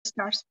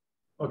start.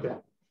 Okay.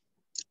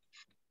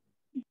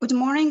 Good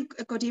morning,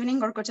 good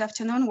evening, or good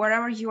afternoon,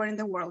 wherever you are in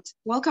the world.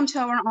 Welcome to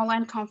our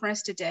online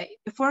conference today.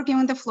 Before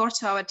giving the floor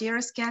to our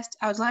dearest guest,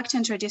 I would like to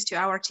introduce to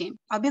our team.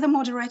 I'll be the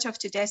moderator of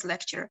today's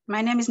lecture.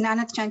 My name is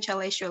Nanat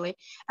Chanchaleshwili.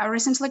 I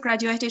recently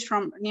graduated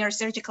from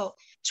neurosurgical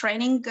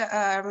training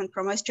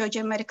from West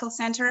Georgia Medical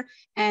Center,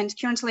 and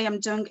currently I'm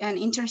doing an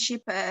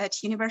internship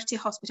at University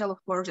Hospital of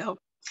Bordeaux.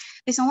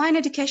 These online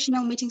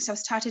educational meetings have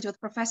started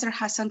with Professor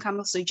Hassan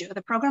Kamal Sucu,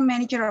 the program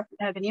manager of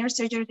the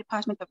neurosurgery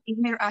department of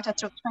İzmir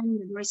Atatürk Training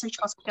and Research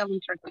Hospital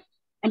in Turkey,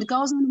 and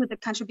goes on with the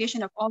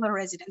contribution of all our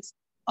residents.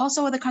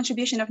 Also with the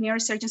contribution of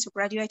neurosurgeons who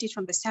graduated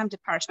from the same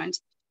department.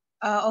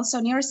 Also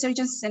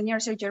neurosurgeons and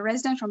neurosurgery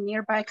residents from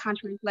nearby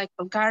countries like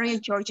Bulgaria,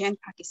 Georgia, and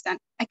Pakistan.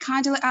 I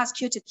kindly ask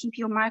you to keep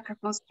your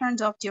microphones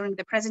turned off during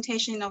the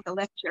presentation of the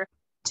lecture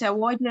to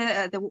avoid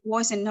the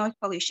voice and noise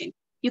pollution.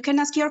 You can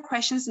ask your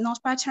questions not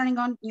by turning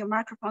on your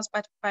microphones,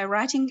 but by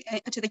writing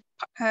to the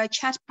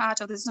chat part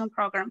of the Zoom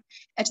program.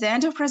 At the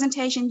end of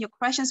presentation, your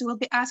questions will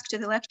be asked to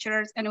the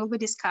lecturers and will be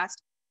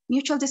discussed.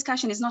 Mutual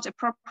discussion is not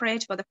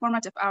appropriate for the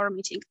format of our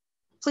meeting.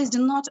 Please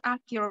do not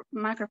ask your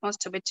microphones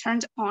to be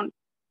turned on.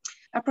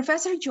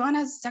 Professor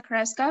Joanna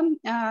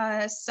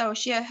Zakrewska, so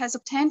she has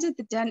obtained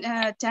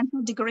the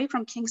dental degree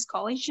from King's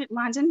College,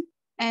 London,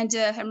 and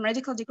her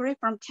medical degree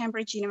from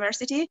Cambridge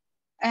University.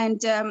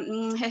 And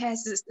he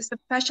has a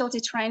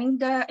specialty training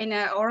in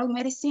oral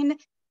medicine.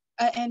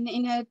 And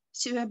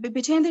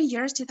between the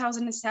years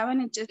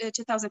 2007 and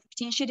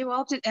 2015, she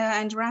developed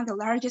and ran the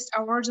largest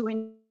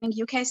award-winning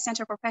UK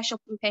Center for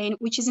Facial Pain,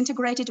 which is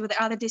integrated with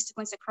other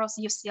disciplines across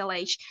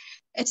UCLH.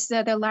 It's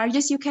the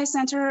largest UK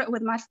center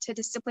with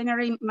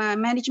multidisciplinary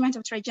management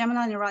of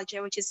trigeminal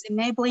neuralgia, which is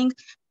enabling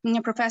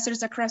Professor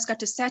Zakrewska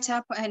to set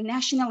up a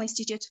national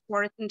institute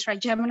for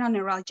trigeminal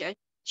neuralgia.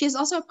 She is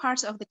also a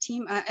part of the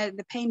team at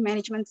the Pain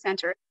Management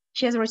Center.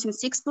 She has written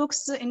 6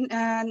 books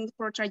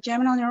for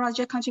trigeminal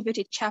neuralgia,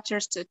 contributed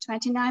chapters to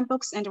 29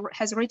 books, and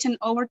has written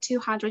over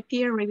 200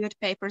 peer-reviewed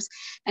papers,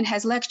 and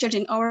has lectured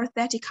in over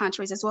 30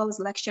 countries, as well as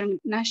lecturing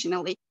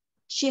nationally.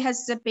 She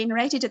has been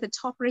rated as the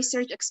top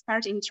research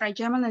expert in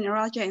trigeminal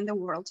neuralgia in the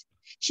world.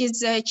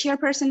 She's a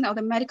chairperson of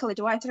the Medical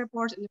Advisory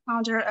Board and the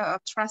founder of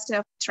Trust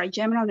of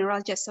Trigeminal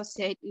Neuralgia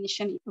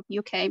Association of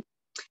UK.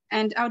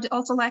 And I would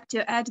also like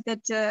to add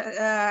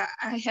that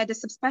I had a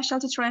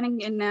subspecialty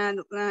training in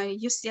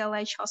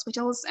UCLH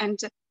hospitals, and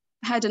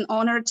had an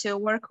honor to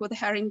work with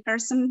her in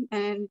person.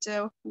 And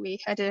we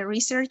had a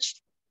research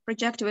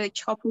project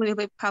which hopefully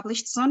will be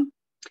published soon.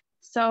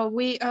 So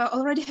we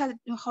already had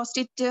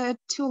hosted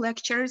 2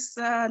 lectures.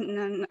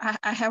 I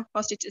have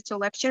hosted 2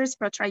 lectures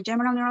for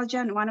trigeminal neuralgia,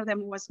 and one of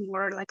them was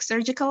more like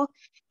surgical,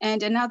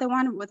 and another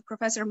one with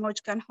Professor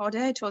Mojgan Hode.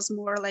 It was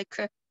more like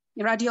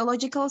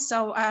radiological.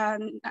 So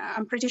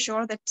I'm pretty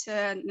sure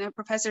that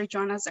Professor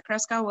Joanna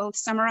Zakrewska will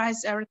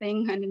summarize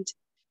everything and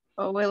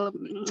will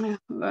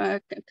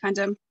kind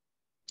of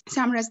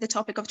summarize the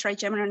topic of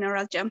trigeminal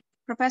neuralgia.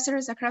 Professor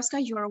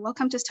Zakrewska, you are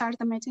welcome to start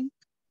the meeting.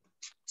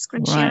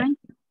 Screen sharing.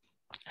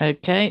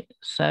 Okay,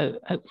 so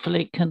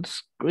hopefully can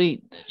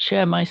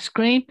share my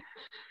screen.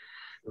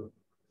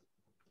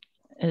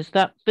 Is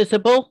that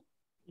visible?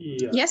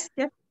 Yeah. Yes.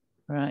 Yeah.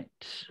 Right,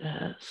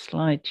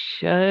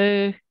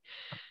 slideshow.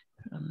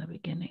 From the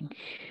beginning.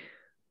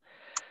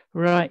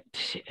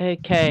 Right,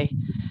 okay.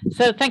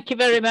 So thank you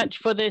very much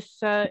for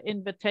this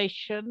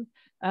invitation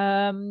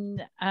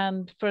and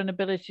for an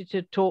ability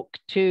to talk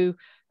to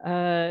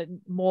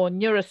more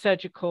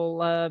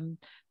neurosurgical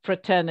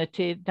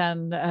fraternity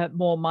than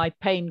more my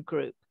pain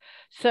group.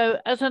 So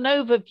as an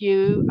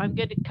overview, I'm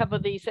going to cover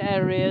these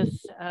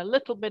areas, a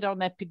little bit on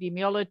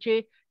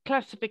epidemiology,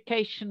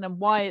 classification, and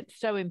why it's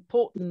so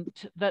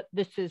important that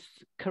this is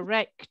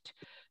correct.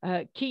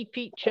 Key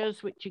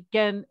features, which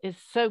again is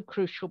so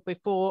crucial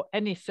before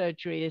any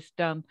surgery is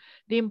done.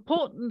 The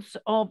importance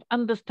of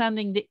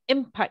understanding the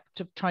impact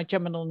of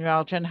trigeminal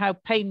neuralgia and how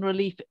pain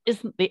relief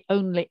isn't the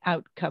only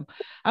outcome.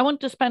 I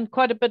want to spend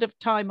quite a bit of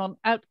time on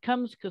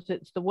outcomes because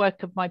it's the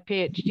work of my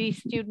PhD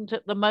student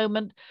at the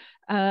moment,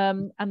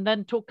 and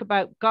then talk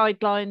about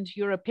guidelines,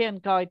 European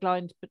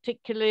guidelines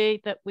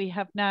particularly, that we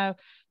have now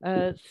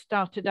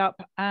started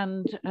up,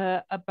 and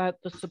about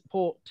the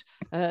support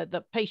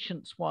that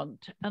patients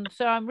want. And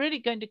so I'm really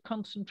going to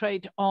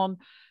concentrate on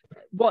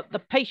what the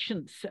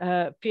patients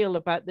feel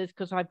about this,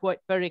 because I've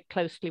worked very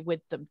closely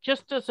with them.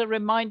 Just as a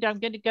reminder, I'm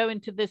going to go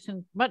into this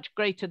in much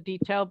greater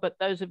detail, but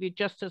those of you,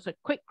 just as a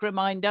quick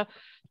reminder,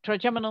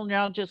 trigeminal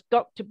neuralgia has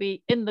got to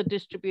be in the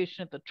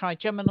distribution of the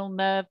trigeminal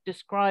nerve,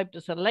 described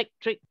as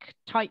electric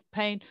type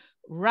pain,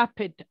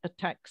 rapid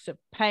attacks of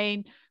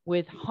pain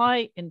with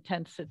high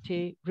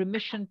intensity,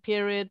 remission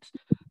periods,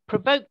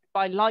 provoked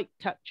by light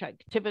touch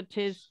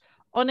activities.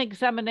 On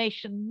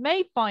examination,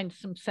 may find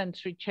some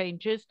sensory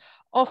changes,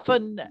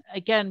 often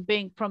again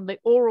being from the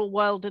oral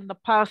world. In the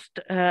past,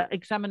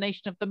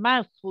 examination of the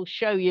mouth will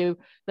show you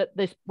that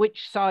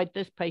which side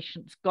this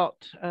patient's got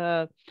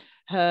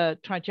her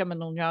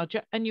trigeminal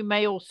neuralgia, and you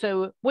may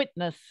also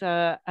witness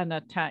an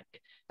attack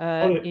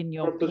in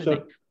your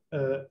clinic.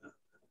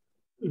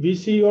 we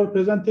see your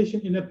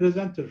presentation in a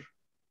presenter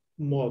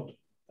mode.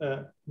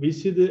 We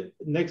see the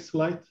next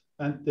slide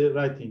and the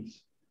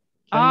writings.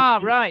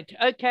 Right.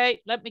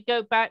 Okay. Let me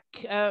go back.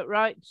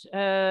 Right.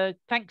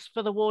 Thanks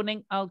for the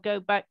warning. I'll go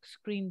back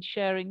screen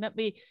sharing. Let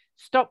me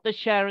stop the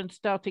share and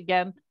start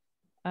again.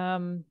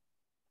 And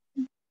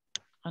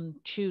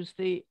choose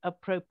the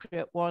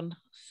appropriate one.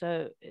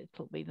 So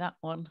it'll be that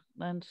one.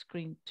 Then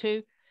screen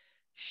 2,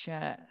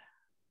 share.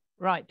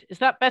 Right. Is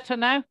that better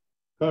now?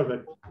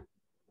 Perfect.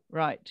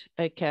 Right.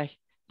 Okay.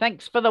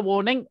 Thanks for the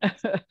warning.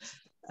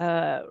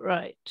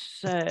 Right.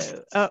 So,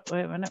 oh,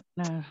 wait a minute.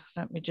 No,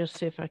 let me just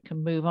see if I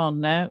can move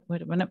on now.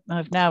 Wait a minute.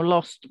 I've now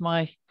lost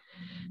my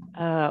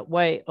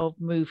way of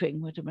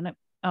moving. Wait a minute.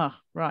 Ah,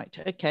 right.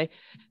 Okay.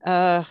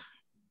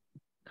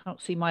 Can't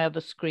see my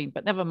other screen,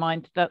 but never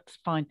mind. That's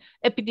fine.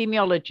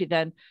 Epidemiology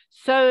then.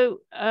 So,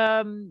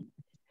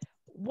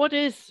 what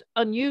is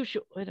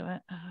unusual? Wait a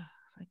minute.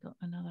 I got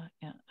another.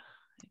 Yeah.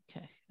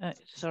 Okay.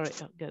 Sorry,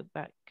 I'll go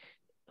back.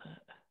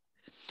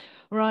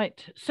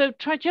 Right. So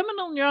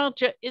trigeminal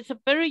neuralgia is a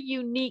very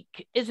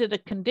unique, is it a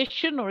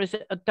condition or is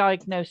it a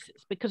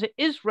diagnosis? Because it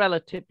is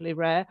relatively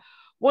rare.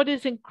 What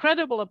is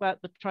incredible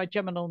about the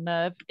trigeminal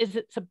nerve is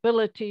its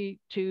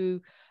ability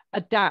to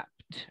adapt,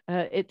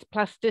 its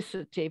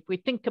plasticity. If we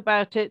think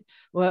about it,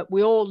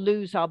 we all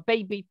lose our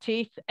baby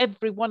teeth.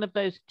 Every one of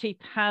those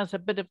teeth has a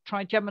bit of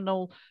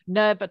trigeminal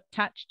nerve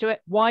attached to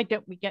it. Why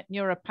don't we get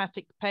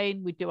neuropathic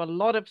pain? We do a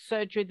lot of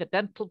surgery, the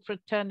dental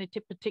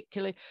fraternity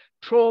particularly,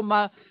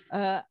 trauma.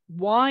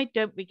 Why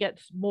don't we get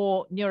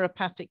more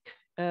neuropathic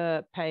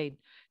pain?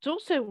 It's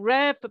also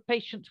rare for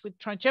patients with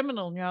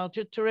trigeminal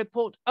neuralgia to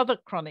report other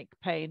chronic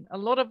pain. A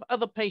lot of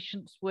other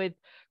patients with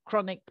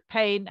chronic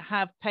pain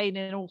have pain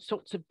in all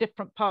sorts of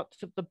different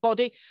parts of the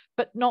body,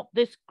 but not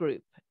this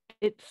group.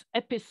 It's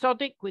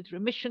episodic with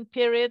remission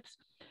periods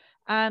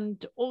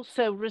and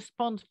also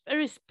responds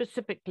very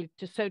specifically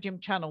to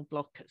sodium channel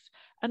blockers.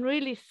 And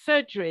really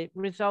surgery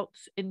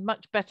results in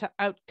much better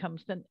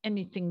outcomes than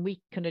anything we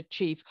can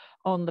achieve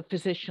on the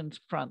physician's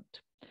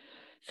front.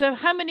 So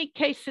how many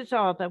cases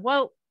are there?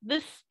 Well,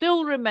 this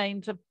still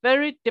remains a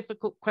very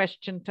difficult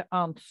question to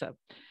answer.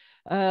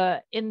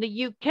 In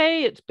the UK,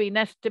 it's been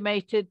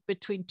estimated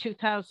between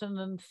 2,000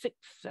 and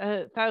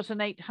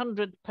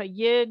 6,800 per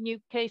year new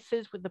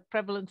cases with a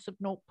prevalence of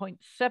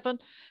 0.7.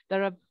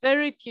 There are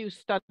very few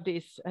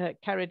studies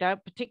carried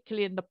out,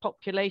 particularly in the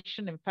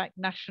population. In fact,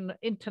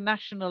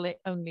 internationally,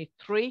 only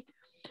 3.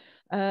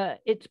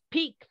 Its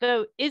peak,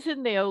 though, is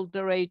in the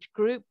older age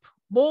group,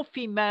 more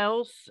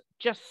females,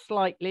 just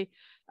slightly.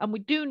 And we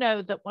do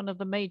know that one of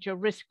the major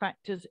risk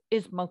factors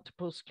is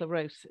multiple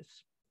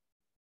sclerosis.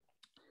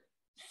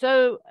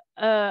 So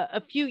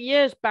a few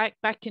years back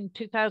in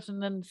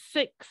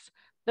 2006,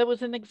 there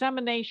was an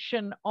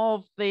examination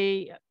of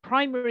the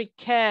primary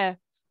care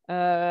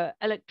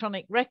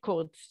electronic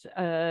records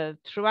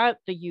throughout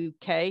the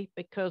UK,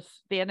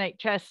 because the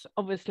NHS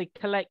obviously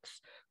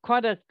collects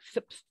quite a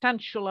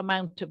substantial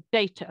amount of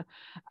data.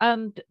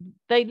 And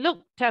they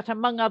looked at,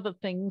 among other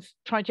things,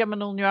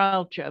 trigeminal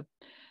neuralgia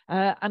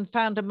and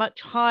found a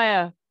much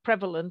higher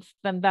prevalence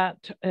than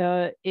that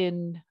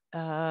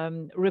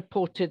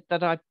reported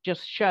that I've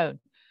just shown.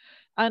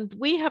 And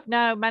we have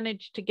now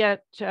managed to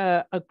get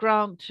a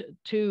grant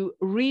to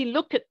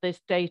relook at this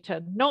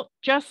data, not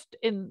just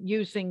in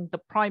using the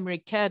primary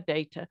care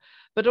data,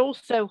 but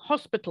also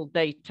hospital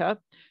data.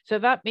 So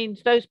that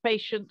means those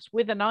patients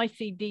with an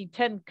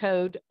ICD-10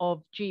 code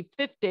of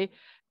G50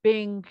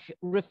 being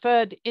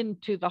referred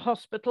into the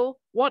hospital,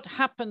 what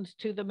happens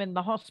to them in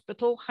the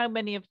hospital, how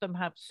many of them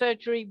have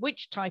surgery,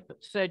 which type of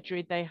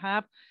surgery they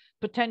have,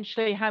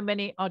 potentially how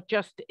many are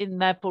just in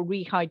there for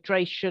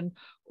rehydration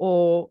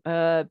or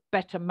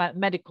better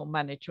medical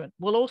management.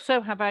 We'll also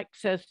have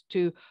access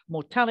to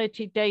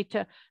mortality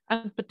data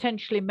and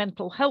potentially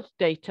mental health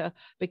data,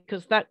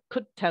 because that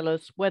could tell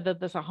us whether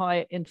there's a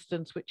higher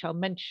instance, which I'll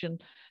mention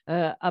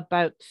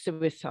about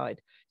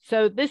suicide.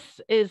 So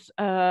this is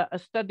a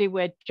study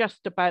we're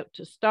just about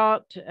to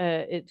start.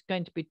 It's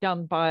going to be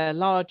done by a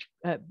large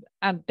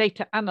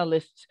data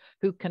analysts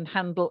who can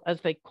handle,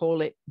 as they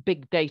call it,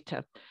 big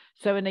data.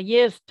 So in a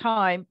year's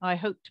time, I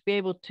hope to be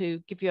able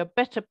to give you a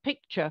better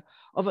picture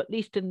of, at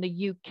least in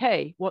the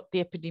UK, what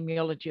the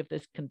epidemiology of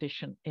this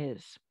condition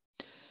is.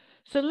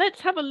 So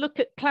let's have a look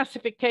at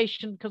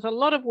classification, because a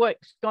lot of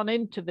work's gone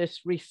into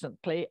this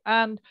recently,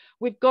 and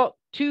we've got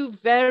 2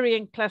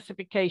 varying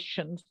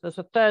classifications. There's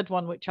a third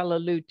one, which I'll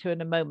allude to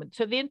in a moment.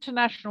 So the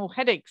International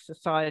Headache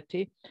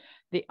Society,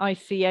 the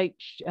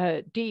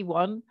ICHD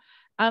one,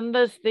 and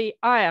there's the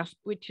IASP,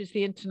 which is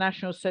the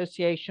International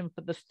Association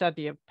for the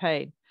Study of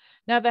Pain.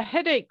 Now, the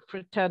headache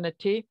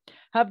fraternity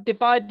have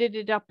divided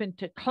it up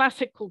into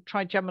classical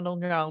trigeminal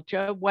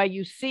neuralgia, where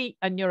you see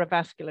a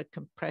neurovascular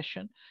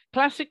compression,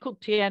 classical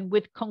TN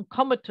with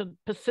concomitant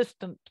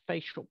persistent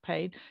facial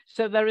pain.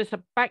 So there is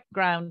a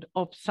background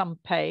of some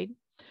pain.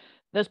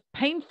 There's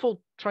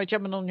painful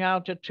trigeminal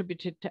neuralgia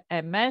attributed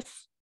to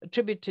MS,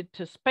 attributed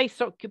to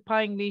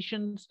space-occupying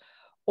lesions,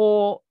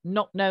 or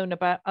not known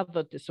about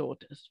other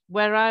disorders.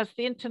 Whereas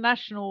the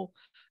International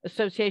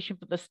Association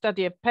for the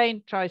Study of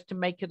Pain tries to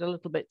make it a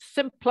little bit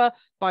simpler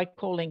by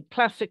calling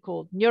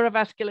classical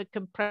neurovascular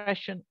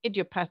compression,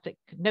 idiopathic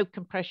no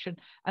compression,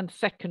 and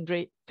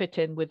secondary fit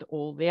in with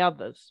all the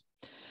others.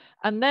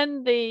 And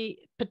then the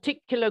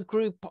particular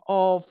group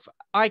of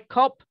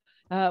ICOP,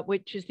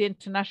 which is the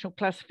International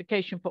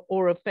Classification for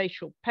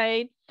Orofacial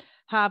Pain,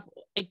 have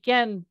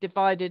again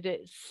divided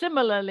it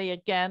similarly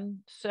again.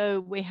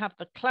 So we have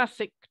the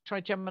classic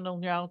trigeminal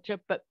neuralgia,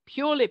 but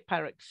purely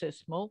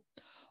paroxysmal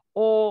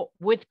or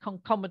with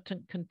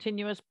concomitant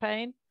continuous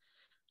pain.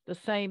 The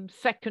same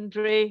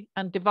secondary,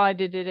 and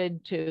divided it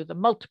into the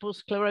multiple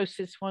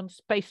sclerosis ones,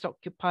 space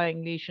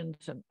occupying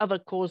lesions and other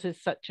causes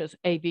such as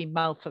AV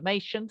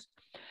malformations,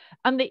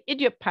 and the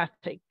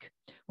idiopathic,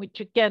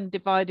 which again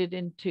divided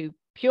into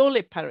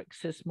purely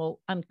paroxysmal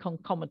and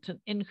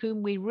concomitant, in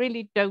whom we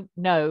really don't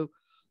know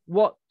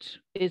what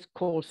is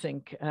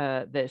causing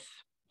this.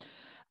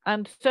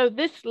 And so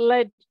this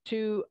led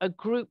to a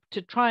group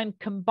to try and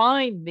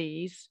combine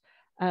these,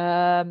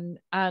 and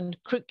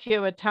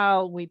Crucchio et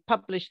al., we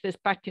published this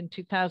back in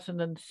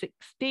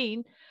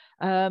 2016.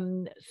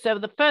 So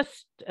the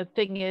first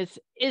thing is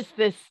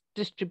this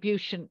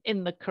distribution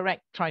in the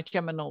correct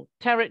trigeminal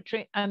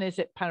territory, and is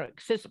it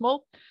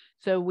paroxysmal?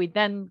 So we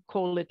then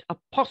call it a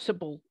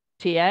possible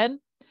TN.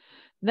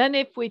 Then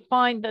if we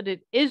find that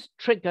it is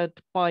triggered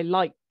by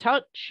light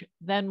touch,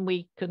 then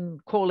we can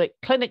call it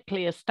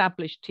clinically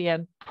established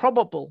TN,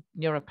 probable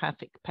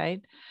neuropathic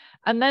pain.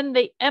 And then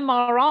the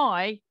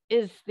MRI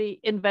is the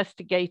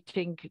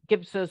investigating,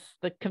 gives us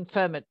the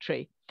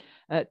confirmatory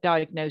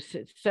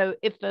diagnosis. So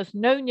if there's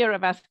no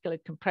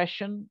neurovascular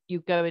compression, you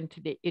go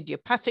into the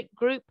idiopathic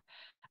group.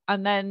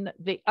 And then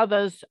the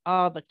others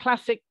are the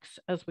classics,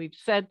 as we've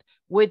said,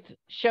 with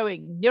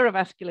showing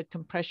neurovascular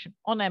compression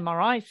on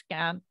MRI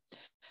scan,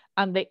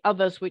 and the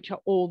others, which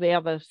are all the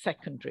other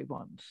secondary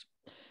ones.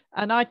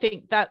 And I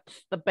think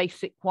that's the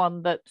basic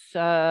one that's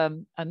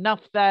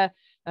enough there,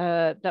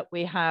 that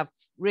we have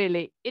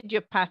really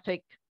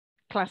idiopathic,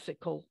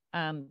 classical,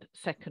 and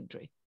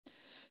secondary.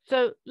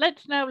 So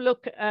let's now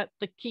look at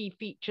the key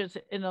features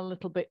in a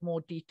little bit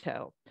more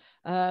detail.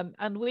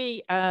 And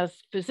we as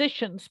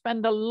physicians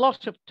spend a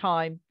lot of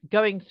time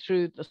going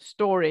through the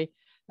story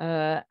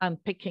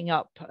and picking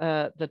up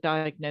the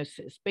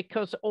diagnosis,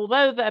 because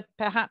although there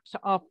perhaps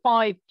are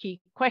 5 key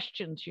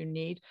questions you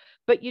need,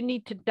 but you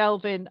need to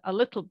delve in a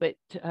little bit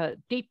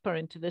deeper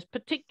into this,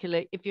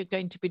 particularly if you're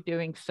going to be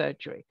doing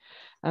surgery.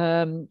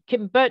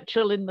 Kim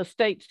Birchall in the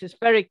States is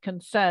very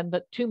concerned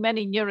that too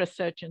many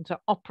neurosurgeons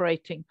are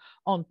operating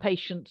on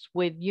patients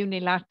with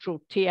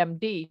unilateral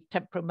TMD,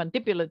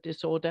 temporomandibular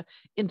disorder,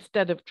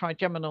 instead of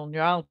trigeminal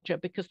neuralgia,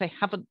 because they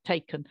haven't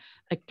taken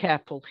a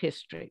careful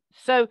history.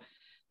 So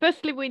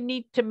firstly, we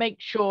need to make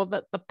sure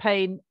that the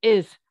pain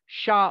is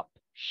sharp,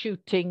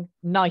 shooting,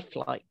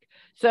 knife-like.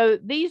 So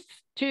these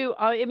 2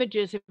 are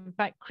images, in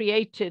fact,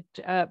 created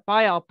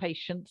by our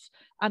patients,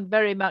 and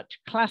very much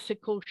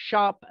classical,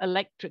 sharp,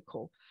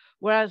 electrical.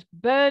 Whereas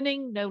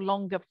burning no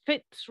longer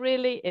fits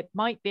really. It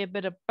might be a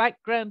bit of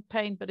background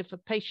pain, but if a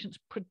patient's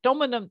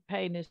predominant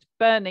pain is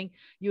burning,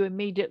 you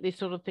immediately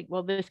sort of think,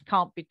 well, this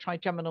can't be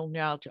trigeminal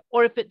neuralgia.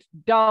 Or if it's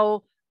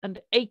dull and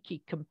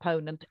achy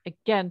component,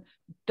 again,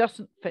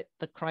 doesn't fit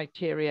the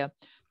criteria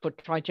for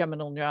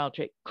trigeminal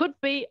neuralgia. It could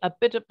be a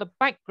bit of the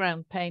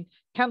background pain,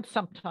 can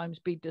sometimes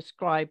be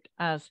described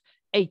as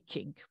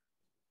aching.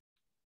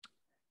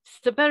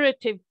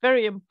 Severity,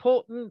 very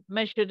important,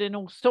 measured in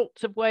all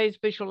sorts of ways.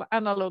 Visual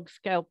analog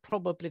scale,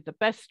 probably the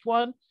best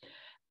one.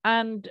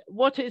 And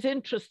what is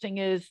interesting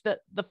is that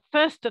the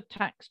first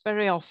attacks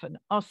very often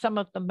are some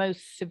of the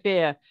most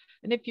severe.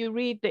 And if you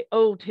read the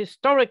old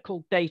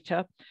historical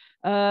data,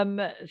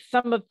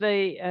 some of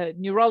the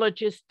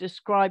neurologists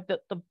describe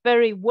that the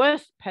very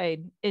worst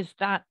pain is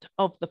that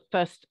of the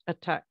first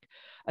attack.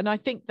 And I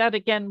think that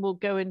again will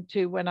go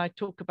into when I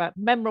talk about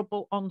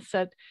memorable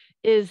onset,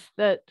 is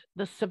that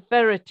the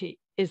severity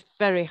is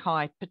very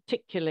high,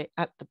 particularly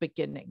at the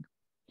beginning.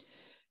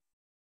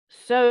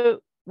 So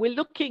we're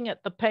looking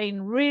at the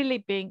pain really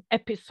being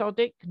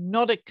episodic,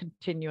 not a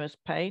continuous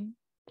pain.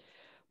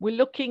 We're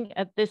looking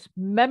at this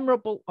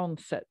memorable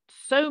onset.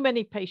 So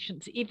many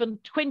patients, even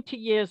 20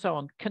 years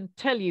on, can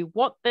tell you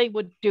what they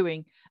were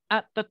doing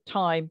at the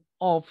time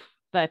of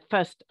their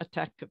first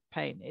attack of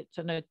pain. It's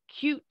an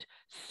acute,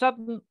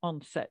 sudden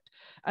onset.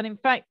 And in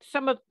fact,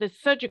 some of the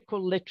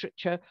surgical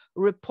literature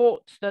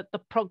reports that the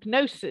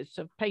prognosis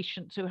of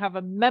patients who have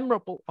a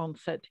memorable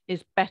onset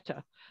is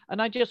better.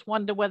 And I just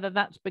wonder whether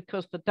that's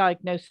because the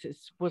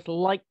diagnosis was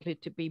likely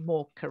to be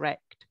more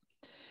correct.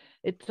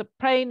 It's a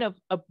pain of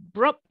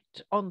abrupt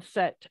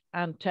onset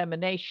and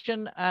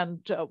termination. And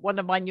one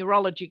of my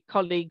neurology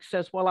colleagues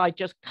says, well, I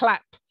just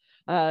clap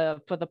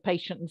for the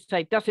patient and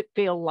say, does it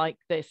feel like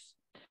this?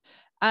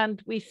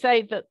 And we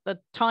say that the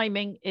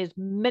timing is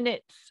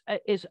minutes,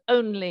 is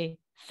only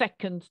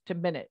seconds to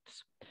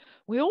minutes.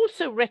 We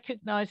also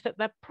recognize that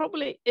there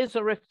probably is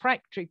a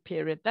refractory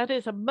period. That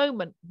is a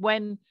moment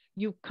when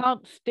you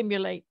can't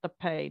stimulate the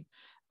pain.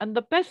 And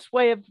the best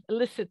way of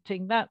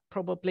eliciting that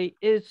probably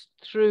is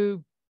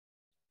through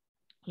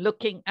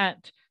looking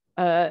at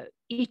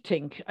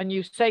eating, and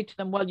you say to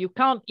them, well, you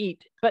can't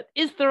eat, but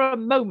is there a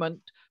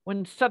moment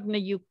when suddenly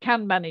you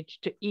can manage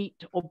to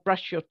eat or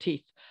brush your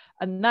teeth?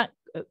 And that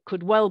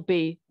could well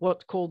be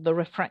what's called the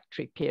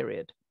refractory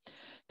period.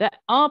 There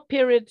are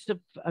periods of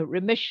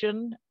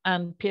remission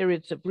and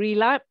periods of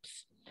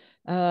relapse,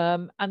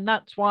 and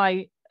that's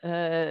why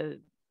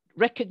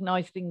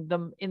recognizing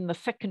them in the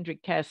secondary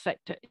care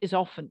sector is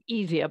often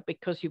easier,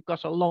 because you've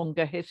got a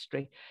longer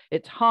history.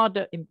 It's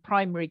harder in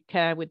primary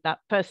care with that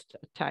first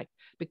attack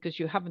because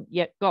you haven't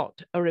yet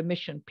got a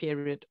remission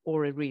period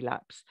or a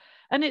relapse.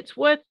 And it's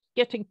worth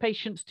getting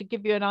patients to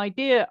give you an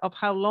idea of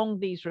how long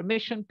these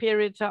remission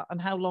periods are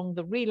and how long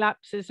the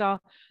relapses are,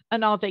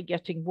 and are they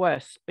getting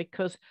worse,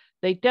 because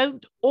they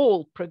don't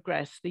all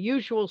progress. The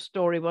usual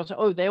story was,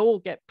 oh, they all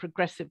get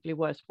progressively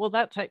worse. Well,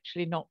 that's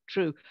actually not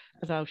true,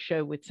 as I'll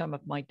show with some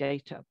of my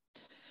data.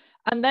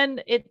 And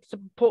then it's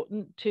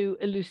important to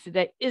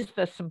elucidate, is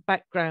there some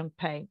background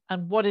pain,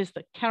 and what is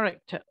the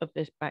character of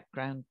this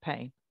background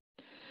pain?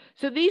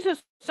 So these are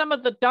some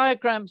of the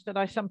diagrams that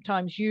I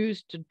sometimes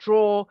use to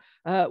draw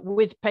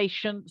with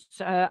patients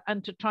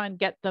and to try and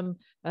get them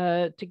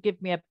to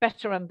give me a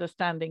better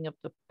understanding of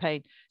the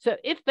pain. So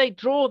if they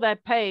draw their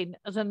pain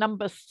as a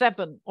number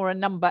 7 or a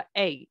number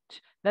 8,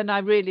 then I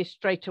really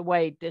straight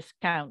away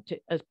discount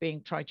it as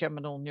being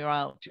trigeminal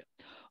neuralgia.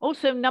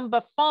 Also,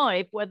 number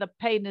 5, where the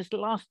pain is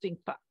lasting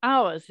for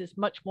hours, is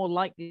much more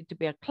likely to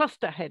be a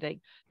cluster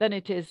headache than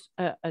it is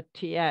a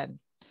TN.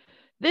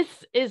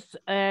 This is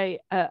a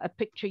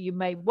picture you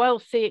may well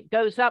see. It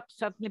goes up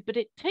suddenly, but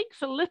it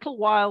takes a little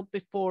while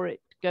before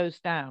it goes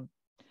down.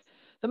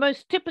 The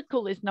most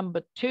typical is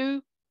number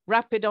 2,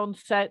 rapid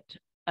onset,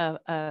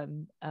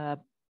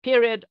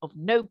 period of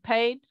no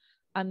pain,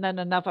 and then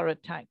another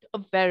attack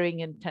of varying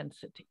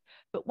intensity.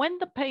 But when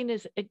the pain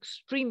is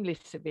extremely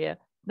severe,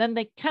 then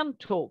they can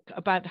talk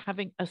about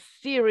having a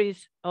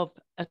series of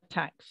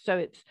attacks. So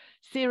it's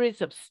series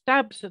of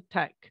stabs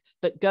attack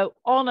that go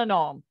on,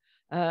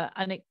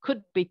 and it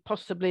could be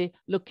possibly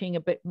looking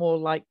a bit more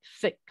like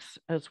 6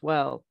 as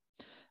well.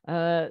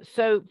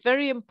 So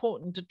very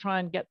important to try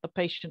and get the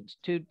patients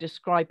to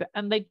describe it.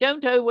 And they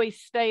don't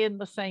always stay in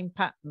the same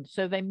pattern.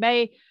 So they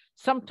may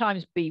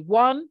sometimes be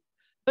 1,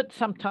 but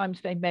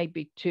sometimes they may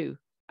be 2.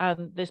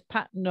 And this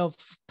pattern of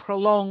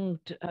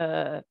prolonged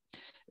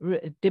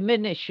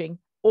diminishing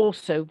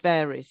also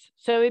varies.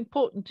 So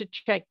important to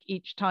check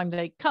each time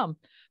they come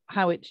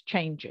how it's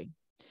changing.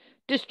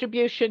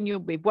 Distribution, you'll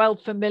be well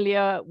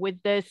familiar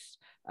with this.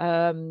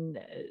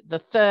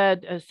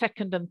 The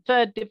second and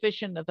third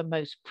division are the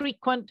most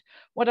frequent.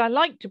 What I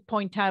like to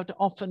point out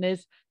often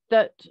is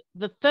that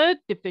the third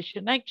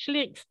division actually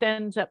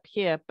extends up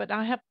here, but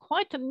I have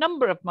quite a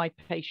number of my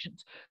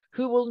patients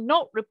who will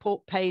not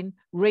report pain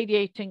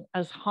radiating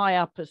as high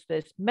up as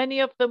this. Many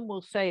of them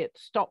will say it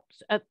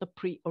stops at the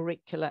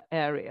preauricular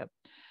area.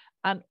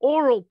 And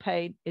oral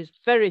pain is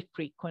very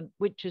frequent,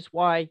 which is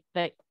why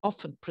they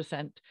often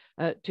present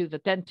to the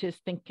dentist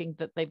thinking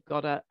that they've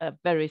got a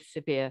very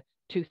severe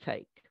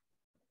toothache.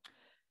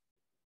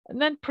 And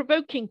then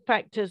provoking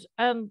factors,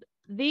 and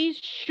these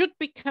should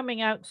be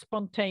coming out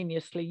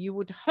spontaneously. You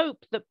would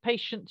hope that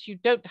patients, you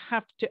don't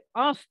have to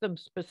ask them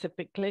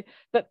specifically,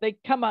 that they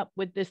come up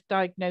with this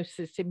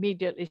diagnosis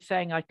immediately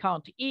saying, I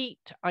can't eat,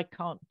 I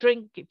can't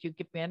drink. If you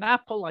give me an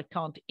apple, I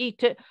can't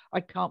eat it. I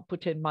can't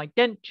put in my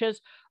dentures.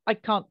 I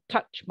can't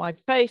touch my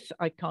face.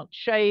 I can't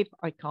shave.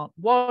 I can't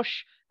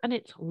wash. And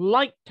it's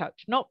light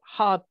touch, not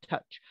hard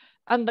touch.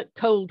 And that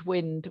cold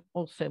wind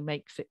also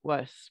makes it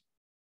worse.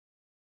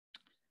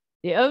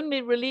 The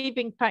only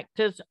relieving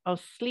factors are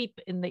sleep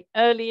in the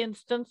early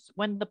instance.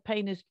 When the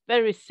pain is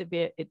very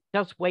severe, it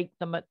does wake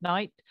them at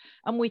night.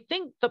 And we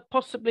think that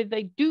possibly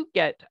they do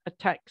get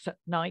attacks at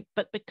night,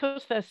 but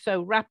because they're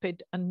so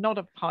rapid and not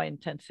of high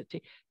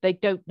intensity, they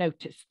don't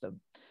notice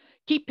them.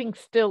 Keeping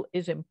still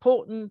is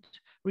important.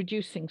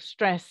 Reducing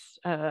stress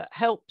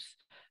helps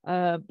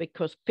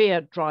because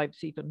fear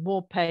drives even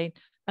more pain,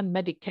 and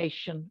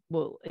medication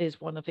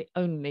is one of the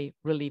only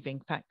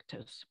relieving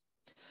factors.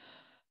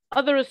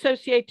 Other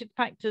associated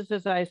factors,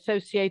 as I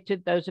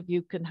associated, those of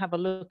you can have a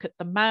look at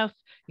the mouth.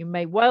 You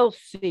may well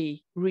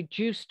see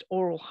reduced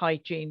oral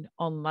hygiene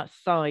on that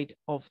side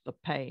of the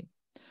pain.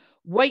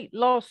 Weight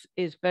loss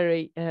is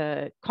very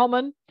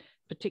common,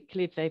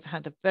 particularly if they've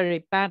had a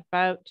very bad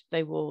bout.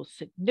 They will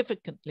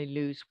significantly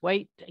lose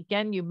weight.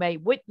 Again, you may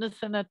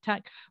witness an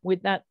attack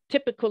with that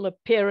typical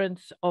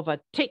appearance of a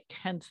tic,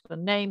 hence the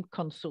name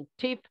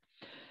consultative.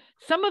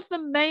 Some of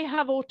them may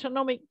have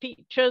autonomic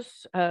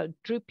features,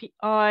 droopy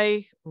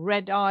eye,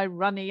 red eye,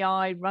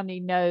 runny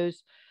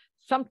nose.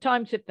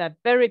 Sometimes if they're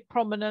very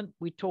prominent,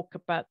 we talk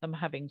about them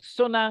having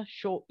SUNA,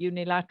 short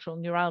unilateral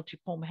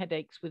neuralgiform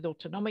headaches with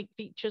autonomic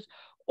features,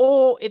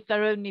 or if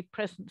they're only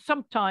present,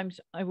 sometimes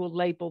I will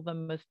label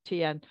them as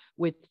TN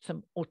with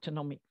some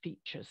autonomic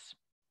features.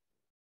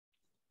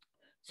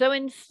 So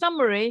in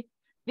summary,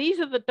 these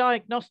are the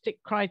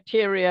diagnostic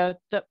criteria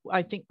that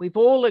I think we've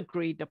all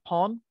agreed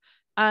upon.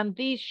 And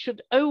these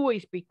should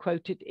always be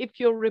quoted. If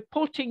you're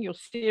reporting your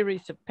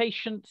series of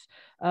patients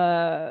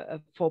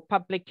for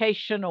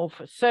publication or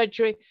for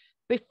surgery,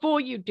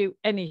 before you do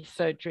any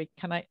surgery,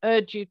 can I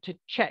urge you to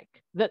check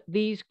that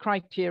these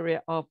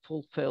criteria are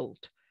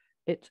fulfilled?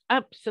 It's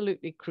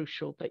absolutely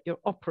crucial that you're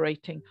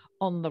operating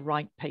on the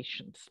right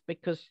patients,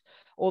 because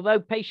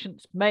although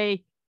patients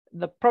may,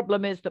 the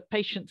problem is that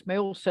patients may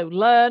also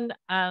learn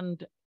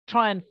and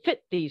try and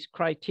fit these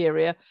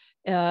criteria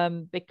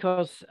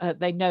because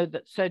they know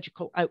that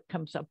surgical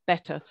outcomes are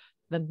better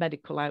than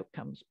medical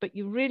outcomes. But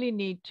you really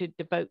need to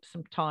devote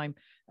some time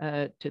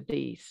to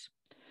these.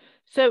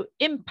 So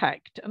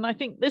impact, and I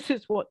think this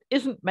is what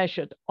isn't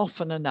measured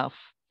often enough.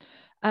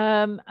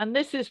 And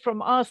this is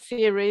from our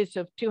series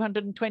of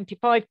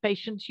 225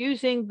 patients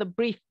using the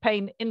brief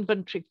pain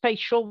inventory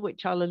facial,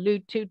 which I'll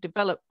allude to,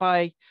 developed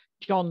by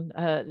John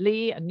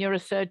Lee, a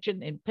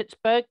neurosurgeon in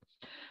Pittsburgh.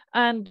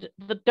 And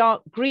the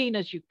dark green,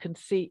 as you can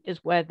see,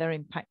 is where they're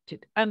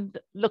impacted. And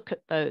look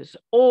at those,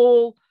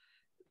 all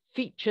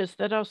features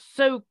that are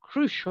so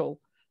crucial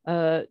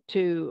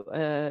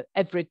to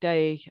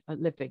everyday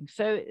living.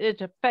 So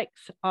it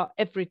affects our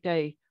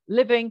everyday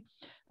living,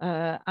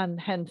 and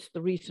hence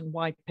the reason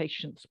why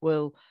patients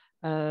will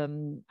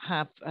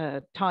have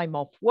time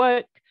off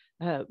work,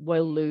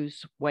 will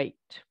lose weight.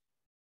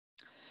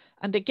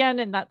 And again,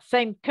 in that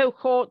same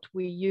cohort,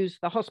 we use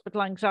the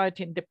hospital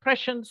anxiety and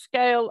depression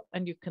scale,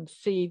 and you can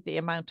see the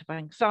amount of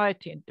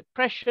anxiety and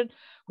depression.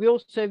 We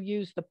also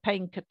use the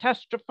pain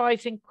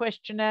catastrophizing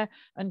questionnaire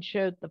and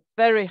showed the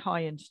very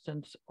high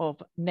instance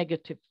of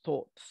negative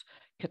thoughts,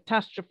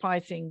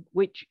 catastrophizing,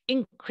 which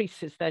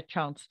increases their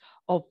chance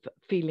of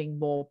feeling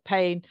more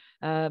pain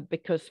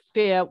because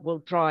fear will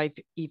drive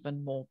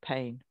even more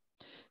pain.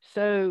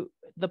 So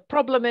the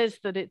problem is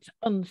that it's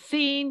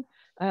unseen.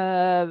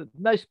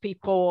 Most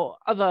people,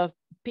 other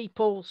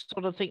people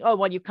sort of think, oh,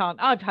 well, you can't,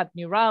 I've had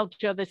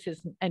neuralgia, this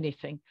isn't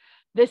anything.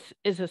 This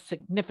is a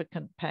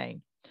significant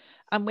pain.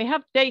 And we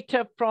have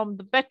data from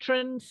the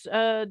veterans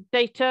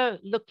data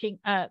looking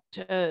at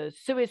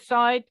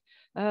suicide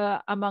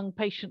among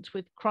patients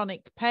with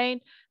chronic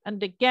pain.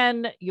 And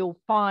again, you'll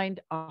find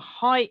a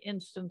high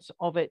instance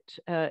of it,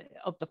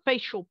 of the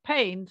facial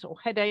pains or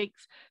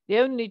headaches. The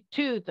only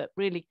two that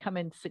really come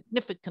in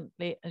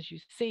significantly, as you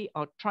see,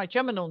 are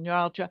trigeminal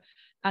neuralgia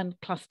and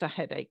cluster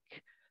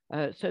headache.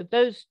 So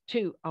those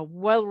two are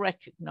well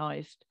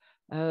recognized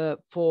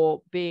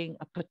for being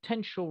a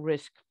potential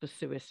risk for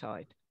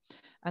suicide,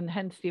 and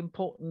hence the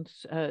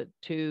importance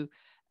to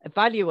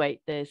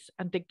evaluate this.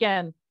 And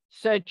again,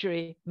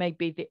 surgery may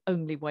be the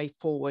only way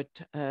forward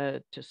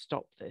to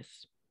stop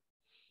this.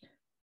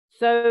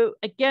 So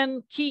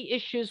again, key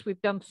issues,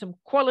 we've done some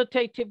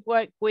qualitative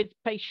work with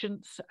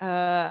patients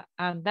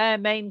and their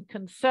main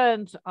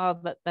concerns are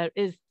that there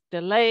is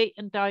delay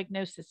in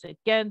diagnosis,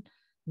 again,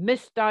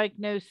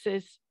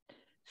 misdiagnosis,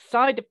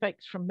 side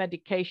effects from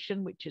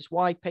medication, which is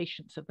why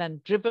patients are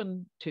then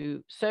driven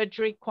to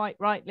surgery quite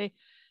rightly,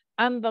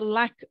 and the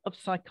lack of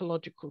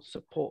psychological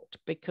support,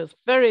 because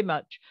very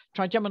much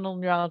trigeminal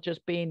neuralgia has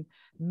been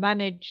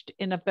managed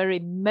in a very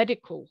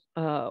medical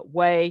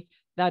way.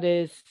 That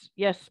is,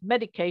 yes,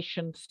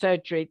 medication,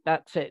 surgery,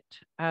 that's it.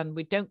 And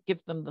we don't give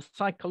them the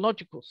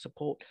psychological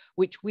support,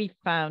 which we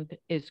found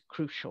is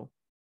crucial.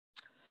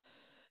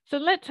 So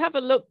let's have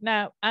a look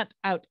now at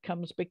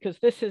outcomes, because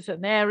this is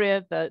an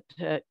area that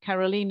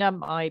Carolina,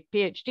 my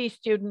PhD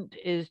student,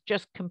 is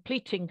just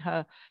completing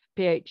her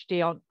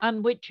PhD on,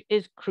 and which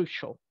is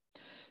crucial.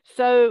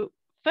 So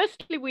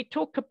firstly, we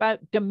talk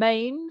about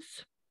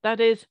domains.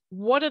 That is,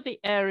 what are the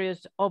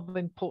areas of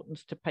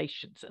importance to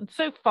patients? And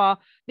so far,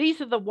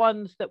 these are the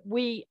ones that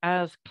we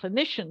as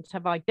clinicians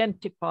have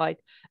identified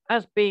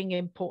as being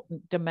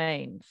important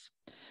domains.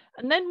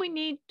 And then we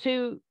need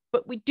to,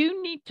 but we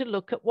do need to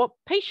look at what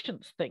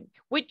patients think,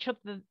 which are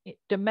the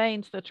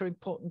domains that are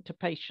important to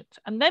patients.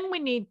 And then we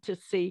need to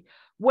see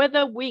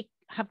whether we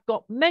have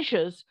got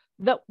measures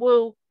that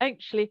will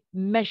actually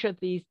measure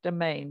these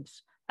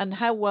domains and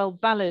how well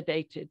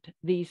validated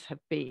these have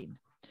been.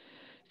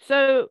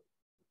 So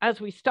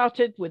as we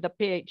started with a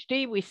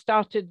PhD, we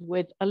started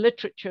with a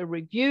literature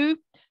review,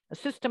 a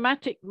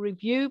systematic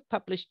review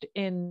published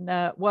in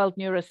World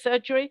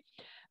Neurosurgery,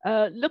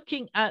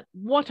 looking at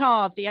what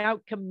are the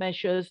outcome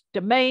measures,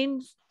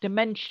 domains,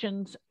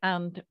 dimensions,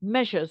 and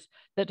measures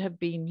that have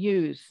been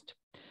used.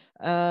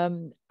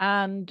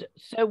 And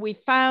so we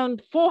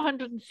found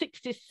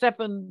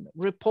 467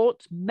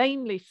 reports,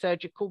 mainly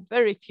surgical,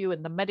 very few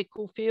in the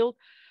medical field,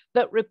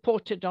 that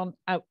reported on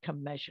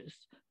outcome measures.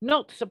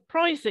 Not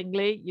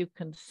surprisingly, you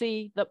can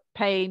see that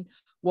pain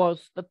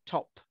was the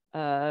top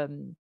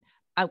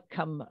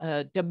outcome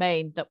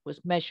domain that was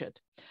measured.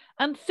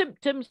 And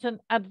symptoms and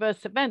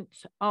adverse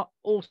events are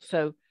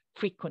also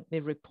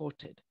frequently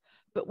reported.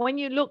 But when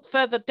you look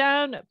further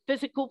down at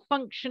physical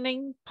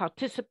functioning,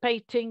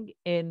 participating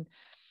in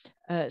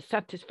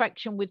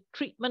satisfaction with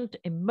treatment,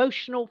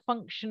 emotional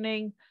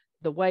functioning,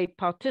 the way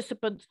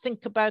participants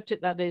think about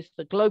it, that is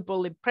the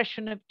global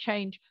impression of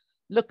change,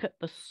 look at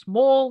the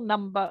small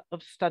number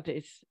of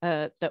studies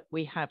that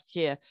we have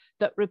here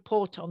that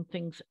report on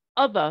things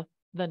other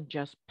than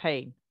just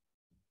pain.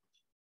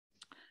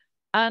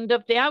 And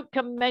of the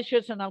outcome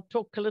measures, and I'll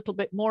talk a little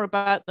bit more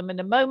about them in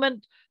a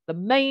moment, the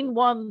main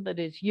one that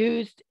is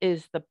used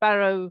is the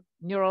Barrow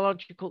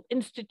Neurological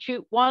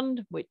Institute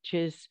one, which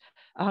is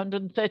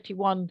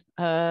 131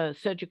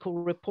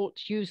 surgical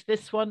reports use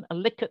this one. A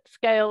Likert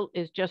scale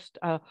is just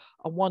a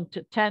 1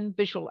 to 10,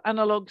 visual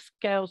analog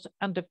scales,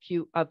 and a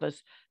few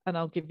others. And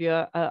I'll give you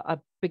a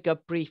bigger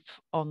brief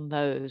on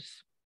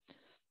those.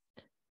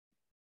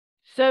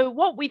 So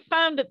what we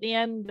found at the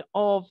end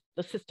of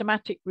the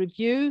systematic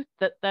review,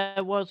 that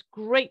there was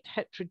great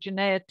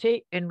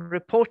heterogeneity in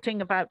reporting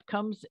of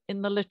outcomes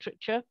in the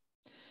literature.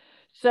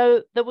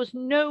 So there was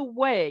no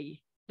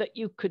way that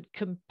you could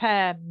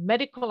compare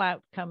medical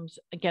outcomes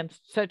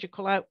against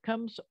surgical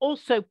outcomes.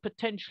 Also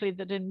potentially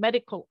that in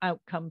medical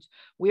outcomes,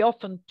 we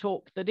often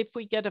talk that if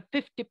we get a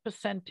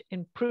 50%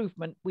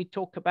 improvement, we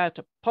talk about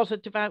a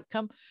positive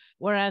outcome,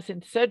 whereas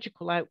in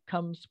surgical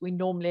outcomes, we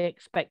normally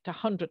expect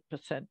 100%.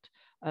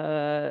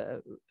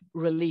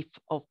 Relief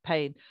of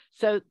pain.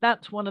 So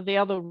that's one of the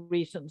other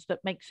reasons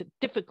that makes it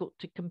difficult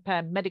to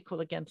compare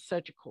medical against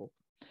surgical.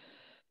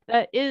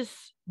 There is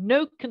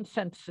no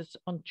consensus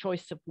on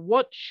choice of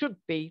what should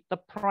be the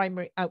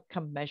primary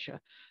outcome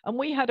measure. And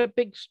we had a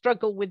big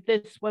struggle with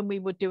this when we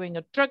were doing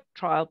a drug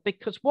trial,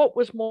 because what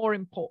was more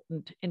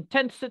important,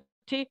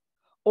 intensity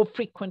or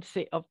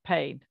frequency of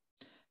pain?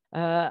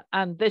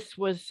 And this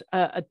was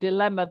a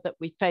dilemma that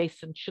we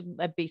face, and shouldn't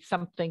there be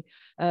something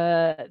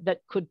that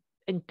could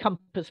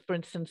encompass, for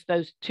instance,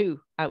 those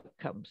two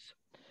outcomes.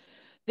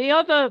 The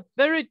other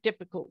very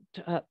difficult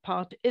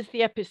part is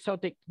the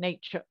episodic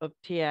nature of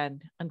TN,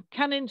 and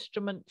can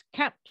instruments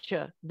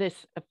capture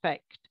this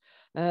effect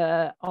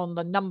on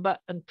the number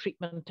and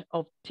treatment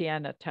of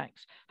TN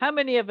attacks? How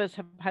many of us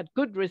have had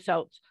good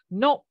results,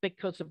 not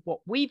because of what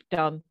we've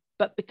done,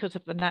 but because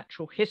of the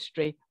natural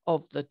history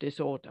of the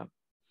disorder?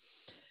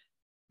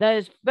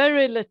 There's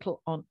very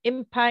little on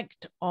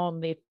impact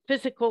on the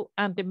physical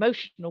and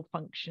emotional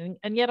functioning.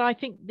 And yet I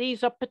think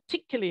these are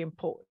particularly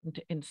important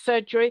in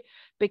surgery,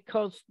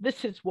 because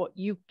this is what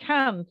you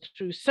can,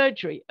 through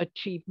surgery,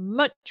 achieve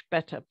much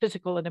better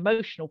physical and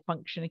emotional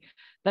functioning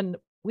than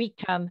we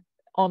can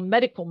on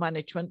medical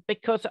management,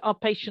 because our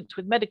patients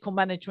with medical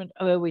management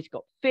have always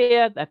got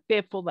fear, they're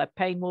fearful, their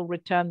pain will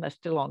return, they're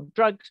still on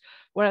drugs.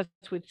 Whereas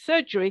with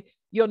surgery,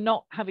 you're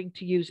not having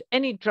to use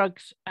any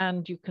drugs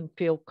and you can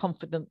feel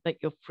confident that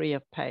you're free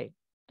of pain.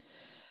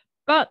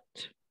 But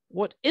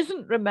what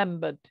isn't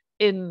remembered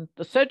in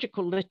the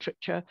surgical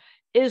literature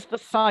is the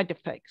side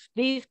effects.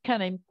 These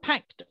can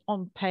impact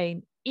on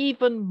pain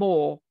even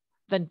more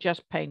than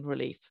just pain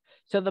relief.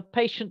 So the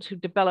patients who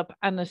develop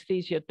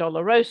anesthesia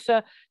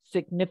dolorosa,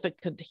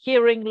 significant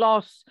hearing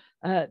loss,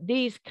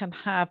 these can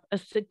have a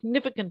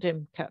significant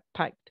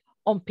impact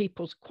on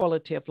people's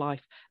quality of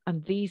life.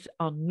 And these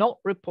are not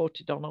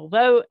reported on,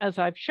 although, as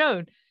I've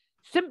shown,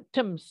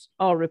 symptoms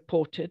are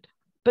reported,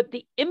 but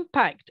the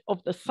impact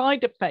of the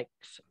side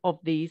effects of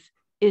these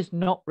is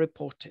not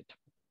reported.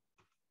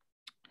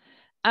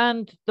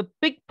 And the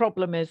big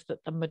problem is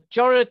that the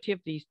majority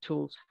of these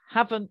tools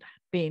haven't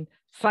been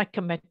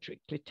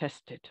psychometrically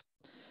tested.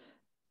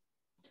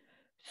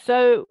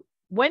 So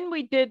when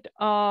we did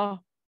our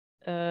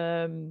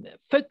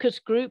focus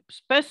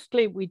groups,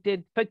 firstly, we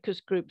did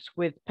focus groups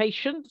with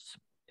patients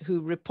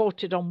who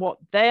reported on what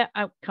their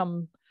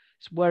outcomes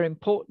were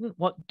important,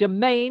 what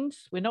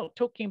domains, we're not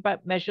talking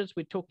about measures,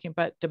 we're talking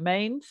about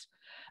domains.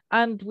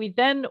 And we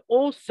then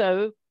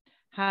also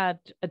had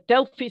a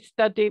Delphi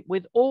study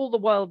with all the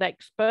world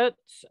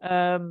experts.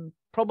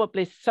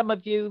 Probably some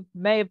of you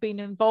may have been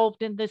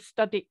involved in this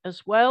study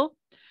as well.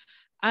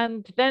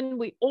 And then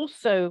we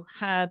also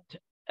had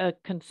a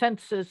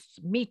consensus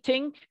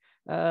meeting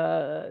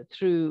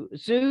through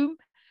Zoom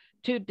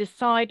to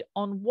decide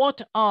on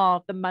what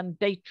are the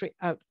mandatory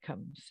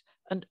outcomes.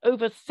 And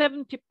over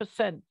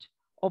 70%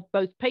 of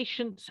both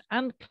patients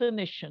and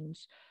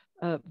clinicians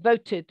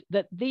voted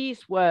that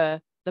these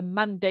were the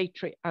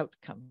mandatory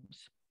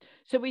outcomes.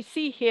 So we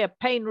see here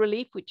pain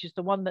relief, which is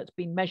the one that's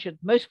been measured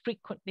most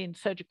frequently in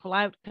surgical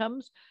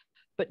outcomes,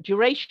 but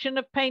duration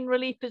of pain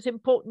relief is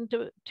important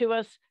to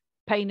us,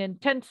 pain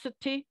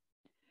intensity,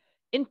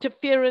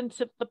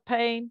 interference of the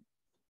pain.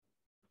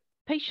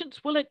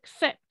 Patients will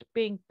accept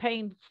being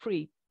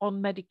pain-free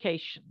on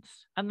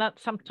medications. And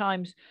that's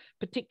sometimes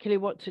particularly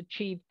what's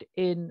achieved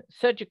in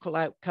surgical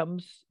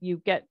outcomes.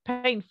 You get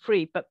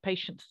pain-free, but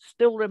patients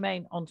still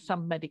remain on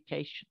some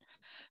medication.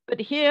 But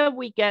here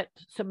we get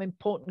some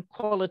important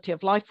quality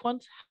of life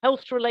ones.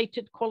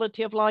 Health-related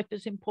quality of life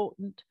is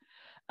important.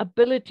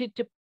 Ability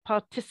to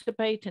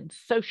participate in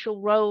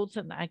social roles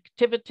and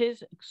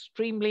activities,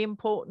 extremely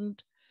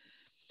important.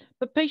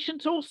 But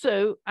patients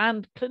also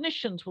and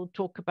clinicians will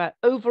talk about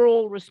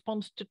overall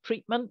response to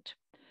treatment,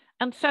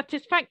 and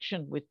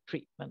satisfaction with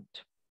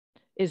treatment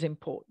is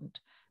important.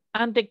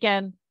 And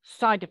again,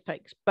 side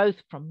effects,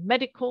 both from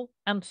medical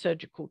and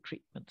surgical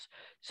treatments.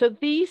 So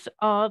these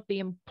are the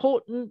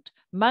important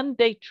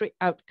mandatory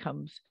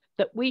outcomes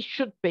that we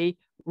should be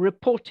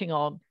reporting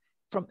on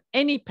from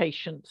any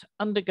patients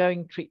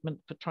undergoing treatment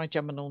for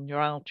trigeminal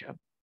neuralgia.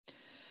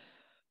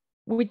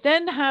 We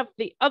then have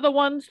the other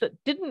ones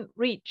that didn't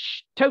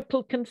reach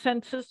total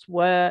consensus,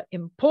 were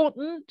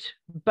important,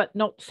 but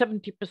not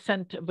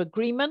 70% of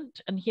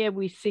agreement. And here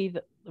we see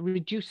that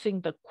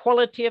reducing the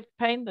quality of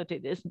pain, that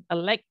it isn't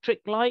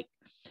electric-like.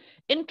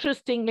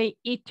 Interestingly,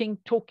 eating,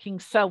 talking,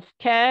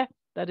 self-care,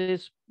 that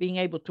is being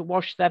able to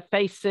wash their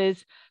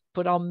faces,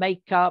 put on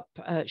makeup,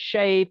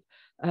 shave,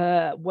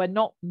 were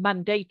not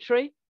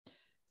mandatory.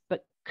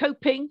 But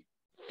coping,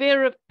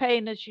 fear of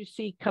pain, as you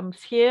see,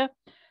 comes here.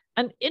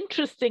 And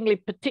interestingly,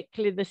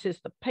 particularly this is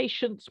the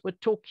patients, we're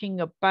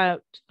talking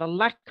about the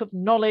lack of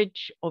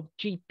knowledge of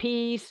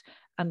GPs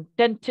and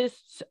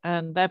dentists,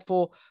 and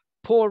therefore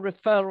poor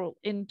referral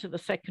into the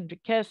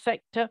secondary care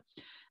sector,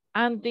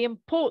 and the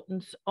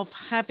importance of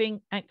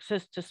having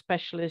access to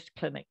specialist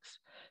clinics.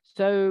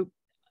 So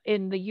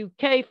in the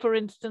UK, for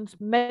instance,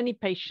 many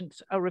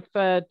patients are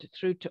referred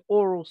through to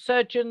oral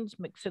surgeons,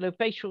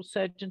 maxillofacial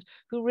surgeons,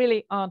 who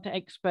really aren't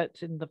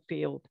experts in the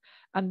field,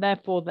 and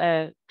therefore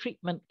their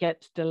treatment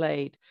gets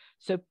delayed.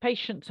 So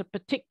patients are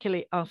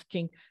particularly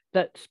asking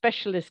that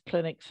specialist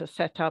clinics are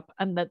set up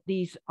and that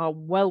these are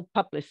well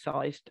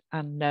publicized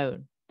and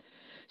known.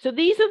 So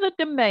these are the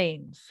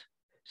domains.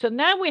 So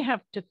now we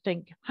have to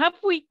think, have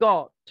we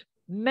got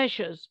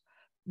measures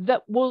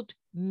that would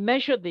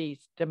measure these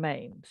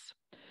domains?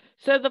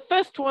 So the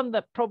first one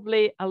that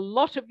probably a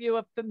lot of you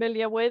are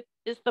familiar with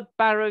is the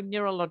Barrow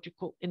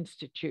Neurological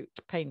Institute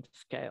pain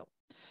scale.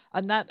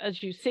 And that,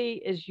 as you see,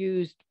 is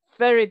used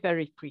very,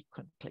 very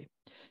frequently.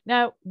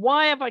 Now,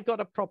 why have I got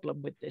a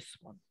problem with this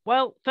one?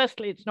 Well,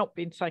 firstly, it's not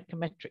been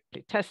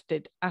psychometrically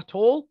tested at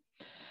all.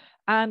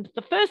 And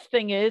the first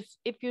thing is,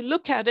 if you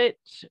look at it,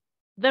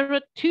 there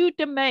are two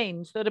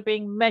domains that are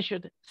being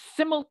measured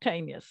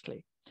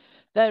simultaneously.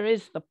 There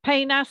is the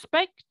pain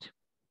aspect,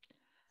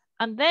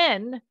 and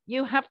then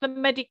you have the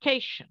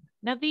medication.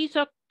 Now, these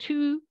are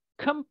two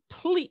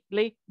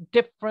completely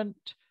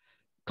different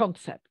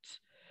concepts.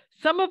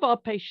 Some of our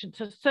patients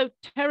are so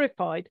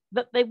terrified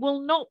that they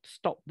will not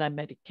stop their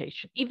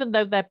medication, even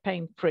though they're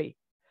pain-free.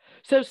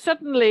 So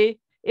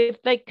suddenly,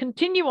 if they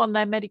continue on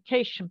their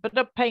medication but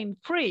are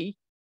pain-free,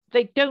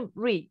 they don't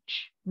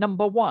reach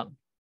number one.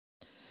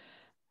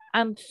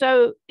 And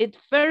so it's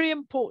very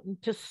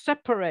important to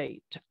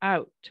separate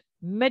out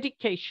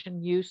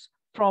medication use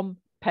from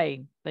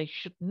pain. They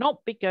should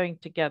not be going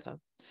together.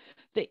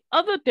 The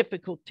other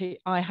difficulty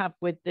I have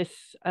with this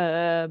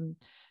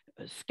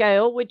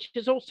scale, which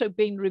has also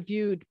been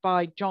reviewed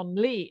by John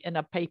Lee in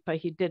a paper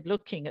he did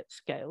looking at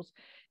scales,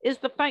 is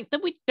the fact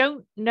that we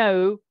don't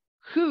know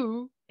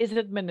who is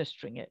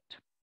administering it.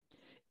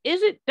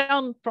 Is it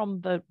done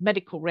from the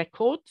medical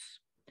records?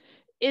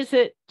 Is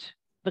it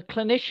the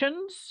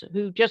clinicians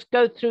who just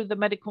go through the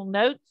medical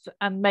notes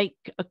and make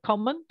a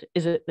comment?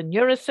 Is it the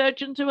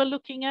neurosurgeons who are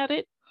looking at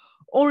it?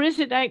 Or is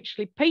it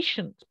actually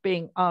patients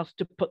being asked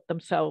to put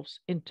themselves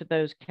into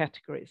those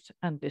categories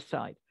and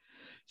decide?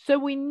 So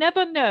we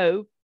never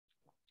know,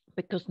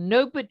 because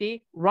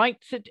nobody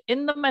writes it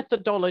in the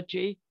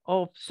methodology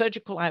of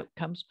surgical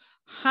outcomes,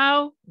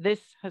 how this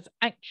has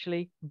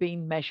actually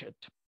been measured.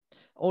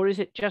 Or is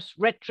it just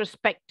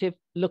retrospective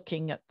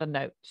looking at the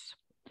notes?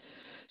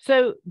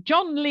 So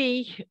John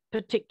Lee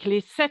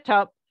particularly set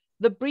up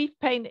the brief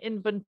pain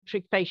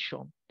inventory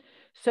facial.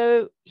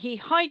 So he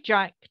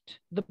hijacked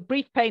the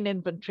brief pain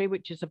inventory,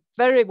 which is a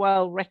very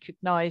well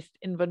recognized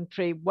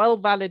inventory, well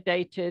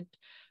validated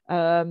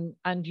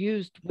and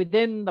used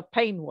within the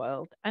pain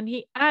world. And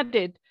he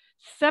added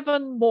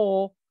 7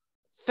 more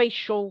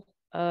facial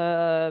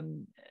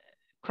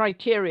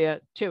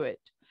criteria to it.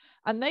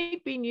 And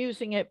they've been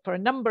using it for a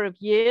number of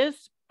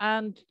years,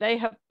 and they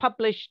have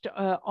published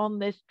on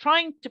this,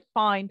 trying to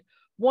find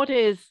what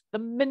is the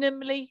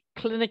minimally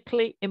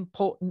clinically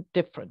important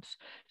difference.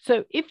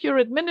 So if you're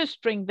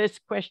administering this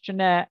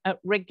questionnaire at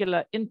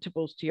regular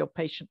intervals to your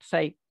patients,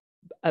 say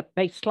at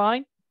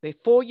baseline,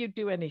 before you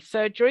do any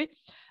surgery,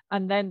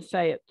 and then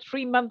say at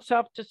 3 months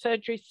after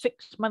surgery,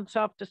 6 months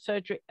after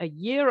surgery, a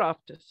year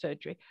after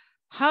surgery,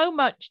 how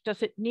much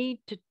does it need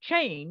to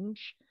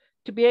change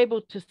to be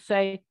able to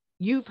say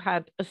you've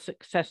had a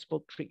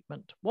successful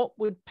treatment? What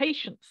would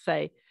patients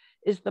say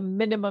is the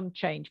minimum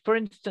change? For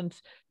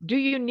instance, do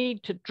you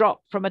need to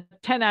drop from a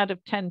 10 out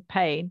of 10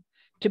 pain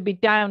to be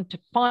down to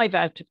 5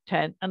 out of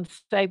 10 and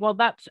say, well,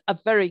 that's a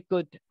very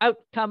good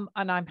outcome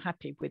and I'm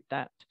happy with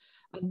that?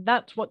 And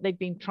that's what they've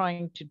been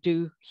trying to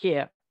do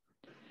here.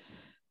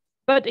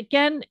 But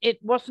again, it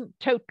wasn't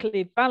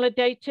totally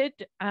validated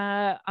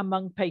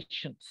among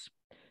patients.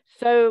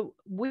 So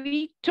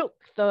we took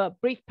the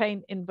brief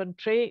pain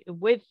inventory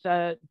with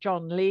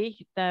John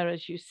Lee there,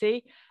 as you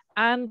see,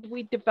 and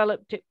we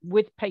developed it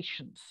with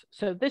patients.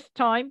 So this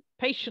time,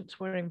 patients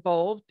were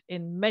involved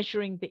in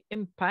measuring the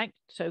impact.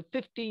 So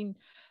 15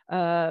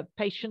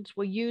 patients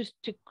were used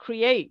to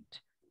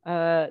create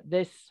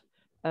this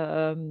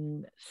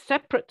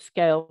separate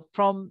scale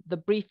from the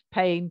brief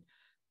pain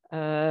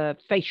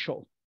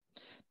facial,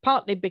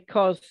 partly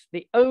because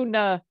the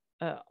owner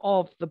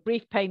of the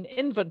brief pain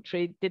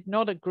inventory did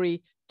not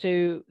agree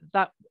to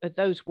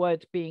those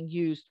words being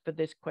used for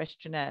this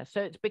questionnaire.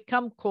 So it's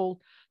become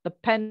called the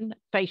pen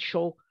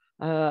facial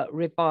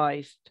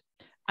revised.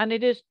 And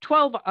it is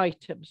 12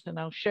 items, and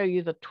I'll show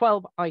you the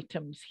 12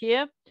 items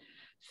here.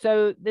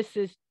 So this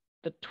is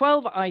the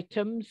 12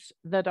 items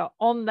that are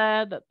on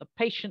there that the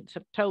patients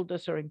have told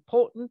us are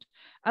important.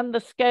 And the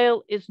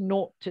scale is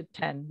 0 to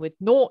 10, with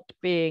 0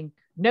 being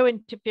no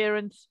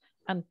interference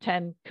and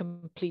 10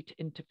 complete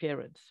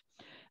interference.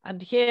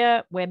 And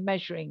here we're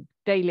measuring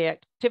daily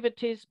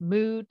activities,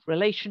 mood,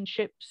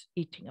 relationships,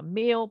 eating a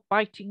meal,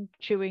 biting,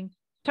 chewing,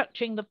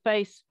 touching the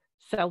face,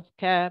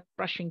 self-care,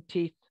 brushing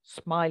teeth,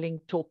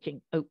 smiling,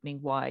 talking,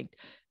 opening wide,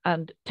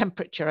 and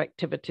temperature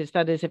activities,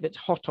 that is if it's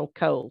hot or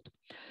cold.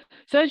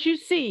 So as you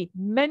see,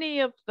 many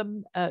of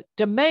the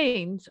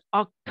domains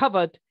are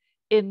covered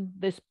in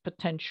this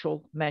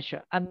potential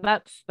measure. And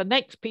that's the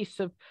next piece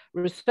of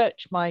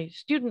research my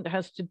student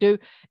has to do,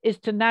 is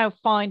to now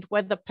find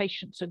whether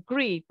patients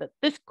agree that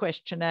this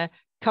questionnaire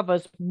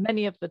covers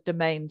many of the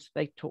domains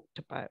they talked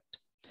about.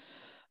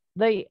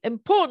 The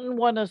important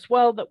one as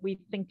well that we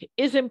think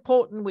is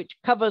important, which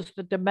covers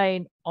the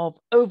domain of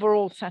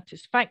overall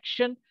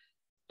satisfaction,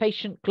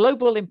 patient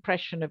global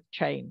impression of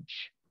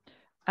change.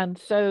 And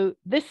so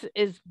this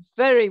is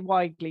very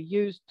widely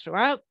used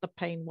throughout the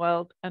pain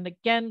world, and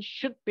again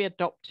should be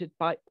adopted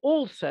by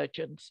all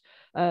surgeons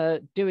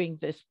doing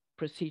this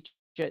procedure.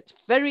 It's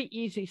very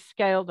easy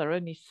scale. There are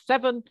only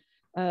 7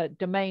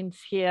 domains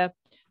here,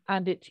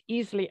 and it's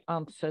easily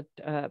answered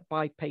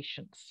by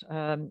patients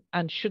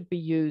and should be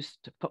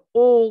used for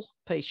all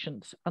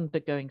patients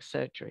undergoing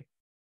surgery.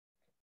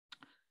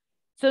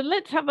 So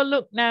let's have a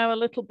look now a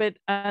little bit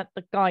at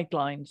the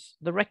guidelines,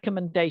 the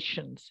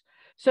recommendations.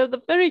 So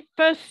the very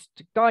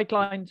first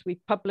guidelines we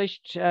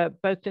published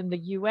both in the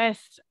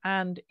US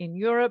and in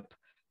Europe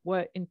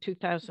were in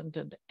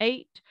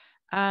 2008,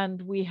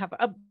 and we have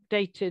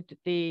updated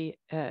the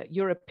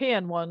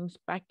European ones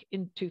back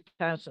in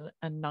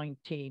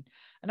 2019.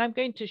 And I'm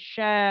going to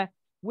share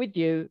with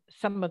you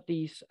some of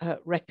these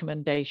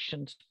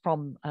recommendations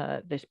from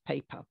this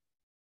paper.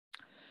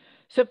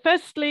 So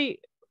firstly,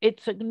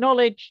 it's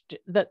acknowledged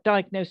that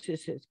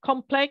diagnosis is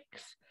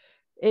complex.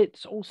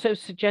 It's also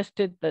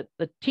suggested that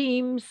the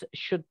teams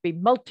should be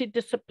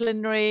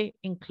multidisciplinary,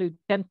 include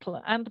dental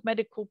and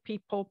medical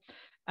people.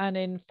 And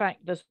in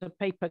fact, there's a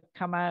paper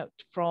come out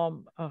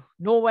from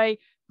Norway,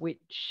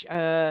 which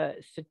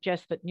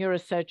suggests that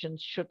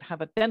neurosurgeons should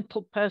have a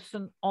dental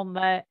person on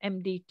their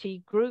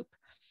MDT group.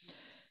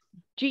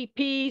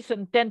 GPs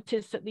and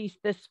dentists, at least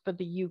this for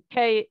the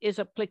UK, is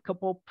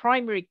applicable.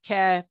 Primary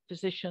care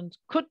physicians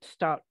could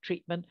start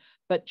treatment,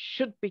 but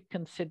should be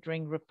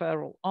considering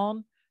referral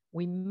on.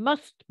 We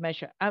must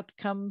measure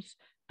outcomes,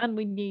 and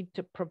we need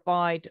to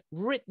provide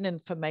written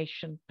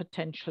information,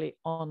 potentially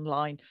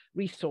online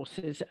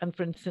resources. And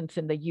for instance,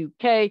 in the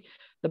UK,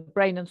 the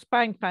Brain and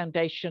Spine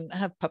Foundation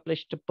have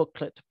published a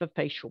booklet for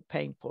facial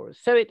pain for us.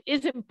 So it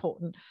is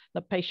important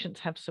that patients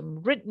have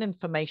some written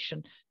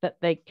information that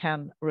they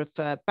can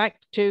refer back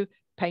to.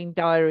 Pain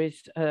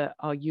diaries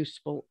are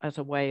useful as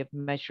a way of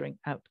measuring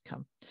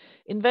outcome.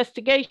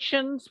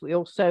 Investigations, we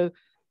also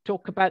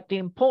talk about the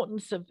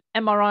importance of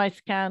MRI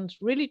scans,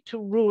 really to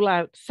rule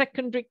out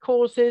secondary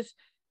causes,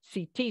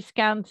 CT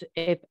scans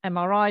if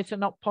MRIs are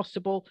not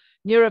possible,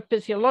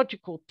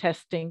 neurophysiological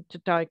testing to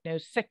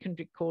diagnose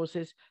secondary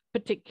causes,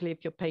 particularly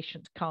if your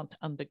patients can't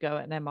undergo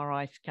an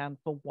MRI scan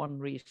for one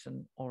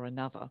reason or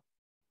another.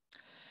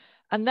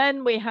 And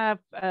then we have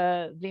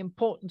the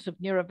importance of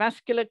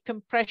neurovascular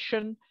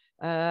compression.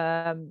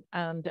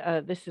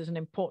 This is an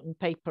important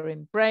paper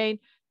in Brain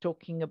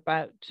talking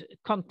about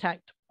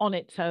contact on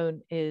its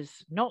own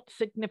is not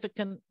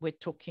significant. We're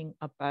talking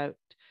about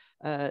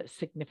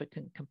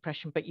significant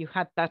compression, but you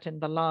had that in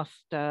the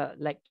last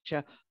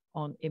lecture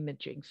on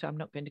imaging, so I'm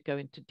not going to go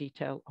into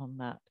detail on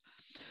that.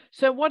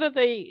 So what are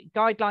the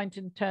guidelines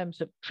in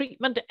terms of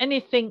treatment?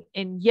 Anything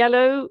in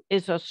yellow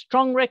is a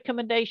strong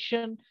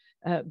recommendation.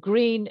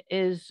 Green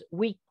is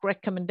weak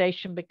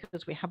recommendation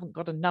because we haven't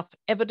got enough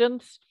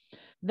evidence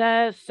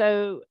there.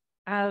 So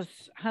as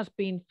has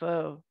been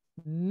for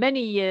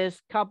many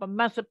years,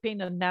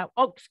 carbamazepine and now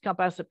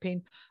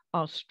oxcarbazepine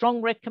are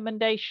strong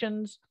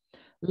recommendations.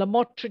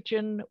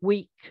 Lamotrigine,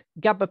 weak.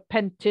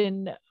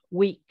 Gabapentin,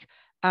 weak.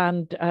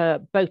 And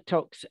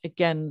Botox,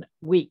 again,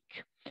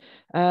 weak.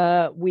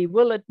 We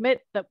will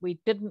admit that we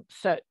didn't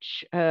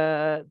search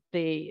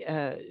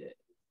the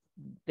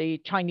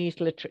Chinese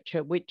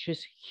literature, which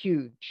is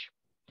huge.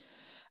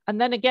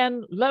 And then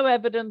again, low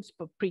evidence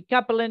for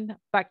pregabalin,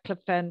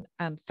 baclofen,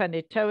 and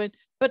phenytoin,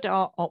 but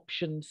are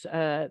options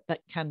that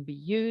can be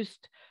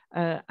used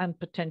and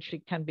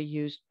potentially can be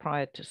used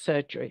prior to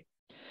surgery.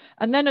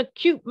 And then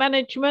acute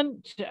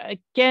management,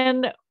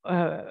 again,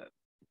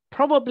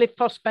 probably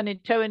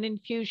phosphoenitoin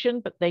infusion,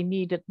 but they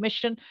need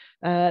admission.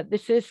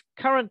 This is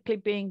currently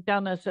being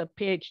done as a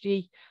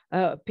PhD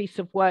piece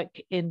of work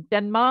in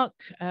Denmark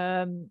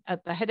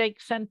at the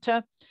Headache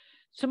Center.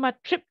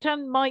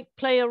 Sumatriptan might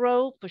play a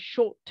role for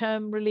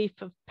short-term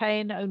relief of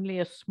pain, only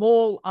a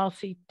small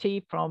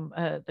RCT from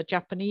the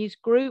Japanese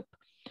group.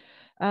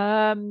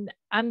 And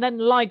then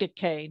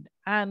lidocaine,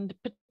 and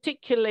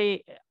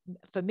particularly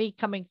for me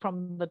coming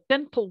from the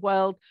dental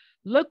world,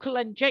 local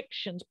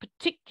injections,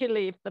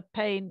 particularly if the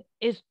pain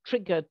is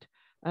triggered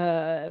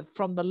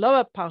from the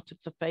lower part of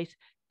the face,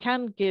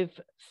 can give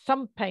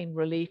some pain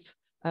relief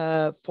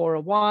for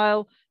a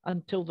while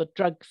until the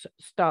drugs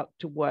start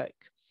to work.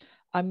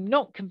 I'm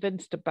not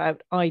convinced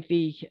about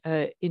IV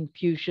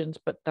infusions,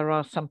 but there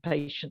are some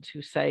patients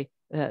who say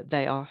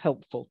they are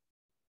helpful.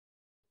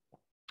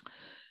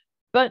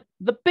 But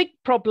the big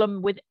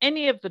problem with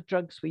any of the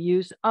drugs we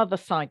use are the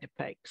side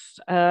effects.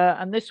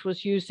 And this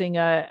was using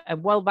a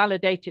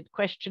well-validated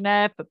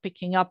questionnaire for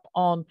picking up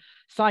on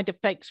side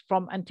effects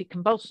from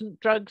anticonvulsant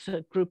drugs,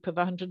 a group of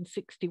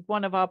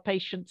 161 of our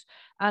patients,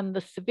 and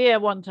the severe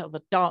ones are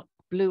the dark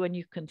blue, and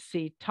you can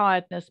see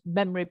tiredness,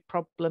 memory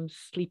problems,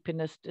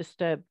 sleepiness,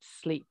 disturbed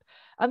sleep.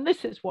 And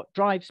this is what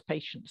drives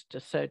patients to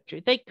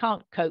surgery. They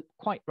can't cope,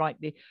 quite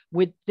rightly,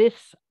 with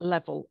this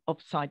level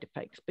of side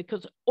effects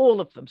because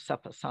all of them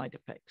suffer side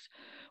effects.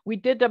 We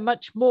did a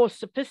much more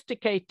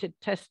sophisticated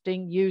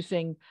testing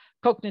using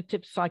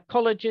cognitive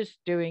psychologists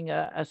doing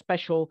a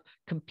special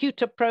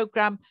computer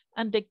program,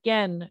 and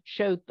again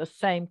showed the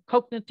same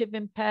cognitive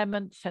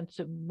impairment, sense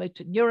of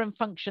motor neuron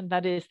function,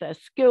 that is their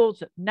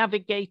skills at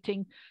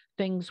navigating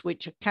things,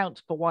 which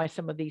accounts for why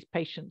some of these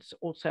patients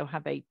also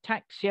have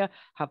ataxia,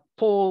 have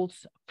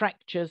falls,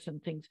 fractures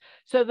and things.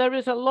 So there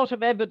is a lot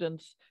of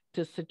evidence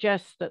to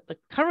suggest that the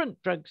current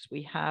drugs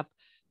we have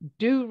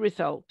do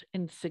result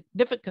in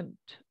significant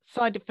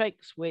side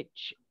effects,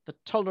 which the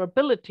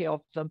tolerability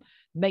of them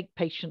make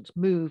patients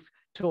move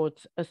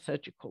towards a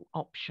surgical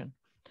option.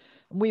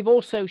 We've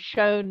also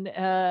shown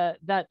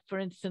that, for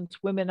instance,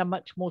 women are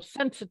much more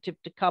sensitive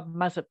to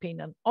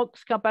carbamazepine and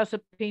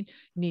oxcarbazepine,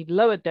 need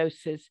lower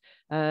doses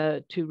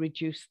to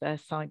reduce their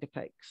side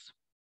effects.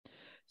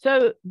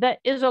 So there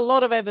is a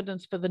lot of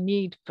evidence for the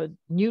need for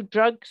new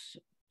drugs.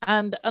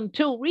 And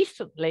until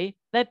recently,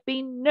 there'd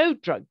been no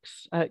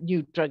drugs,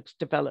 new drugs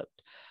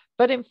developed.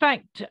 But in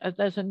fact,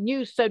 there's a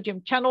new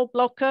sodium channel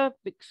blocker,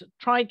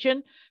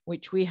 Trigeminal,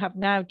 which we have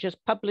now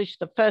just published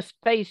the first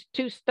phase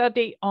 2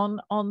 study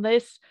on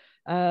this.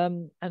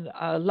 And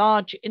a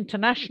large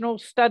international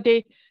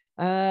study,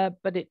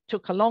 but it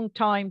took a long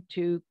time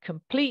to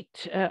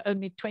complete.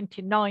 Only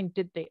 29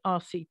 did the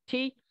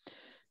RCT.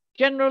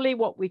 Generally,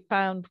 what we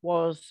found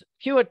was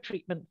fewer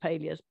treatment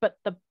failures, but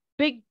the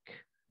big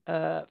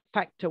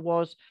factor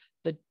was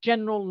the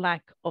general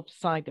lack of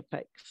side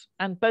effects.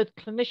 And both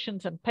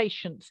clinicians and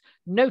patients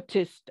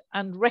noticed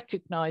and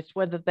recognized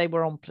whether they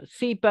were on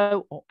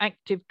placebo or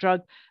active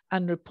drug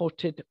and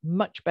reported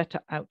much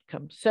better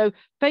outcomes. So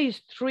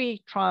phase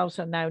 3 trials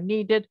are now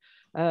needed.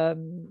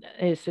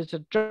 This is a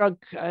drug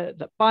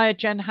that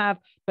Biogen have,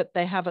 but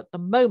they have at the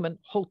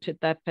moment halted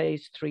their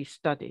phase 3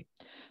 study.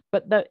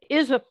 But there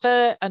is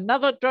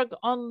another drug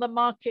on the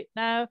market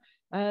now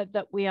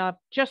that we have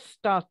just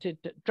started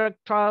drug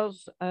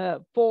trials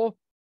for.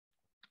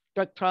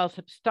 Drug trials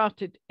have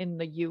started in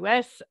the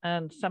US,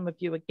 and some of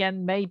you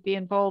again may be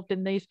involved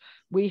in these.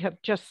 We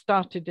have just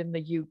started in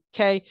the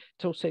UK.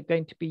 It's also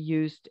going to be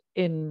used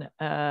in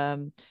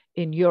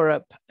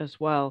Europe as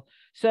well.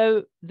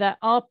 So there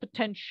are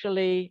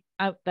potentially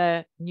out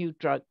there new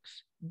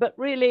drugs, but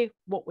really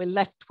what we're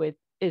left with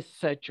is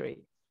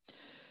surgery.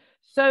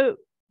 So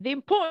the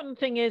important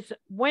thing is,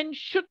 when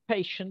should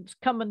patients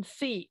come and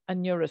see a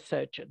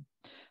neurosurgeon?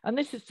 And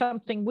this is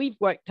something we've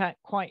worked at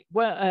quite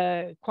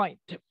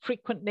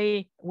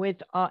frequently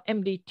with our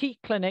MDT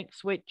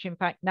clinics, which in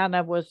fact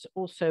Nana was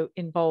also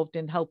involved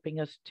in helping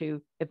us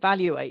to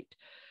evaluate.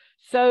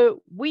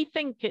 So we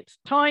think it's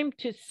time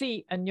to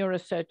see a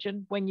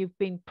neurosurgeon when you've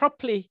been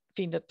properly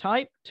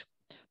phenotyped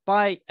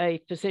by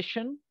a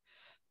physician,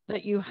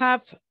 that you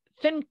have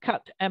thin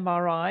cut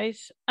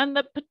MRIs, and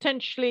that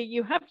potentially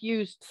you have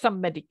used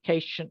some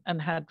medication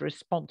and had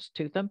response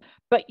to them,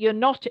 but you're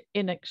not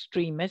in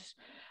extremis.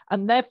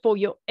 And therefore,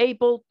 you're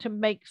able to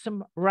make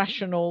some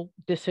rational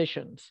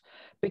decisions.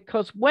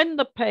 Because when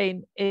the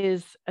pain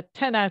is a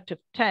 10 out of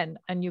 10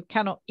 and you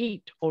cannot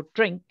eat or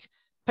drink,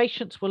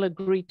 patients will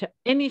agree to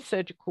any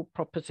surgical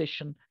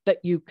proposition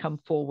that you come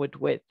forward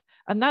with.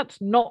 And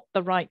that's not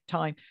the right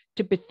time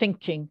to be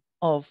thinking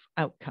of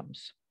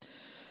outcomes.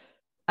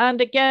 And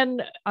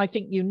again, I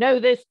think you know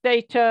this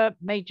data,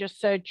 major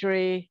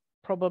surgery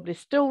probably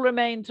still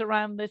remains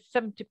around this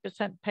 70%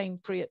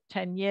 pain-free at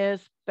 10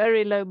 years,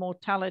 very low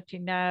mortality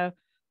now,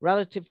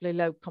 relatively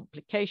low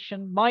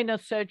complication. Minor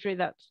surgery,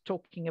 that's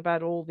talking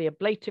about all the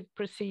ablative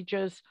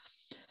procedures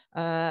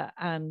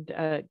and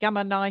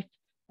gamma knife,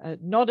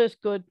 not as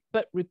good,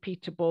 but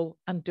repeatable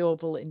and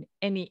doable in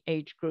any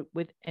age group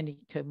with any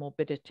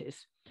comorbidities.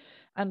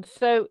 And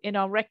so in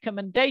our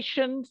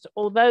recommendations,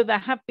 although there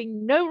have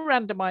been no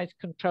randomized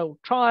controlled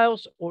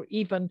trials or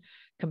even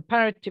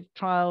comparative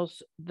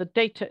trials, the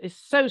data is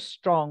so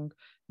strong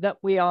that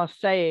we are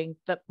saying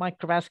that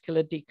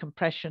microvascular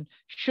decompression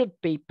should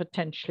be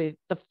potentially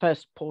the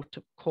first port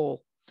of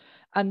call.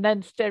 And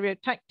then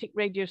stereotactic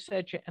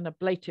radiosurgery and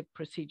ablative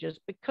procedures,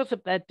 because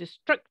of their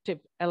destructive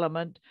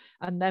element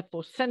and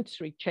therefore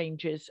sensory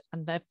changes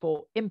and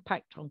therefore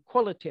impact on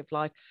quality of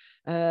life,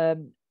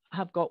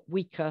 have got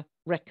weaker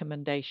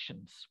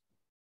recommendations.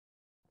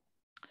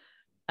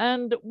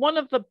 And one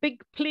of the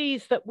big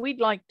pleas that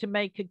we'd like to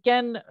make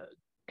again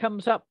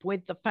comes up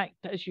with the fact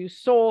that, as you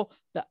saw,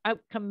 the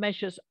outcome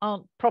measures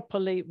aren't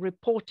properly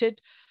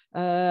reported.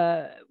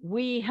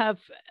 We have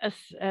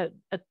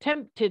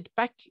attempted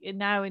back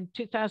now in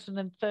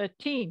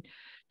 2013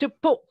 to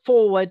put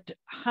forward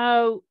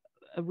how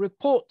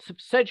reports of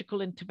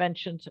surgical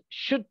interventions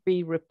should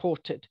be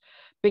reported,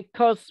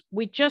 because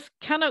we just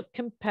cannot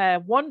compare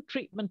one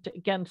treatment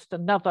against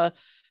another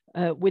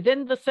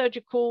within the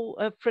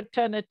surgical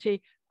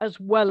fraternity as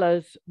well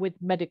as with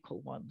medical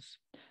ones.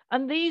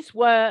 And these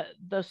were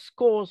the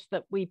scores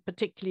that we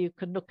particularly, you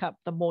can look up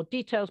the more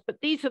details, but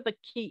these are the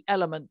key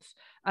elements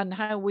and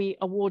how we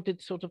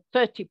awarded sort of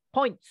 30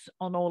 points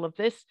on all of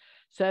this.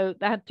 So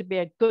there had to be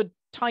a good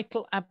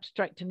title,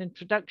 abstract, and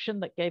introduction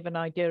that gave an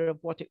idea of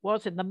what it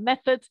was. In the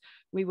methods,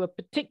 we were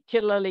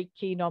particularly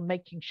keen on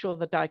making sure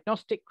the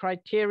diagnostic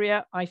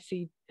criteria,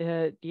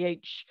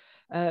 ICDH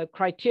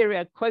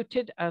criteria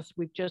quoted as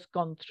we've just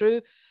gone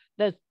through.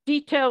 There's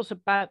details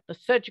about the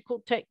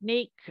surgical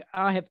technique.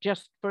 I have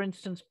just, for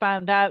instance,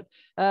 found out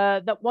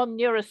that one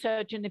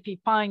neurosurgeon, if he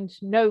finds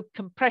no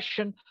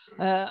compression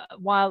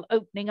while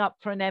opening up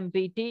for an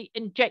MVD,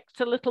 injects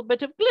a little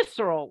bit of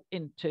glycerol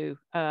into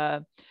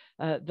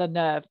the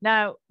nerve.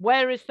 Now,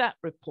 where is that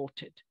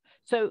reported?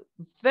 So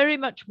very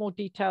much more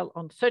detail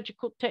on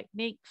surgical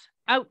techniques,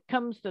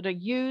 outcomes that are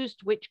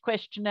used, which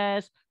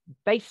questionnaires,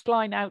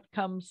 baseline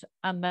outcomes,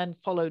 and then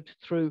followed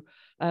through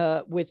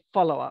with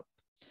follow-up,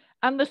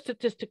 and the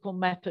statistical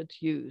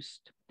methods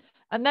used.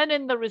 And then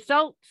in the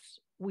results,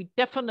 we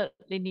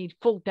definitely need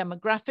full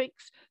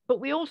demographics, but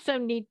we also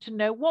need to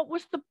know what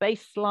was the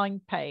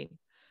baseline pain.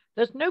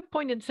 There's no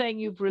point in saying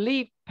you've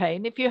relieved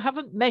pain if you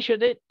haven't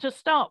measured it to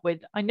start with.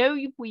 I know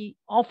we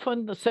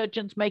often, the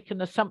surgeons make an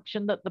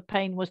assumption that the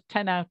pain was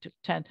 10 out of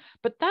 10,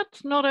 but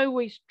that's not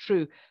always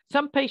true.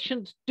 Some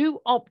patients do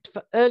opt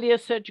for earlier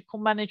surgical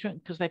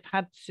management because they've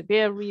had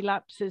severe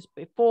relapses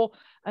before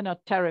and are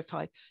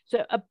terrified.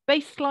 So a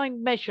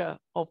baseline measure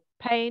of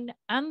pain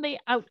and the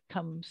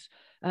outcomes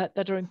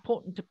that are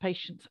important to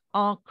patients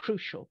are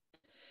crucial.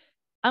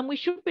 And we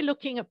should be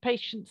looking at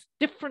patients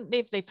differently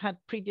if they've had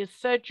previous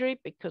surgery,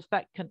 because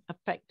that can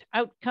affect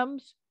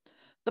outcomes.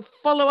 The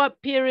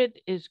follow-up period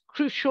is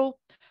crucial.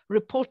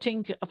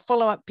 Reporting a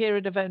follow-up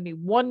period of only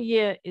 1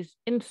 year is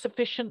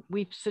insufficient.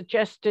 We've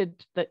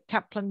suggested that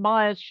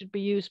Kaplan-Meiers should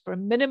be used for a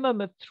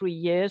minimum of 3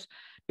 years,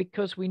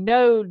 because we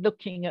know,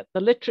 looking at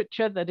the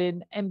literature, that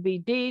in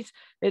MVDs,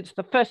 it's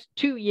the first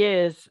 2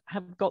 years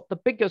have got the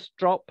biggest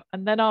drop.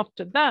 And then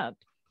after that,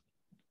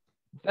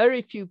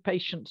 very few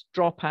patients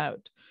drop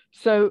out.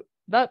 So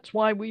that's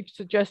why we've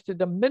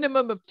suggested a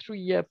minimum of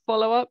 3-year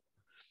follow-up.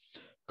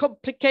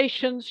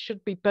 Complications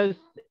should be both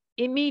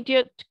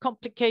immediate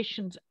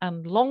complications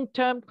and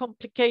long-term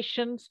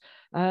complications,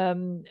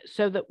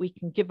 so that we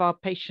can give our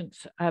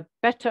patients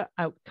better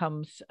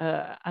outcomes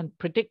and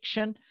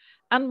prediction.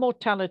 And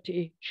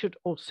mortality should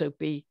also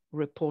be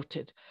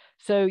reported.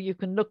 So you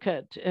can look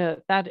at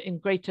that in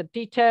greater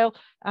detail.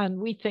 And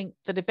we think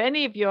that if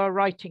any of you are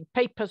writing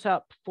papers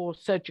up for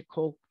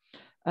surgical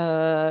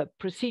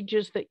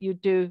procedures that you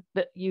do,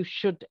 that you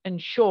should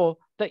ensure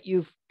that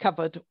you've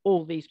covered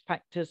all these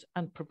factors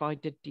and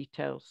provided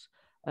details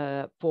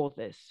for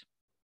this.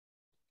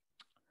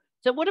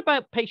 So what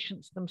about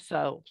patients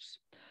themselves?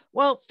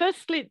 Well,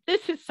 firstly,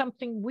 this is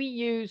something we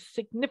use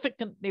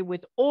significantly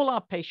with all our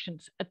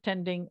patients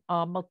attending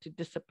our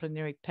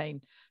multidisciplinary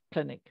pain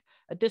clinic,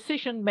 a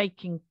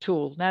decision-making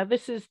tool. Now,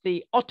 this is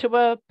the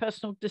Ottawa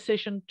personal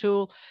decision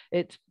tool.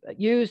 It's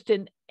used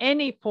in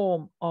any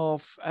form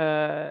of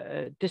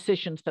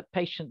decisions that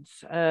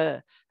patients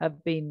have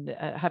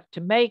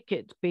to make.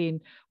 It's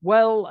been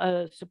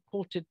well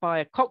supported by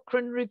a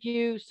Cochrane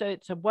review, so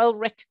it's a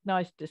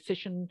well-recognized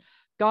decision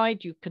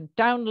guide. You can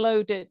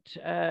download it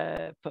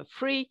for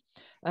free.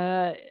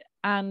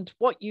 And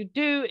what you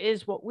do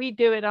is what we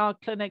do in our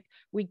clinic.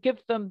 We give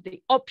them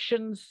the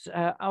options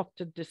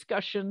after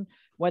discussion,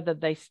 whether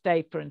they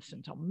stay, for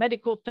instance, on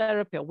medical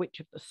therapy or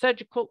which of the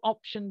surgical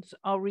options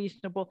are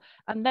reasonable.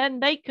 And then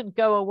they can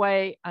go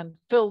away and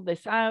fill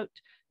this out,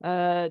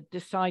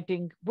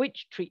 deciding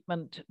which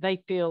treatment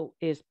they feel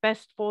is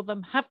best for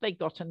them. Have they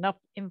got enough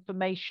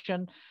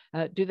information?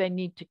 Do they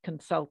need to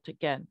consult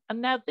again?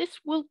 And now this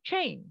will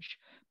change,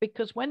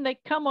 because when they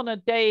come on a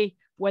day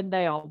when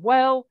they are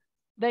well,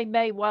 they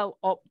may well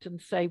opt and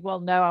say, well,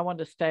 no, I want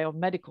to stay on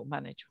medical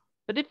management.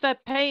 But if their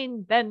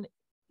pain then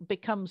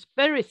becomes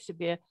very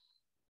severe,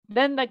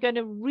 then they're going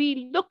to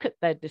re-look at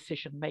their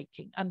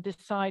decision-making and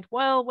decide,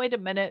 well, wait a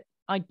minute,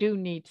 I do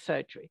need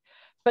surgery.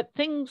 But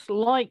things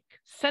like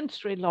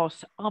sensory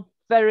loss are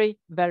very,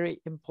 very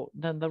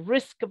important. And the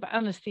risk of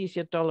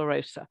anesthesia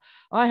dolorosa.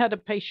 I had a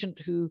patient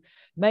who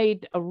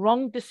made a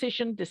wrong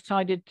decision,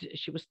 decided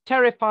she was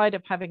terrified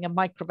of having a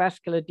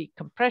microvascular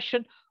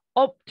decompression,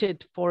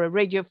 opted for a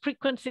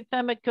radiofrequency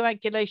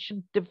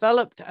thermocoagulation,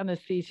 developed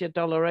anesthesia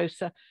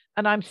dolorosa,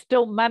 and I'm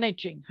still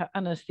managing her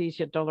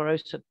anesthesia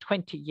dolorosa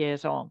 20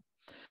 years on.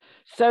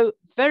 So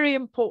very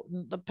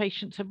important that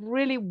patients have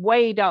really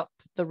weighed up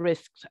the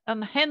risks,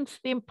 and hence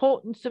the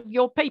importance of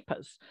your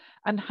papers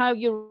and how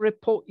you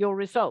report your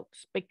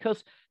results,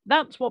 because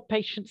that's what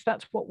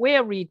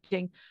we're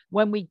reading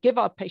when we give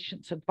our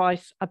patients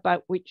advice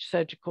about which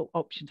surgical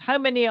options. How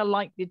many are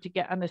likely to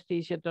get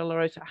anesthesia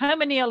dolorosa? How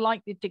many are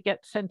likely to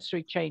get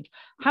sensory change?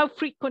 How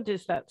frequent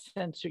is that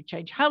sensory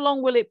change? How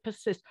long will it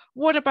persist?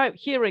 What about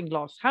hearing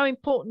loss? How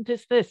important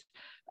is this?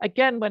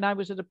 Again, when I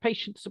was at a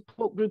patient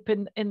support group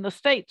in the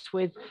States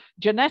with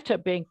Janetta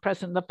being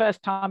present, the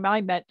first time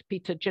I met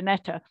Peter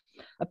Janetta,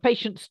 a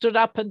patient stood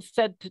up and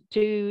said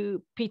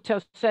to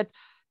Peter,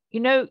 you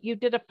know, you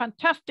did a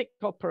fantastic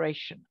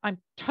operation. I'm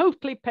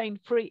totally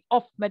pain-free,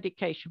 off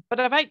medication, but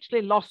I've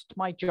actually lost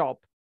my job.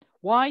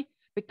 Why?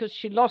 Because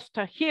she lost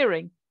her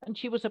hearing and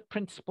she was a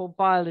principal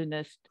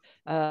violinist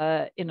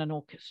in an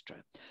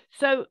orchestra.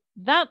 So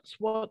that's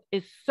what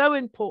is so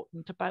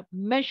important about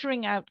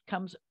measuring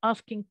outcomes,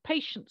 asking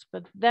patients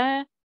for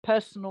their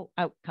personal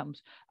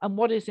outcomes and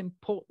what is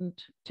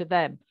important to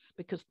them,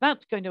 because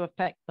that's going to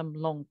affect them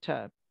long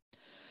term.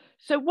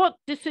 So what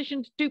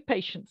decisions do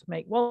patients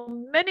make? Well,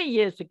 many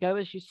years ago,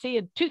 as you see,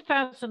 in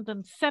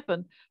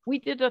 2007, we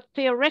did a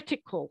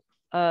theoretical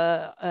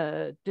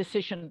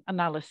decision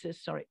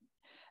analysis,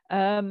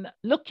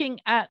 looking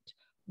at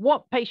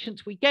what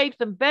patients, we gave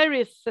them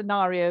various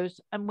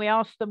scenarios and we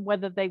asked them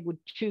whether they would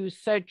choose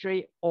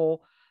surgery or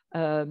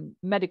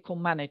medical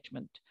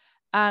management.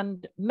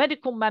 And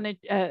surgical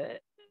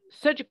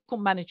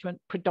management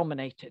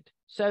predominated.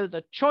 So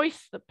the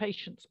choice that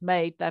patients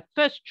made, their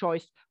first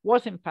choice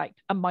was in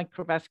fact a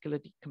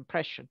microvascular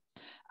decompression.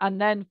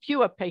 And then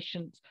fewer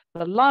patients,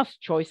 the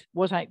last choice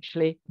was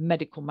actually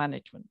medical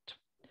management.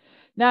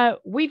 Now,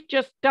 we've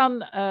just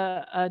done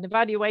an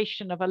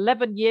evaluation of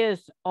 11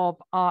 years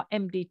of our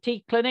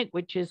MDT clinic,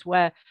 which is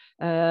where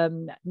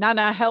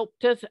Nana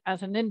helped us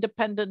as an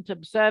independent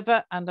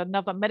observer and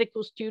another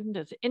medical student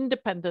as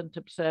independent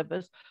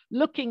observers,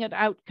 looking at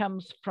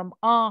outcomes from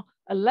our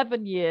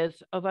 11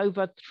 years of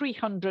over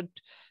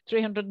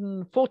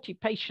 340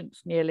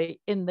 patients nearly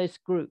in this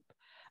group.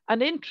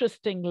 And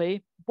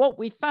interestingly, what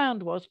we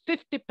found was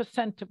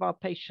 50% of our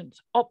patients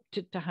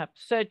opted to have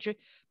surgery,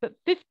 but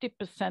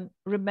 50%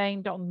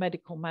 remained on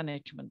medical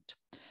management.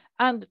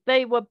 And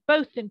they were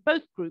in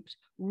both groups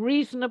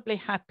reasonably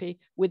happy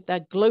with their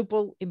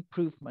global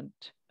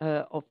improvement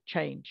of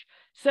change.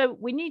 So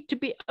we need to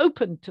be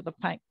open to the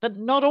fact that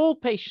not all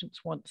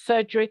patients want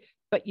surgery,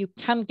 but you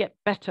can get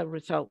better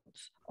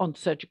results on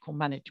surgical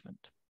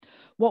management.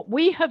 What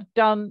we have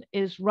done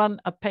is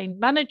run a pain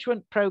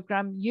management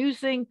program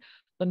using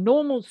the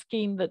normal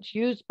scheme that's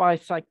used by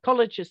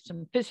psychologists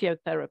and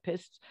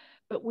physiotherapists,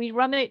 but we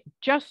run it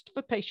just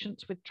for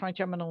patients with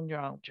trigeminal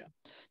neuralgia.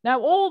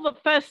 Now, all the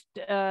first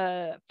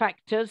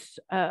factors,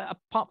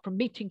 apart from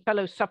meeting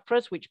fellow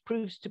sufferers, which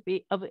proves to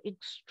be of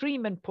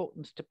extreme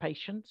importance to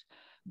patients,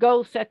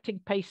 goal setting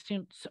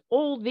patients,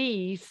 all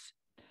these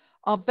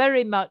are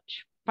very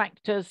much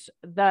factors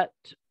that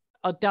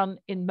are done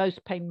in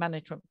most pain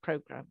management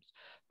programs.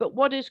 But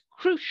what is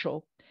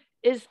crucial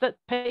is that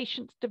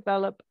patients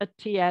develop a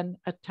TN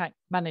attack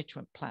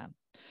management plan.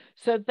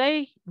 So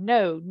they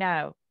know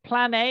now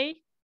plan A,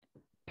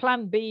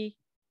 plan B,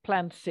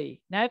 plan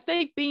C. Now, if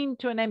they've been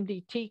to an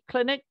MDT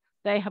clinic,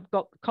 they have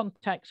got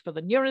contacts for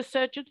the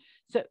neurosurgeon.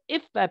 So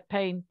if their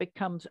pain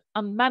becomes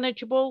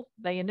unmanageable,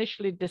 they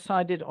initially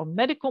decided on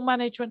medical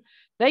management,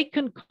 they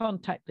can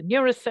contact the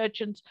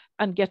neurosurgeons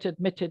and get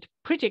admitted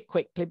pretty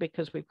quickly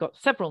because we've got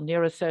several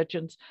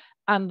neurosurgeons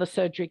and the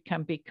surgery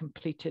can be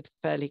completed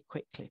fairly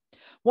quickly.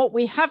 What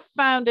we have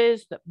found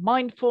is that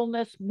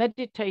mindfulness,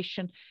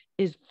 meditation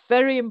is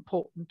very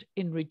important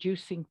in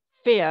reducing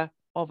fear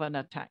of an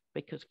attack,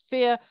 because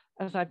fear,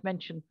 as I've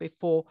mentioned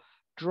before,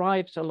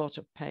 drives a lot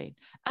of pain,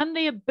 and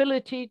the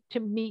ability to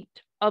meet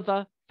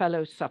other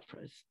fellow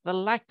sufferers.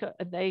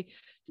 They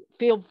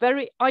feel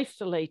very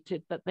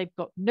isolated, that they've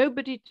got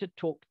nobody to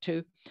talk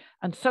to,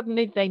 and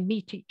suddenly they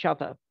meet each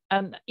other.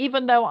 And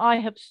even though I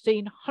have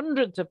seen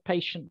hundreds of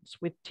patients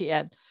with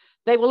TN,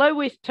 they will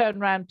always turn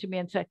around to me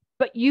and say,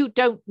 but you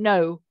don't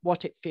know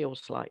what it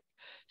feels like.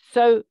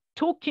 So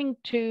talking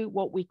to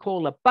what we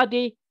call a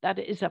buddy, that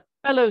is a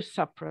fellow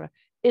sufferer,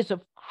 is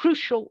of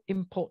crucial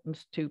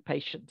importance to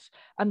patients.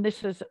 And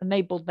this has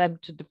enabled them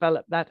to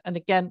develop that. And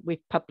again,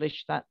 we've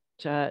published that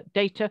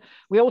data.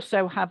 We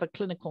also have a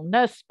clinical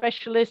nurse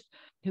specialist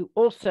who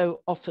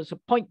also offers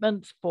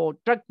appointments for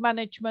drug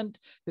management,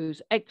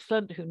 who's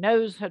excellent, who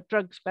knows her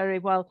drugs very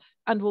well,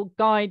 and will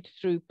guide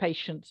through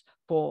patients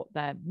for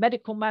their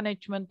medical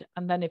management,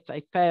 and then if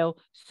they fail,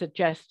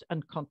 suggest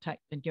and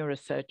contact the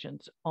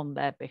neurosurgeons on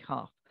their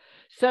behalf.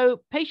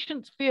 So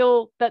patients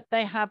feel that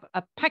they have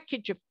a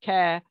package of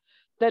care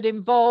that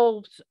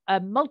involves a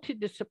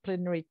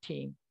multidisciplinary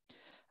team.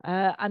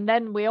 And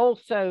then we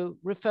also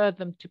refer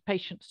them to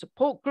patient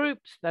support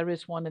groups. There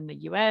is one in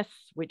the US,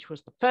 which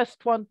was the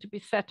first one to be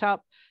set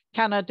up.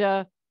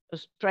 Canada,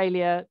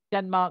 Australia,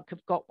 Denmark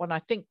have got one. I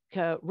think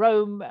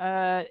Rome,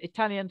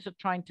 Italians are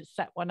trying to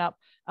set one up.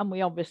 And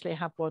we obviously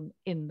have one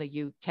in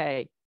the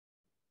UK.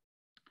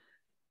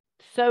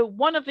 So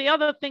one of the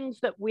other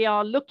things that we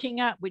are looking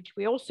at, which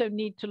we also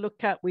need to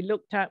look at, we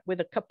looked at with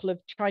a couple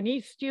of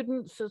Chinese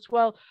students as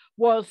well,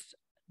 was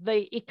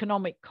the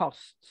economic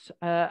costs.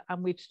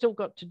 And we've still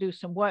got to do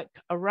some work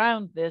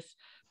around this.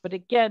 But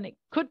again, it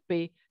could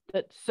be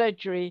that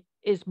surgery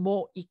is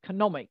more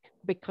economic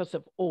because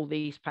of all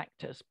these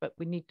factors, but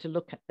we need to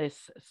look at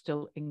this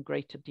still in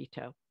greater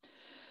detail.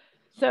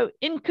 So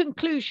in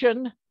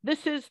conclusion,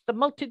 this is the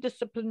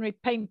multidisciplinary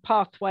pain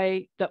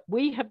pathway that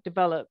we have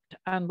developed,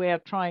 and we are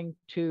trying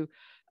to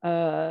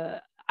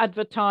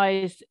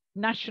advertise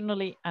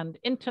nationally and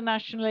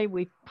internationally.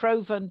 We've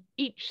proven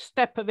each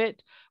step of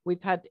it.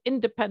 We've had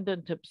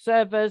independent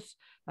observers,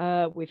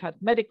 we've had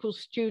medical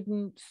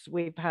students,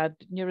 we've had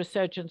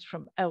neurosurgeons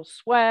from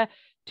elsewhere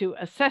to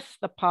assess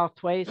the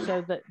pathway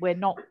so that we're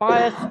not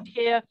biased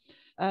here.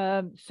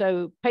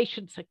 So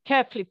patients are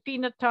carefully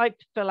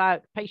phenotyped, fill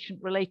out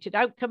patient-related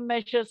outcome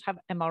measures, have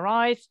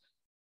MRIs,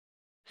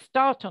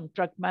 start on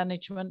drug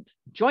management,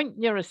 joint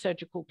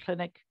neurosurgical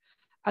clinic,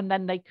 and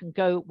then they can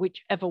go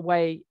whichever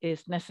way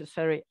is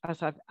necessary,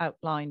 as I've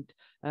outlined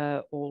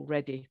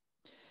already.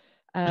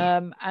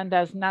 And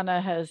as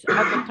Nana has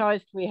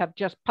advertised, we have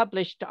just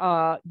published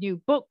our new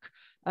book,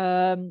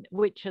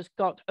 which has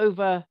got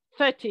over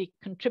 30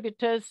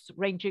 contributors,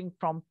 ranging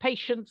from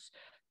patients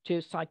to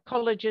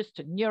psychologists,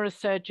 to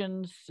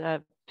neurosurgeons,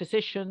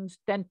 physicians,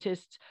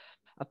 dentists,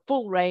 a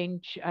full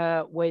range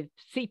with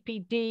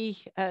CPD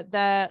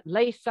there,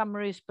 lay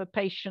summaries for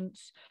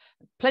patients,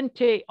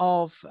 plenty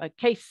of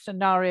case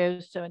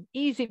scenarios, so an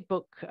easy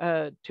book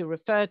to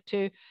refer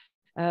to.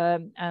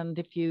 And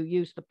if you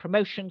use the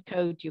promotion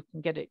code, you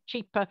can get it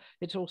cheaper.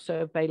 It's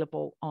also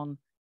available on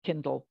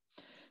Kindle.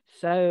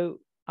 So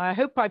I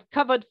hope I've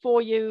covered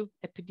for you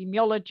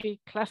epidemiology,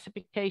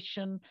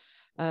 classification,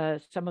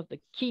 some of the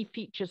key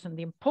features and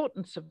the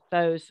importance of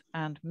those,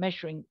 and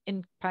measuring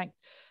impact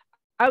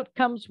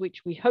outcomes,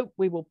 which we hope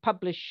we will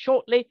publish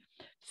shortly,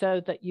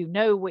 so that you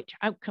know which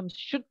outcomes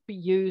should be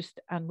used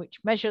and which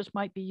measures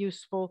might be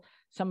useful,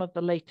 some of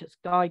the latest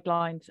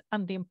guidelines,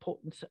 and the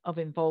importance of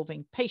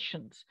involving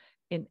patients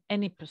in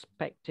any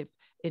perspective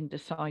in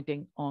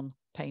deciding on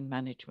pain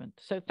management.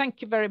 So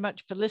thank you very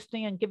much for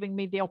listening and giving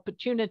me the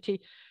opportunity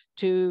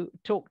to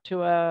talk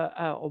to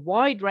a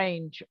wide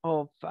range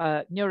of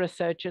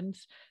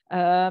neurosurgeons,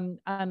 and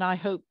I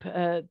hope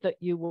that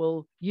you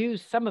will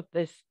use some of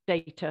this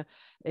data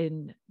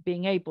in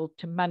being able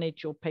to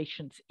manage your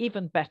patients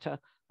even better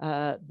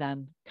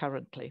than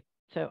currently.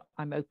 So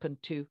I'm open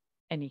to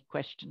any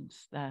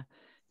questions there.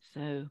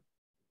 So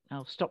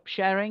I'll stop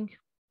sharing.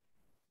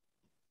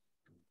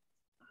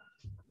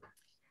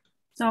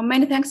 So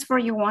many thanks for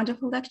your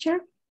wonderful lecture.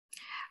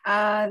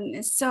 I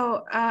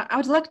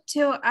would like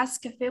to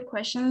ask a few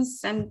questions,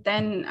 and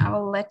then I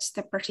will let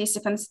the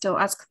participants to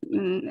ask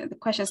the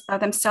questions by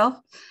themselves.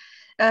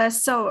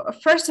 So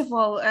first of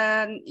all,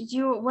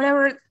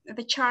 whatever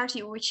the chart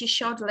which you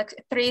showed like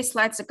 3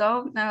 slides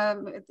ago,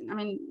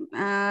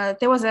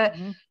 there was a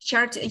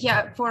chart,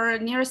 yeah, for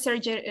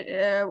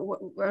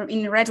neurosurgery.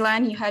 In red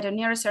line, you had a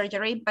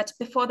neurosurgery, but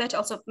before that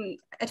also,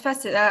 at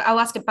first, I'll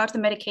ask about the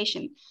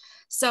medication.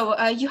 So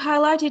you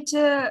highlighted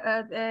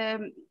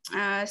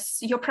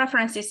your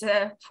preferences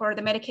for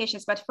the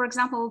medications, but for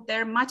example,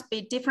 there might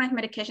be different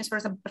medications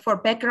for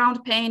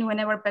background pain,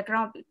 whenever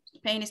background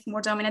pain is more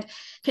dominant.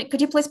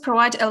 Could you please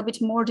provide a little bit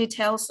more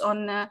details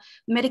on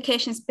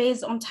medications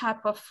based on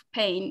type of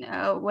pain,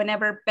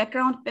 whenever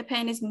background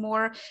pain is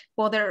more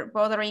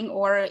bothering,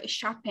 or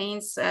sharp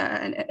pains,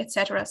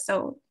 etc.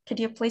 So could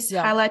you please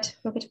highlight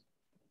a bit?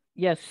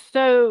 Yes,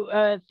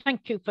 so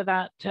thank you for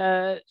that.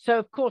 So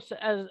of course,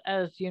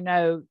 as you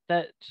know,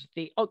 that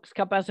the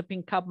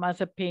oxcarbazepine,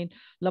 carbamazepine,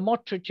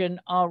 lamotrigine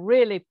are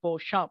really for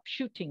sharp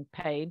shooting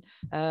pain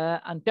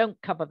and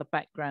don't cover the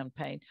background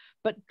pain.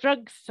 But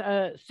drugs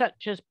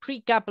such as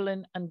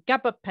pregabalin and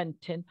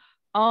gabapentin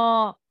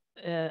are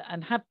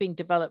and have been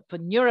developed for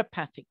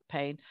neuropathic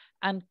pain,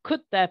 and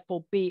could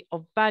therefore be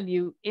of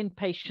value in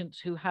patients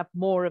who have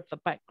more of the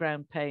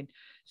background pain.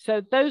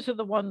 So those are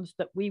the ones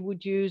that we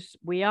would use.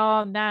 We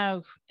are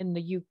now in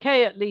the UK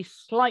at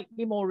least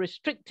slightly more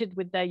restricted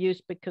with their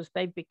use, because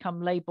they've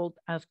become labeled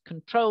as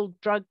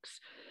controlled drugs.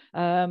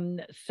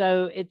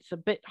 So it's a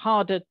bit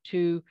harder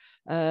to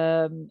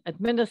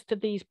administer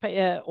these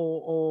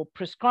or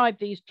prescribe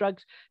these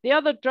drugs. The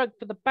other drug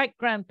for the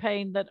background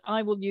pain that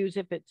I will use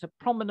if it's a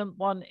prominent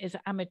one is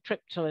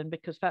amitriptyline,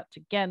 because that's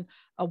again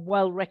a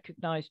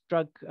well-recognized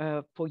drug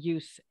for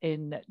use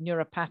in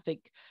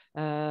neuropathic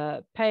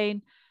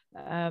pain.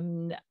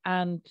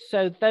 And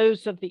so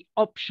those are the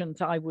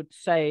options I would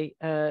say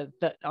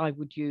that I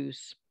would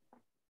use.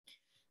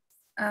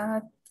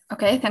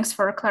 Okay, thanks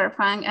for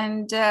clarifying.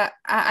 And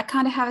I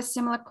kind of have a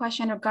similar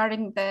question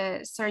regarding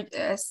the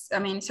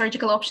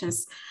surgical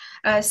options.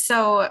 As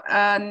far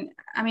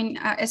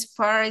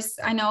as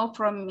I know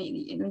from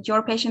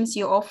your patients,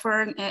 you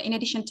offer, in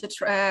addition to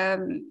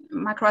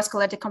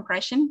microvascular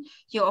decompression,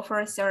 you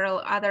offer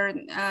several other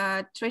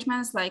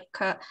treatments like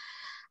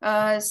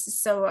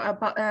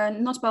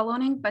not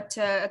ballooning, but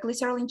a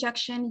glycerol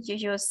injection. You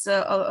use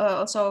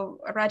also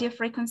radio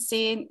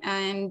frequency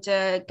and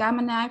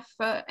gamma knife,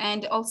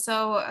 and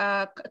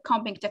also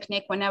combing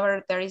technique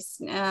whenever there is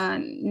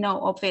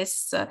no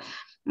obvious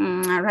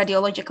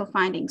radiological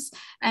findings.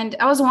 And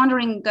I was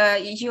wondering,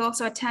 you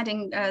also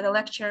attending the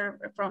lecture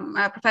from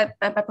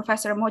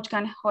Professor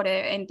Mojgan Hode,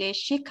 and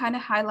she kind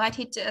of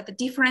highlighted the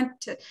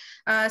different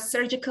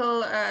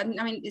surgical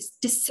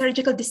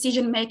surgical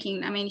decision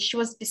making. I mean, she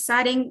was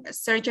deciding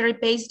surgery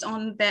based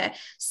on the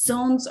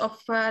zones of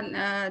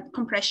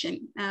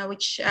compression,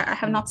 which I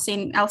have not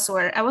seen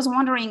elsewhere. I was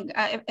wondering,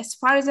 as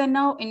far as I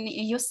know, in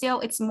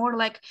UCL, it's more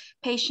like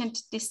patient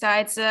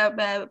decides,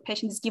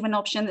 patient is given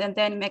option and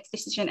then makes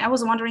decision. I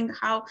was wondering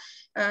how,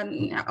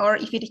 or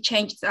if it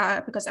changed,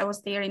 because I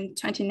was there in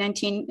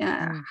 2019.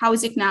 How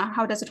is it now?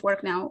 How does it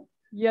work now?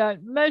 Yeah,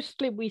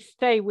 mostly we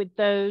stay with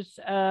those.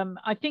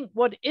 I think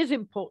what is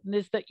important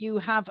is that you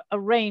have a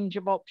range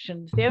of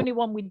options. The only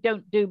one we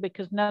don't do,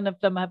 because none of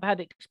them have had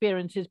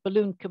experience, is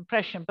balloon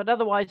compression, but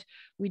otherwise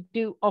we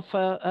do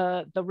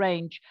offer the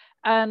range.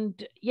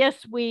 And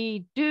yes,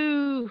 we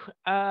do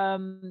a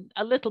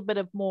little bit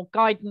of more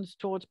guidance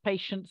towards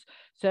patients.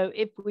 So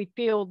if we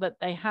feel that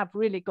they have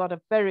really got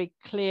a very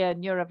clear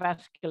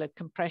neurovascular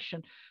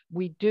compression,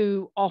 we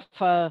do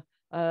offer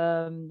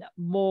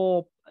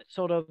more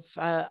sort of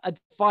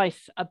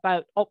advice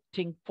about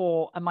opting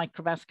for a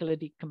microvascular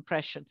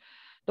decompression.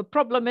 The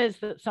problem is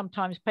that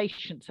sometimes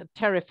patients are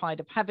terrified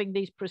of having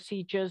these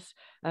procedures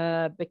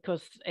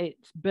because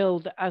it's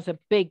billed as a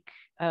big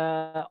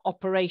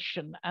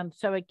operation. And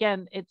so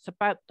again, it's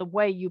about the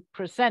way you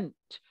present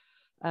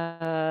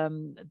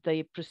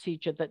the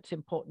procedure that's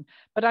important.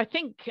 But I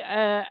think,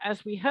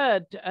 as we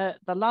heard,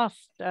 the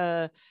last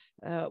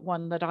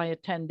one that I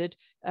attended,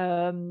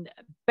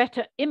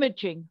 better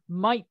imaging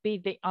might be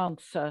the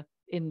answer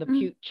in the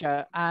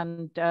future.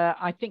 And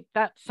I think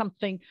that's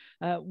something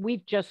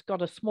we've just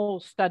got a small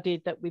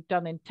study that we've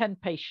done in 10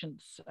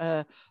 patients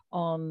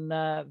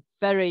on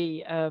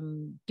very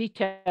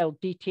detailed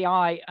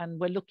DTI, and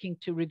we're looking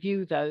to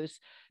review those,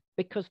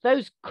 because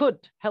those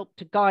could help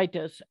to guide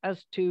us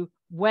as to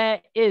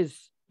where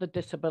is the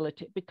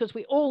disability. Because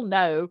we all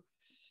know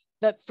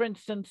that, for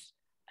instance,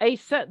 a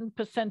certain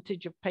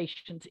percentage of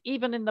patients,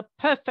 even in the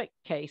perfect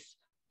case,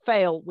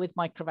 fail with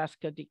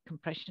microvascular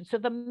decompression. So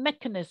the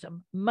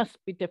mechanism must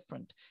be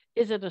different.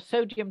 Is it a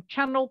sodium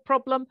channel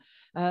problem?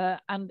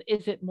 And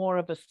is it more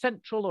of a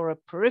central or a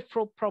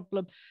peripheral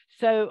problem?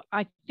 So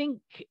I think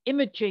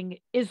imaging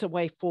is a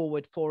way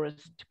forward for us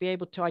to be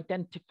able to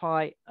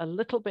identify a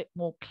little bit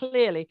more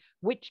clearly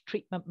which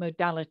treatment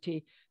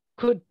modality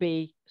could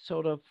be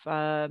sort of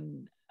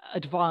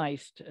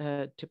advised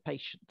to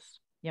patients.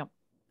 Yeah.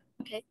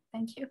 Okay,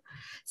 thank you.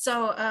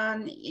 So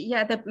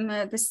yeah,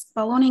 this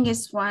ballooning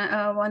is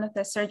one of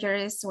the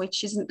surgeries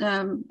which is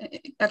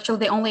actually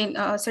the only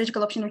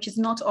surgical option which is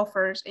not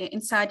offered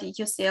inside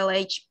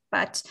UCLH.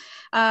 But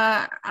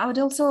I would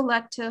also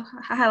like to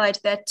highlight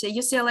that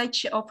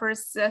UCLH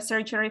offers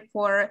surgery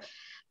for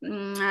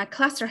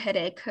cluster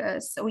headache,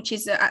 which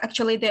is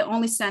actually the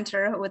only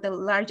center with the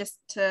largest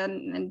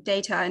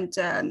data and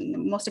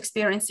most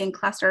experience in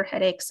cluster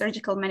headache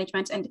surgical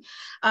management. And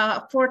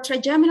for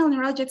trigeminal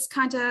neuralgia, it's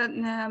kind of,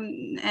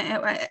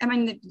 I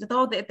mean,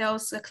 though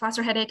those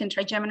cluster headache and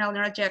trigeminal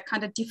neuralgia are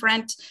kind of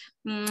different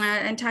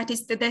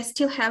entities, that they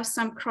still have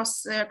some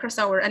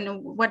crossover.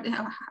 And what,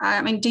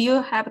 I mean, do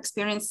you have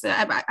experience?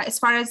 As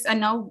far as I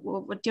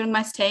know, during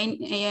my stay in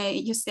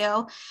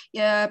UCL,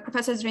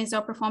 Professor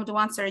Zrinzo performed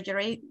one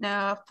surgery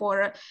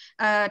for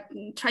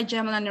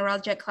trigeminal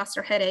neuralgia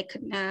cluster headache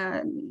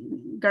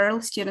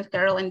student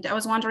girl, and I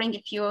was wondering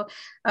if you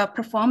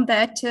perform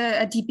that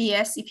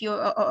DBS, if you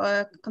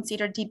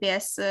consider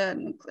DBS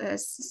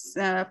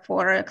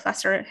for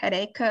cluster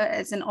headache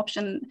as an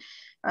option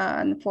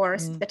for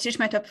the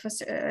treatment of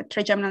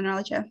trigeminal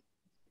neuralgia.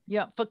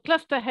 Yeah, for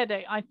cluster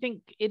headache, I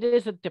think it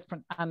is a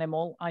different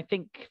animal. I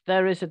think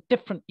there is a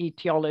different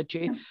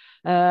etiology,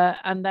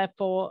 and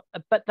therefore,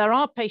 but there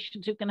are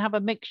patients who can have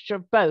a mixture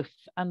of both,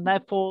 and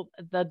therefore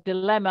the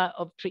dilemma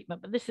of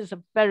treatment. But this is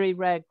a very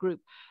rare group.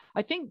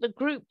 I think the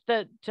group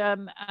that,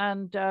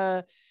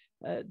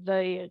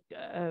 the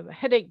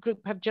headache group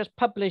have just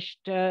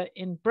published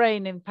in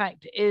Brain, in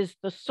fact, is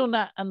the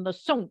SUNA and the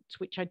SUNCT,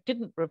 which I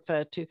didn't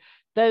refer to,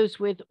 those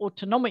with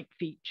autonomic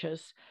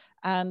features,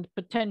 and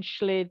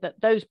potentially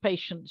that those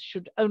patients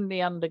should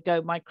only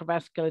undergo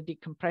microvascular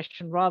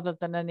decompression rather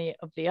than any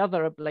of the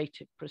other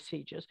ablative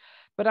procedures.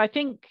 But I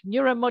think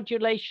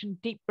neuromodulation,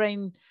 deep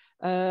brain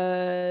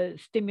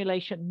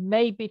stimulation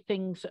may be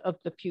things of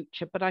the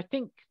future, but I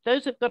think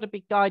those have got to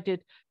be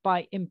guided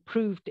by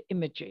improved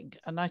imaging.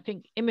 And I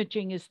think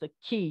imaging is the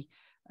key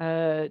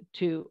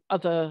to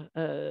other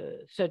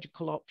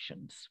surgical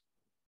options.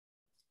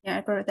 Yeah, I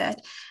agree with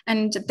that.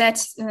 And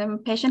that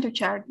patient,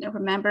 which I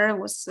remember,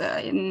 was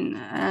in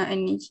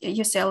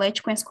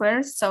UCLH Queen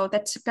Square. So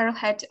that girl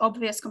had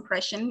obvious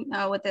compression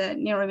with the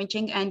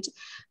neuroimaging, and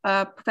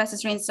Professor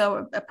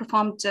Rinso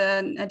performed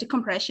a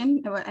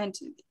decompression, and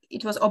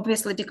it was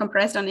obviously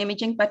decompressed on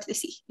imaging, but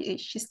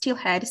she still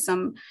had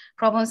some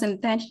problems,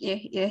 and then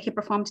he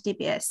performed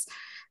DBS.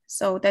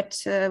 So that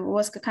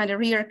was a kind of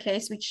rare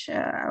case, which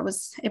I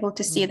was able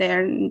to see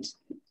there, and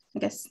I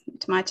guess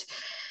it might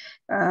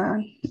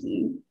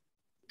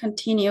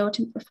continue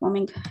to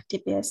performing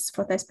DBS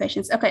for those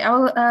patients. Okay, I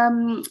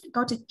will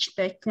go to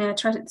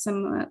try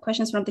some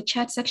questions from the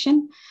chat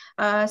section.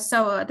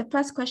 So the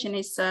first question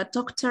is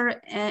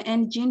Dr.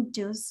 Engin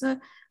Duz.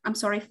 I'm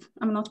sorry if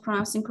I'm not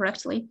pronouncing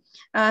correctly.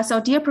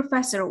 So dear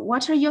professor,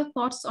 what are your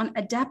thoughts on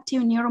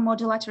adaptive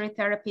neuromodulatory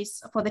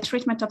therapies for the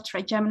treatment of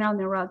trigeminal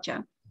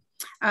neuralgia?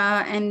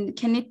 And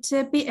can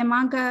it be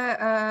among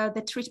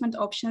the treatment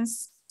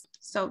options?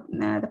 So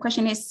the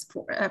question is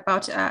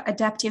about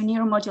adaptive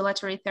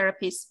neuromodulatory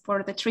therapies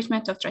for the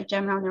treatment of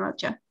trigeminal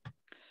neuralgia.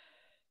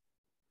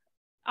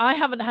 I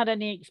haven't had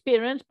any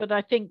experience, but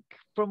I think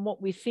from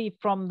what we see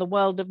from the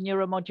world of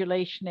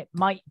neuromodulation, it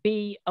might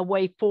be a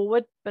way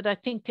forward. But I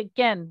think,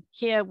 again,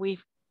 here we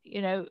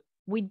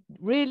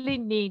really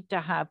need to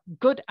have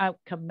good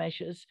outcome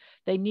measures.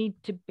 They need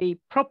to be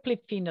properly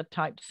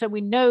phenotyped, so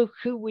we know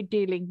who we're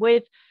dealing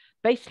with,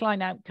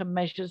 baseline outcome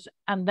measures,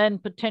 and then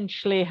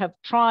potentially have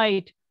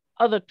tried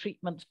other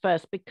treatments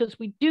first, because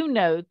we do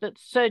know that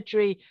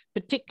surgery,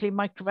 particularly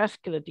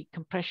microvascular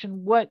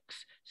decompression,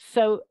 works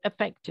so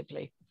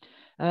effectively.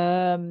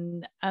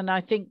 And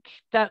I think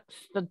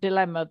that's the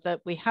dilemma,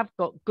 that we have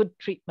got good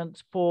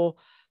treatments for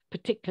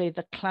particularly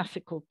the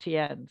classical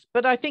TNs.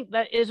 But I think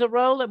there is a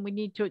role and we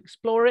need to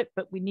explore it,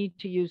 but we need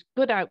to use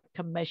good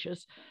outcome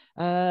measures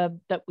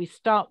that we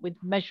start with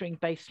measuring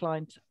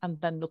baselines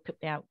and then look at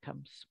the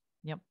outcomes.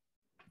 Yep.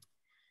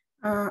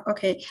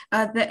 Okay,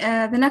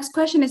 the next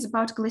question is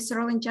about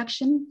glycerol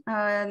injection.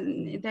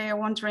 They are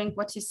wondering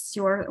what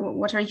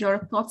are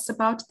your thoughts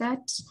about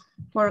that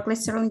for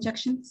glycerol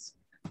injections?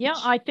 Yeah,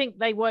 I think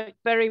they work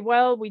very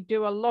well. We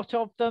do a lot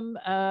of them.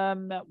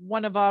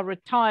 One of our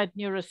retired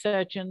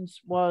neurosurgeons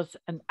was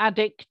an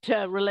addict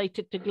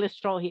related to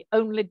glycerol. He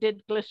only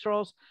did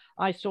glycerols.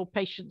 I saw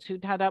patients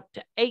who'd had up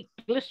to 8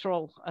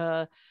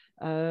 glycerol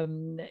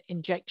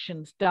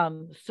injections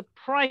done,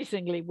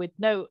 surprisingly with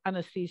no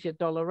anesthesia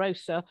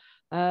dolorosa,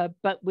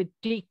 but with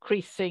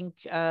decreasing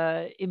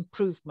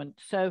improvement.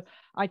 So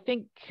I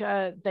think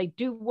they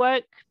do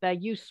work, they're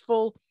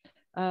useful.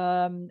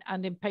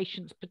 And in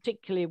patients,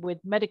 particularly with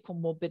medical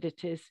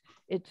morbidities,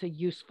 it's a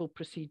useful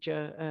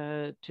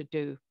procedure to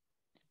do.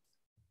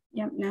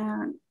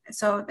 Yeah,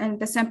 so, and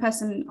the same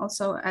person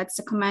also adds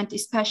a comment,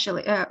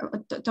 especially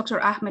Dr.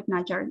 Ahmed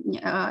Najar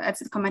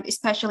adds a comment,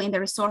 especially in the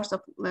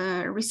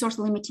resource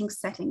limiting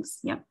settings.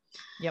 Yeah.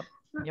 Yep.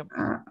 Yep.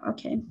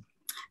 Okay.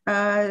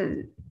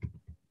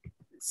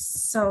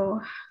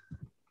 So,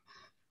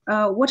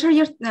 what are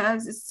your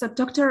so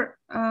Dr.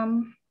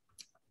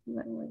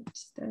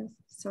 Wait, there's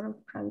sort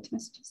of private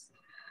messages.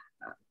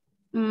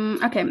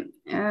 Okay,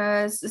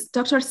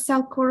 Dr.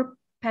 Selkur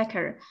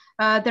Pecker.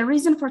 The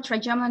reason for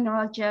trigeminal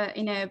neuralgia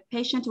in a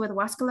patient with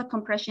vascular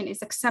compression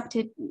is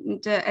accepted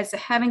as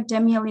having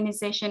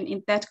demyelinization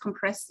in that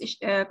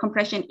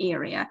compression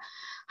area.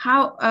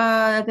 How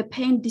the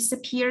pain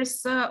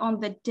disappears on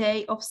the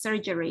day of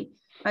surgery?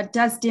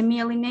 Does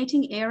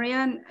demyelinating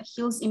area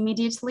heals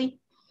immediately?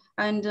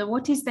 And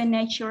what is the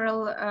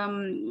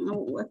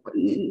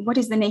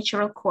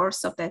natural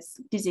course of this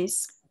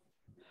disease?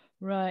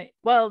 Right.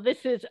 Well,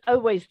 this is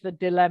always the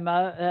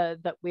dilemma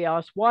that we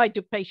ask. Why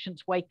do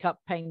patients wake up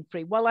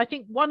pain-free? Well, I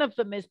think one of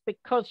them is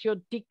because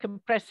you're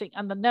decompressing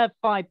and the nerve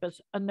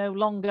fibers are no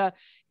longer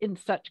in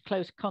such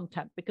close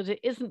contact, because it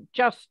isn't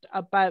just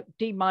about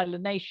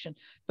demyelination,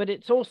 but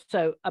it's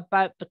also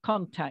about the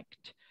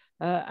contact.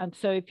 And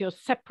so if you're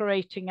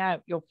separating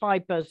out your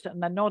fibers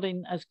and they're not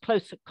in as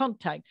close a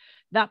contact,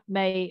 that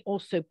may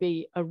also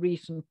be a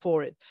reason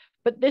for it.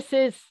 But this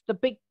is the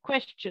big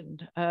question.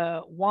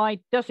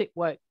 Why does it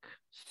work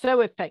so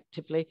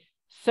effectively,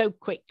 so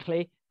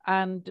quickly,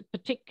 and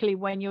particularly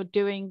when you're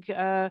doing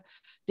the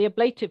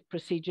ablative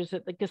procedures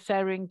at the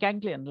Gasserian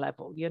ganglion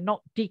level? You're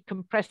not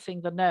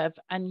decompressing the nerve,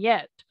 and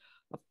yet,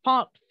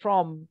 apart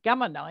from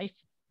Gamma Knife,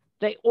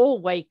 they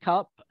all wake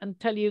up and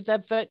tell you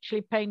they're virtually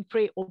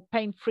pain-free or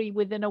pain-free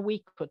within a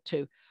week or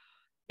two.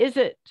 Is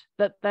it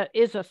that there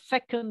is a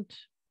second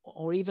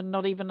or even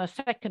not even a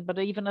second, but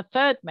even a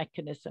third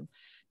mechanism.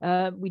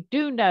 We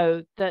do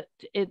know that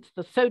it's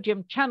the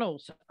sodium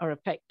channels are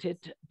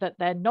affected, that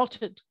they're not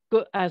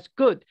as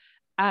good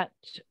at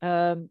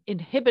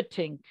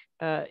inhibiting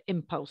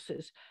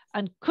impulses.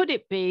 And could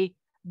it be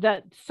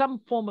that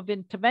some form of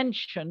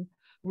intervention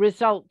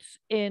results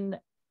in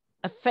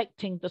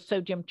affecting the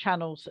sodium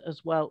channels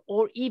as well,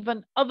 or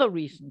even other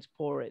reasons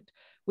for it,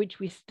 which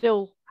we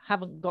still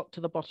haven't got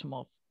to the bottom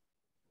of?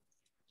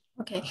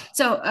 Okay,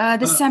 so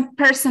the same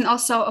person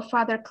also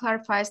further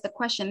clarifies the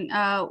question.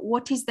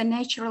 What is the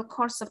natural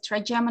course of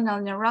trigeminal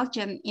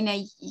neuralgia in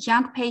a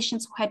young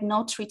patient who had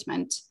no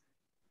treatment?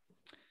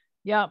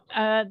 Yeah,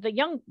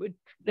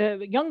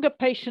 the younger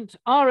patients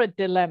are a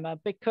dilemma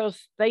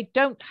because they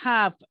don't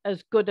have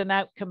as good an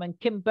outcome. And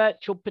Kim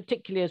Birchall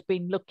particularly has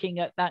been looking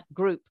at that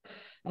group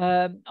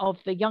of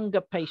the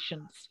younger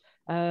patients.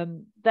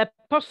 They're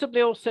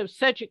possibly also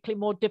surgically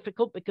more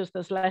difficult because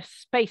there's less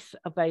space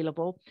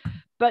available.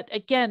 But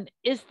again,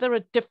 is there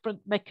a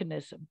different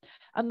mechanism?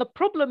 And the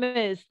problem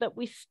is that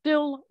we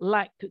still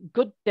lack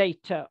good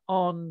data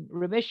on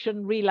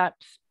remission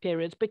relapse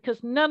periods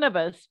because none of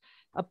us,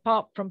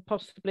 apart from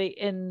possibly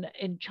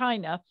in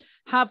China,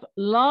 have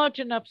large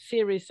enough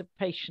series of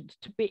patients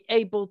to be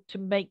able to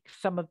make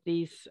some of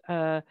these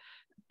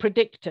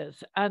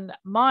predictors. And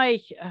my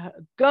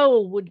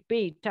goal would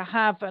be to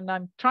have, and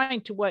I'm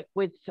trying to work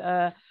with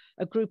a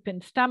group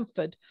in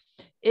Stanford,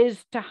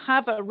 is to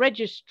have a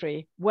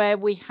registry where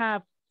we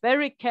have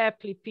very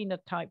carefully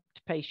phenotyped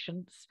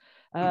patients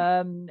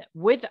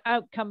with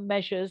outcome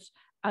measures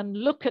and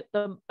look at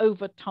them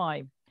over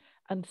time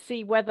and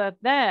see whether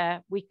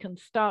there we can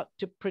start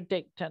to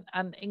predict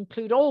and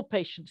include all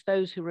patients,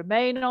 those who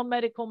remain on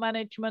medical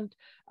management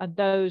and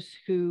those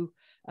who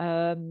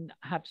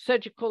have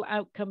surgical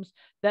outcomes,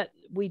 that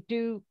we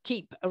do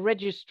keep a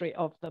registry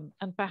of them.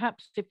 And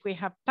perhaps if we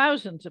have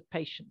thousands of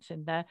patients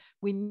in there,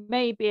 we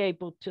may be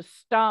able to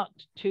start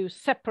to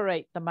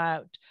separate them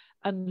out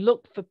and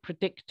look for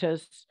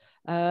predictors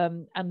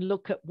and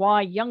look at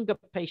why younger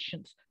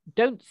patients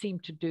don't seem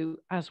to do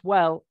as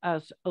well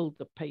as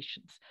older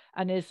patients.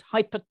 And is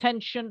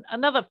hypertension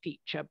another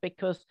feature?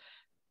 Because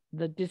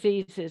the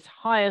disease is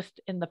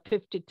highest in the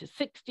 50 to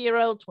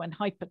 60-year-olds when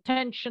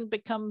hypertension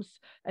becomes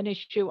an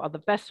issue. Are the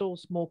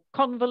vessels more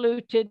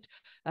convoluted?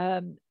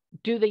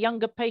 Do the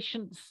younger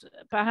patients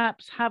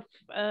perhaps have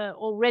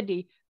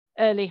already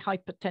early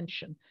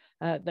hypertension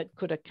that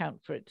could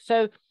account for it?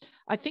 So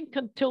I think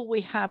until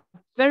we have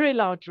very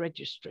large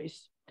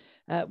registries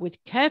with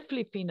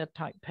carefully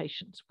phenotyped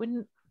patients,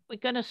 we're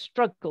going to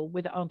struggle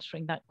with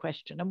answering that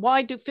question. And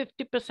why do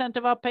 50%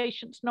 of our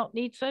patients not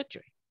need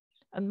surgery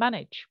and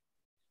manage?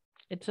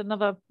 It's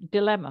another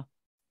dilemma.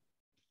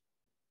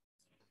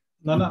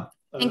 Nana.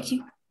 Thank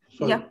you.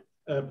 Sorry.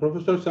 Yeah.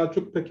 Professor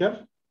Selçuk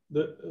Peker,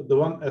 the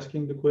one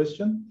asking the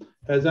question,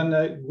 has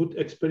a good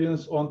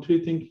experience on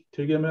treating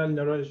trigeminal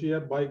neuralgia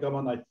by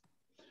gamma knife.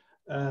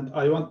 And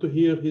I want to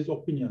hear his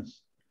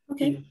opinions.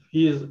 Okay. If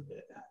he is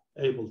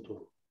able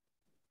to.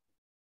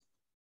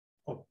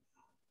 Oh,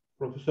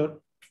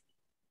 Professor.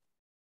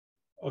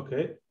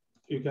 Okay,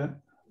 you can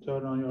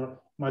turn on your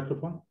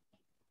microphone.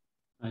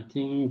 I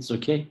think it's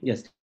okay.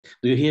 Yes.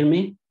 Do you hear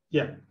me?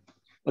 Yeah.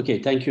 Okay,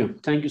 thank you.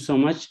 Thank you so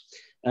much.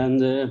 And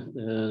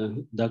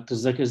Dr.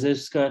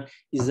 Zakrewska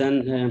is a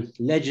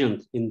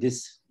legend in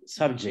this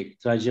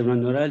subject, trigeminal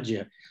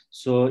neuralgia.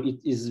 So it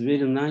is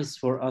very nice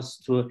for us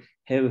to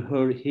have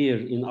her here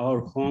in our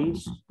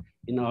homes,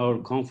 in our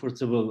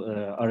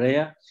comfortable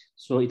area.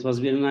 So it was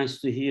very nice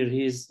to hear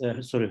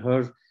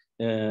her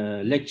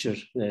lecture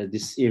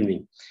this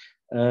evening.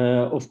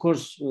 Of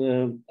course,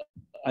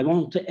 I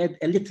want to add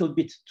a little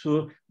bit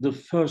to the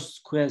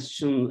first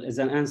question as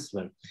an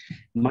answer.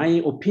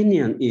 My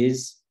opinion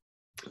is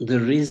the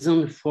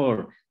reason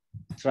for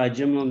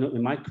trigeminal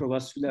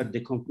microvascular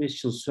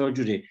decompression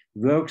surgery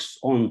works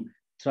on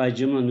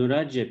trigeminal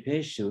neuralgia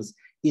patients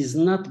is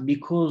not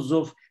because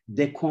of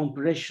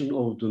decompression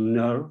of the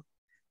nerve.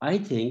 I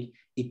think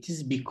it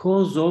is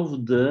because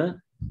of the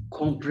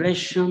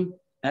compression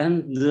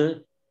and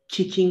the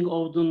kicking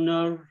of the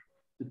nerve,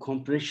 the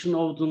compression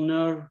of the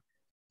nerve,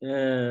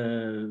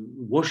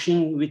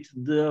 washing with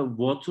the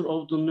water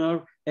of the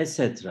nerve,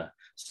 etc.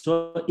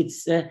 So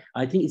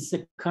I think it's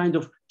a kind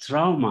of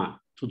trauma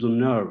to the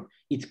nerve.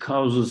 It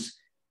causes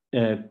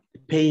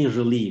pain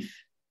relief.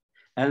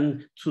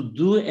 And to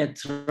do a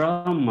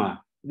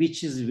trauma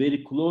which is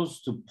very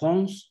close to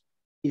pons,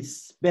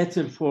 it's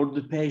better for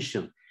the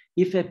patient.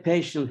 If a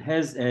patient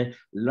has a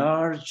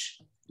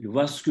large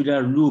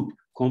vascular loop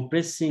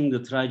compressing the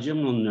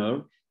trigeminal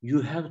nerve,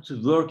 you have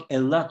to work a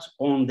lot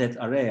on that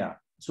area.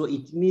 So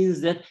it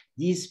means that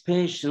these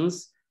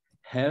patients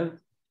have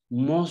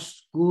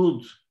most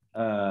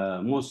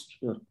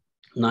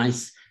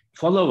nice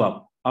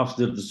follow-up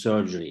after the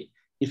surgery.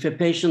 If a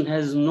patient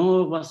has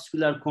no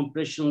vascular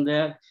compression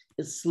there,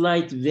 a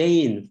slight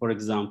vein, for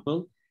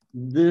example,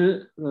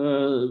 the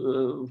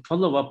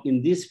follow-up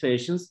in these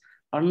patients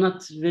are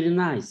not very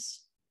nice.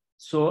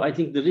 So I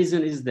think the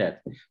reason is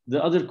that.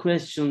 The other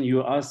question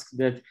you asked,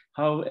 that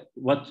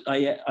what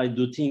I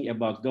do think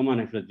about gamma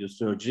knife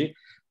radiosurgery.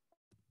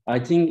 I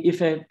think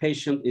if a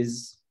patient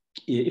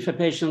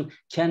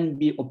can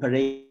be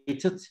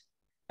operated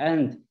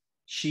and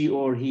she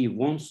or he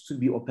wants to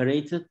be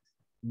operated,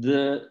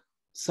 the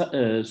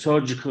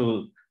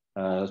surgical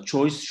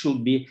choice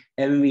should be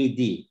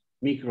MVD,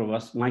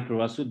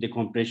 microvascular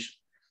decompression.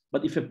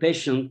 But if a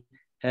patient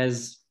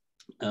has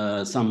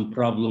some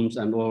problems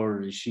and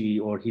or she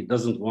or he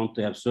doesn't want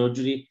to have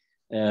surgery,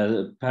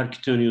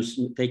 percutaneous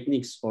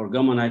techniques or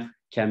gamma knife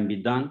can be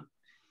done.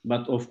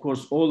 But of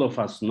course, all of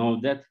us know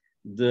that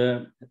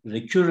the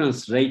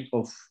recurrence rate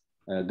of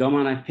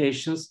gamma knife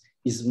patients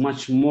is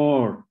much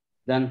more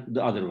than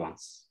the other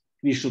ones.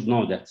 We should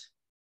know that.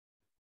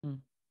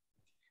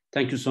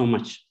 Thank you so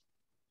much.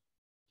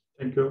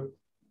 Thank you.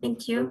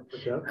 Thank you.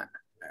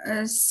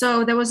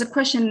 So there was a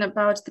question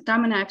about the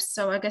gamma knives.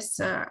 So I guess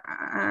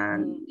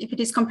if it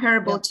is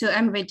comparable to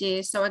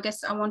MVD, so I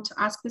guess I want to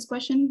ask this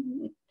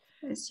question.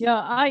 Yeah,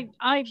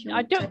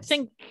 I don't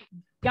think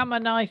gamma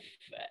knife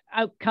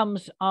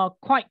outcomes are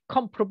quite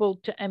comparable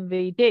to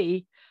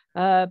MVD,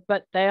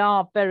 but they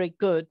are very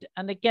good.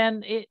 And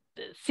again, it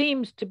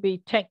seems to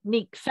be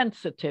technique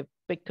sensitive,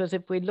 because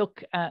if we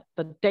look at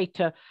the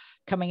data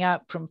coming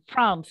out from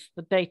France,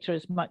 the data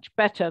is much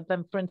better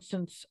than, for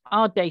instance,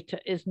 our data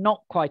is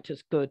not quite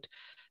as good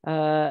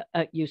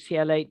at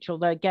UCLH,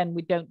 although again,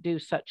 we don't do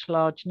such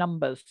large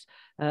numbers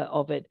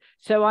of it.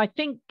 So I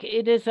think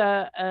it is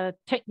a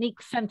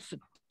technique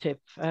sensitive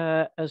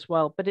as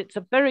well, but it's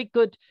a very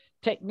good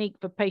technique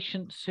for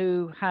patients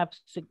who have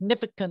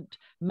significant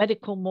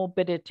medical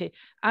morbidity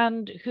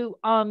and who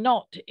are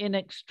not in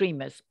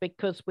extremis,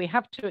 because we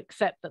have to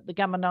accept that the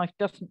gamma knife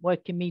doesn't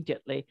work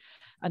immediately.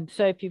 And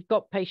so if you've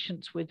got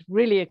patients with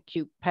really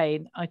acute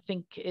pain, I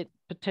think it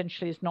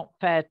potentially is not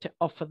fair to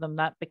offer them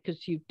that,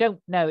 because you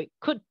don't know, it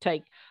could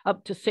take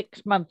up to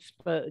 6 months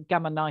for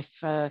gamma knife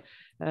to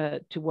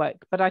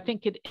work. But I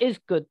think it is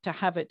good to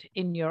have it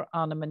in your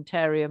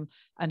armamentarium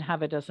and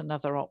have it as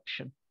another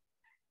option.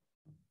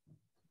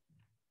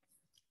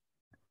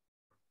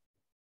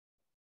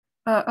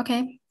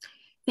 Okay,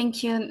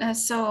 thank you.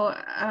 As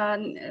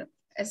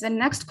the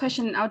next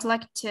question, I would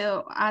like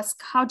to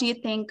ask, how do you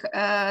think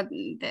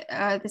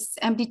this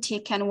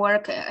MDT can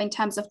work in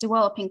terms of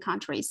developing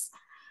countries?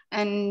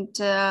 And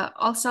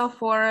also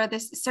for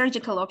this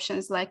surgical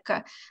options, like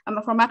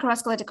for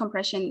macrovascular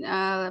decompression,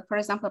 for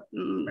example,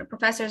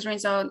 Professor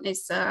Renzo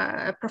is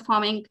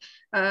performing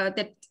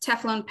the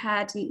Teflon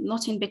pad,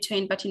 not in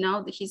between, but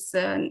he's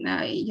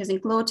using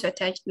glue to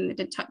attach the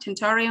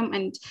tentorium.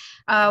 And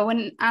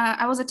when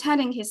I was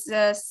attending his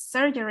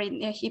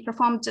surgery, he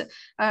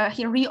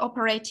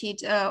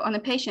reoperated on a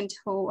patient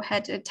who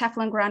had a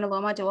Teflon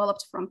granuloma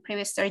developed from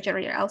previous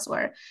surgery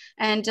elsewhere.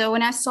 And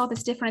when I saw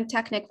this different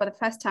technique for the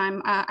first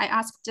time, I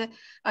asked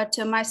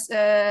to my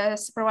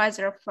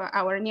supervisor of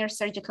our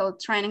neurosurgical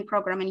training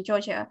program in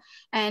Georgia,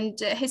 and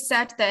he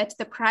said that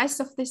the price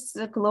of this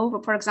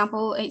glue, for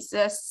example, is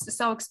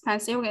so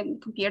expensive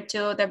and compared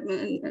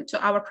to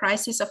our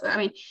prices of. I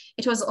mean,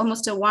 it was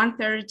almost a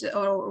 1/3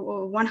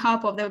 or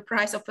 1/2 of the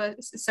price of a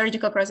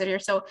surgical procedure.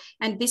 So,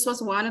 and this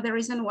was one of the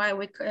reasons why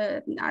we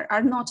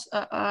are not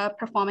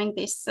performing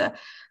this.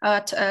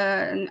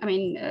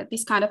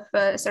 This kind of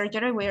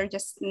surgery. We are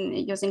just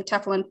using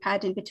Teflon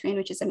pad in between,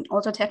 which is an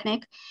auto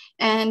technique.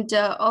 And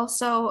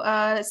also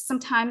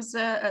sometimes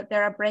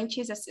there are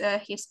branches, as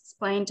he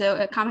explained,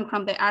 coming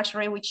from the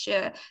artery, which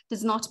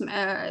does not,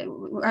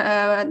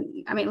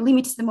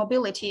 limits the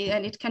mobility,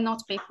 and it cannot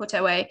be put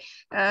away.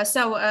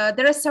 So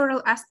there are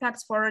several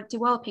aspects for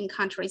developing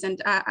countries,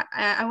 and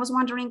I was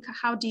wondering,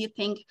 how do you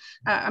think?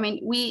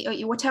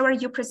 Whatever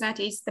you present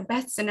is the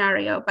best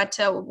scenario, but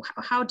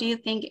how do you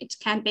think it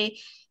can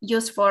be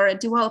used for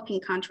developing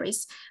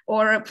countries?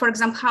 Or, for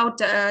example, how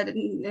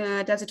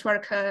does it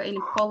work in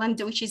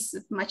Poland, which is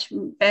much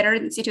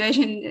better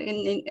situation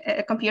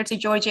compared to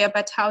Georgia,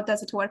 but how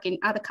does it work in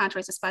other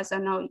countries? As far as I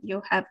know,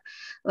 you have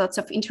lots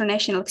of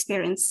international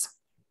experience.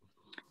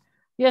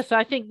 Yes,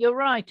 I think you're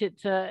right.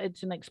 It's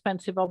an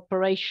expensive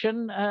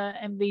operation,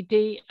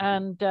 MVD,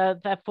 and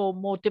therefore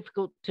more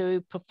difficult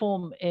to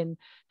perform in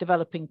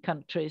developing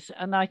countries.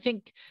 And I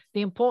think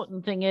the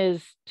important thing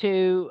is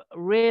to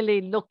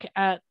really look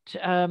at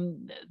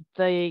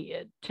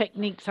the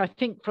techniques, I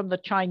think, from the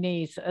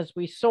Chinese, as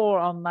we saw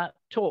on that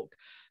talk.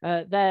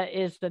 There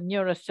is the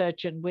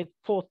neurosurgeon with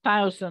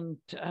 4,000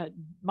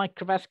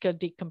 microvascular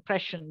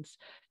decompressions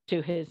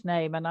to his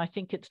name, and I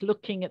think it's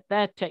looking at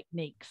their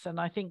techniques, and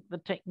I think the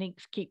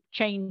techniques keep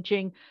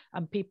changing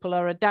and people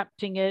are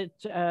adapting it.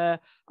 Our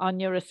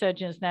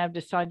neurosurgeon has now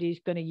decided he's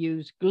going to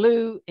use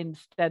glue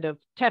instead of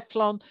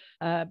Teflon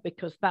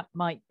because that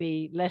might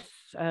be less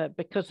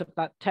because of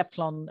that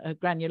Teflon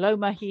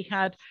granuloma he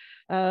had.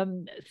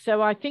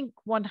 So I think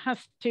one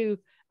has to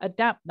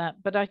adapt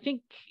that, but I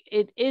think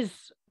it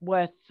is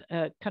worth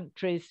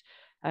countries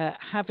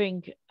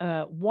having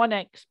one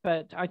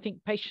expert. I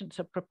think patients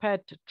are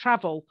prepared to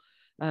travel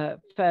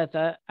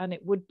further, and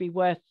it would be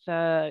worth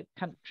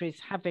countries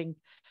having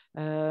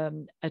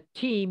a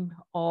team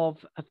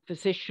of a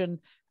physician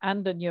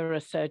and a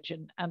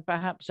neurosurgeon, and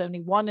perhaps only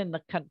one in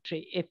the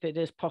country if it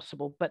is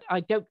possible. But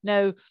I don't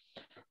know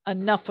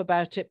enough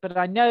about it. But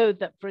I know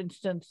that, for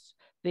instance,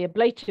 the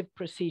ablative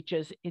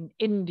procedures in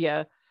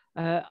India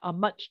are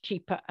much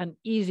cheaper and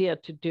easier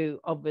to do,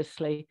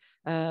 obviously,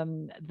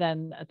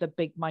 than the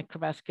big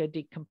microvascular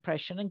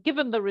decompression. And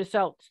given the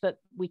results that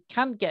we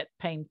can get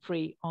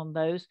pain-free on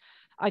those,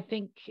 I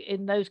think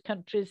in those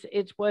countries,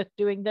 it's worth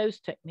doing those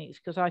techniques,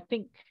 because I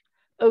think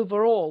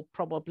overall,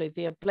 probably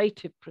the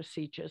ablative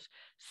procedures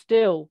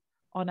still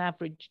on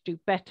average do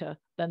better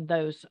than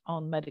those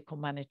on medical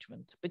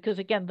management, because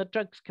again, the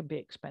drugs can be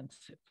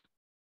expensive.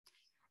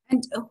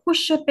 And who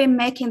should be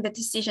making the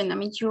decision? I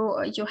mean,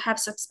 you have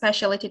such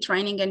specialty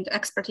training and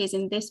expertise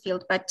in this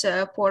field, but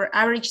for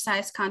average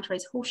size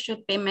countries, who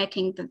should be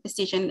making the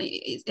decision?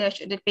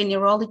 Should it be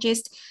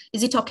neurologist?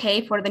 Is it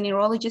okay for the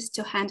neurologist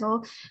to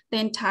handle the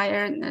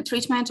entire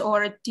treatment,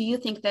 or do you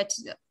think that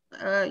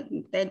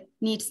that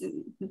needs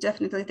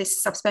definitely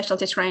this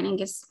subspecialty training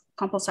is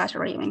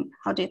compulsory? I mean,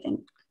 how do you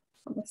think?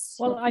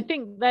 Well, I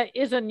think there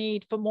is a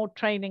need for more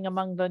training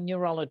among the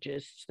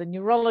neurologists. The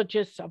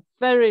neurologists are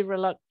very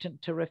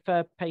reluctant to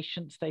refer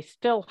patients. They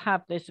still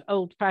have this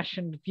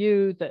old-fashioned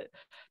view that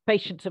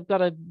patients have got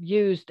to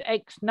use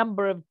X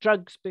number of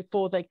drugs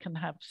before they can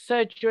have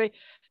surgery.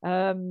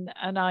 And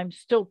I'm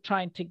still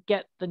trying to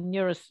get the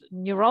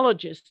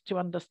neurologists to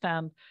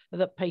understand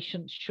that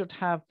patients should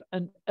have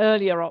an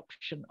earlier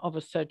option of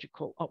a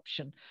surgical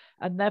option.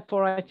 And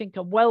therefore, I think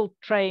a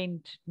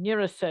well-trained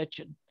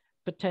neurosurgeon,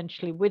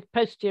 potentially with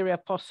posterior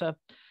fossa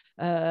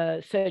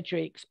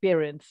surgery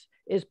experience,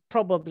 is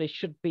probably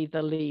should be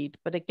the lead.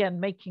 But again,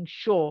 making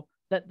sure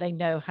that they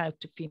know how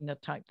to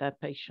phenotype their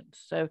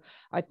patients. So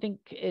I think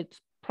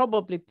it's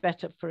probably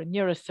better for a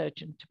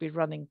neurosurgeon to be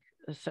running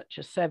such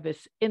a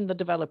service in the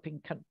developing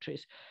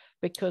countries,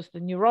 because the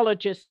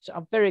neurologists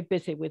are very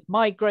busy with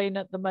migraine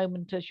at the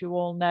moment, as you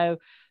all know,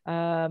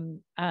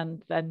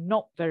 and they're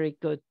not very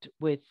good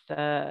with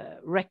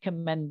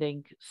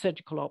recommending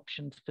surgical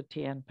options for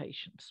TN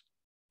patients.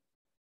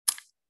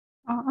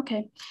 Oh,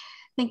 okay.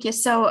 Thank you.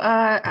 So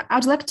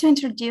I'd like to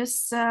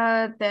introduce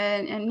the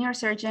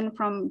neurosurgeon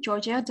from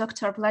Georgia,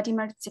 Dr.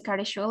 Vladimir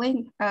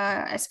Zakrewska.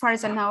 As far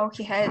as I know,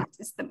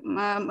 he's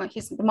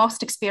the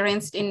most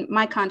experienced in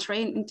my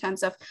country in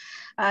terms of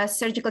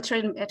surgical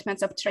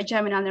treatments of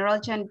trigeminal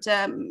neuralgia, and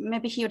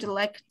maybe he would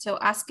like to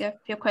ask a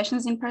few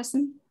questions in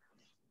person.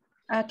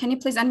 Can you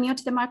please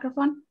unmute the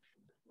microphone?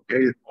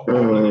 Okay,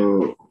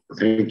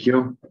 thank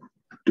you.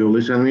 Do you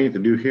listen to me?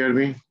 Do you hear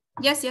me?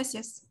 Yes, yes,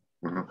 yes.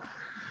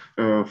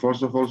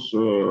 First of all,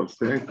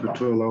 thank you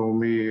to allow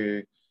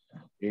me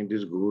in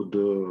this good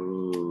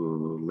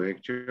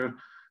lecture.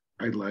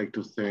 I'd like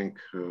to thank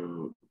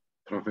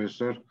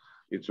Professor.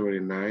 It's very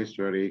nice,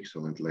 very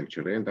excellent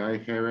lecture. And I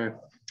have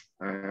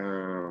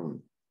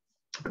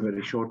a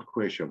very short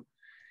question.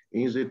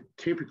 In the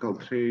typical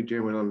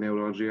trigeminal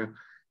neuralgia,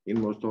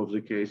 in most of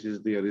the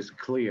cases, there is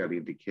clear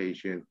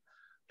indication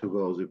to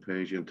go the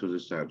patient to the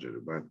surgery,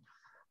 but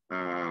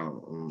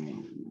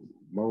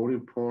more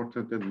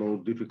important and more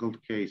difficult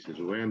cases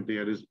when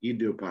there is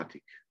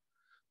idiopathic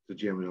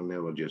trigeminal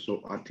neuralgia,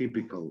 so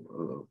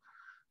atypical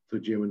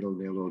trigeminal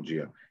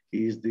neuralgia.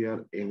 Is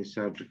there any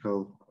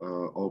surgical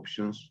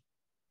options?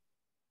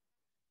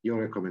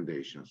 Your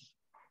recommendations?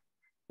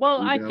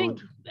 Well, I think,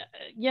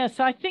 yes,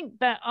 I think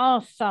there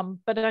are some,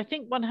 but I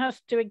think one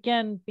has to,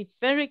 again, be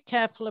very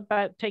careful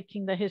about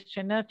taking the history.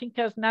 And I think,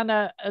 as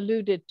Nana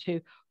alluded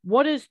to,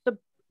 what is the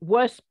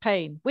worst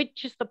pain?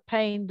 Which is the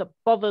pain that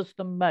bothers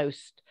them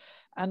most?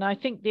 And I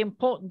think the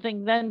important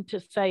thing then to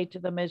say to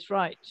them is,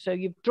 right, so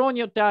you've drawn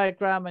your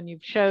diagram and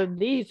you've shown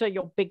these are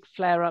your big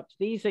flare-ups,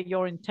 these are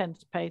your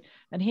intense pain,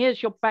 and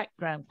here's your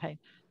background pain.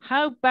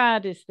 How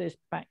bad is this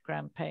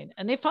background pain?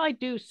 And if I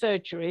do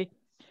surgery,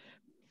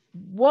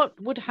 what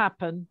would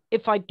happen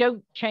if I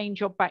don't change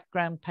your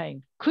background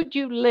pain? Could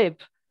you live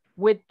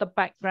with the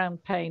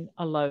background pain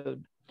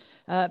alone?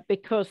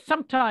 Because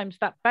sometimes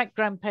that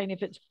background pain,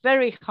 if it's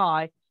very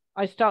high,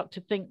 I start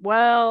to think,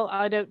 well,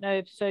 I don't know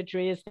if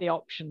surgery is the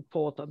option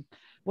for them.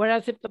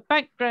 Whereas if the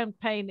background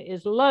pain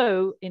is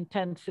low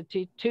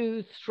intensity,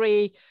 2,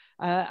 3,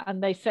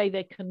 and they say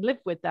they can live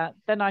with that,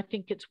 then I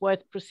think it's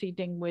worth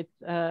proceeding with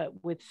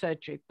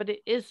surgery. But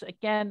it is,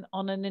 again,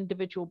 on an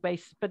individual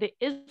basis. But it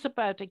is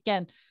about,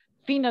 again,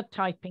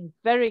 phenotyping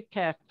very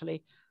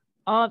carefully.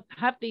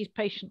 Have these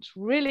patients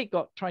really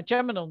got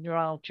trigeminal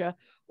neuralgia,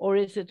 or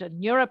is it a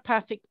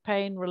neuropathic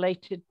pain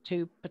related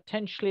to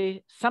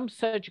potentially some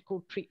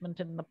surgical treatment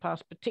in the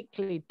past,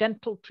 particularly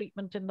dental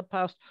treatment in the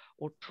past,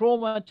 or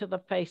trauma to the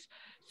face?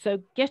 So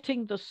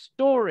getting the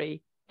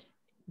story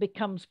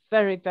becomes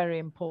very, very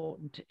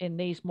important in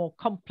these more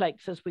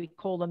complex, as we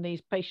call them,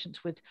 these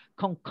patients with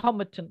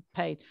concomitant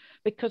pain.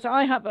 Because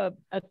I have a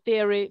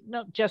theory,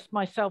 not just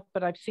myself,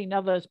 but I've seen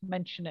others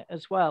mention it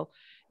as well.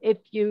 If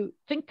you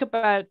think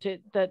about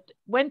it, that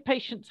when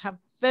patients have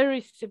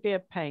very severe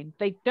pain,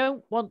 they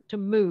don't want to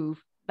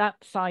move that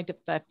side of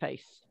their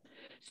face.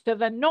 So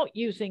they're not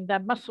using their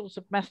muscles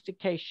of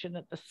mastication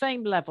at the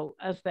same level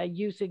as they're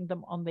using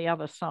them on the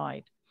other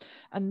side.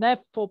 And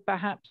therefore,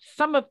 perhaps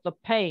some of the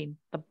pain,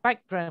 the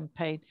background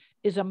pain,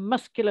 is a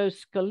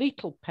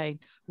musculoskeletal pain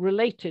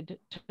related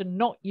to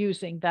not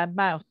using their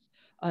mouth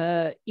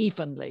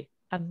evenly.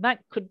 And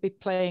that could be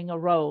playing a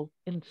role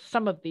in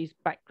some of these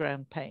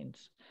background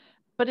pains.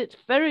 But it's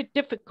very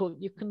difficult.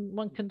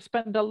 One can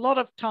spend a lot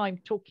of time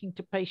talking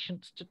to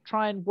patients to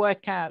try and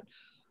work out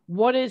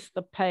what is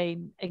the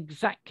pain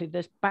exactly,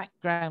 this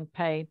background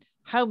pain,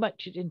 how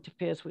much it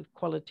interferes with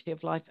quality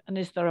of life, and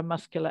is there a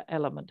muscular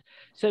element?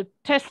 So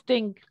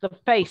testing the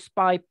face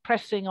by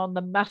pressing on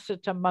the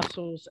masseter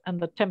muscles and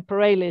the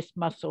temporalis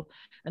muscle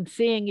and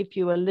seeing if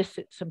you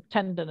elicit some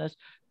tenderness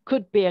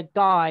could be a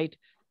guide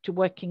to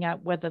working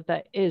out whether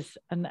there is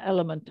an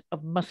element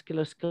of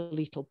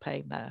musculoskeletal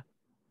pain there.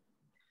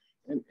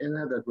 And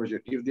another question,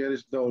 if there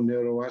is no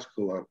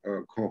neurovascular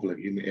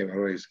conflict in the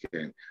MRI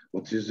scan,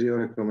 what is your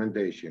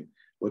recommendation?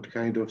 What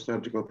kind of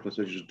surgical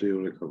procedures do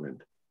you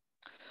recommend?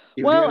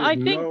 If well, there is I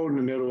think no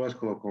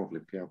neurovascular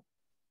conflict, yeah.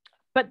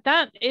 But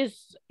that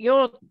is,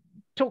 you're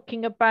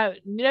talking about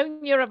no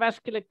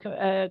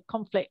neurovascular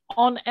conflict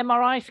on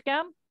MRI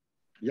scan?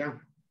 Yeah.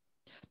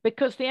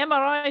 Because the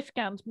MRI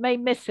scans may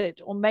miss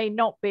it or may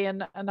not be,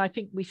 and I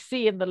think we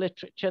see in the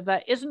literature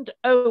there isn't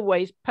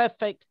always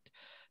perfect,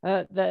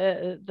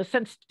 the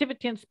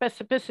sensitivity and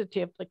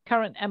specificity of the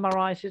current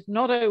MRIs is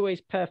not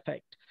always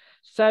perfect.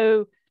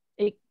 So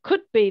it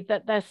could be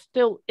that there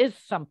still is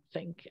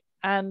something,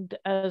 and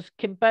as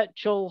Kim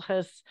Birchall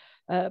has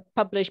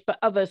published, but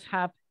others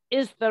have,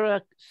 is there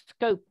a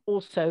scope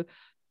also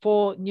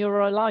for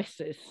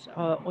neurolysis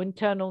or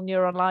internal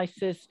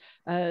neurolysis,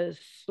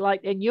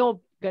 and you're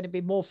going to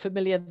be more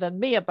familiar than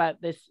me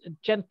about this,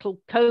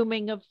 gentle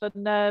combing of the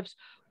nerves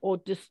or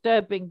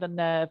disturbing the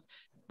nerve.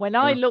 When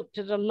I looked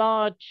at a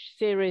large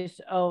series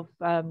of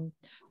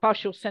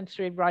partial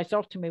sensory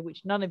rhizotomy,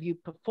 which none of you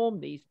perform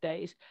these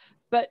days,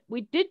 but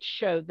we did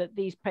show that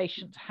these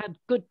patients had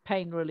good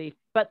pain relief,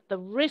 but the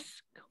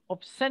risk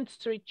of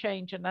sensory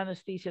change and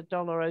anesthesia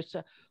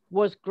dolorosa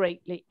was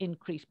greatly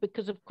increased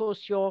because, of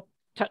course, you're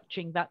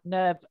touching that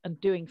nerve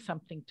and doing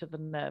something to the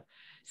nerve.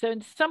 So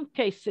in some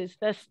cases,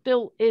 there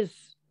still is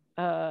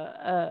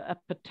a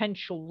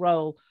potential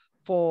role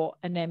for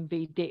an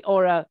MVD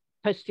or a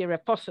posterior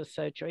fossa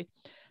surgery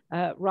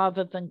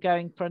rather than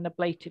going for an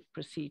ablative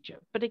procedure.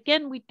 But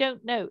again, we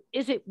don't know.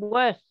 Is it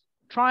worth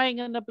trying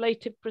an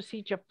ablative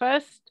procedure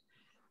first?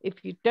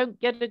 If you don't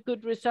get a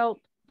good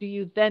result, do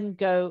you then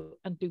go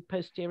and do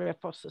posterior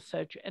fossa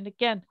surgery? And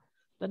again,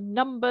 the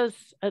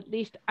numbers, at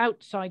least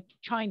outside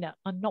China,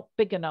 are not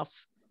big enough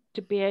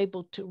to be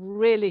able to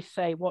really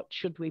say what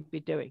should we be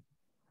doing.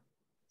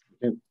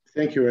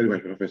 Thank you very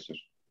much, Professor.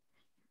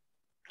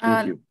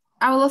 Thank you.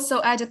 I will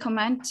also add a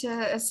comment.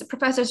 As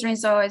Professor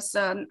Rinzo is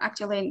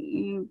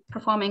actually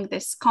performing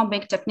this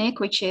combing technique,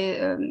 which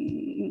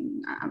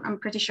I'm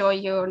pretty sure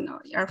you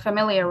are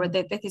familiar with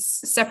it. It is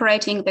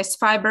separating these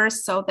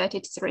fibers so that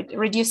it's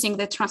reducing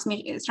the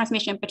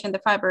transmission between the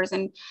fibers.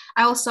 And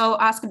I also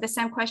asked the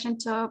same question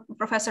to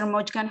Professor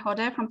Mojgan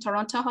Hode from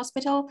Toronto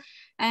Hospital.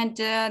 And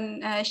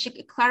she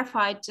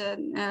clarified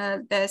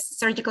the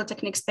surgical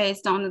techniques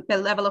based on the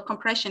level of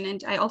compression.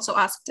 And I also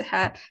asked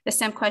her the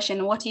same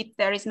question, what if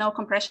there is no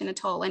compression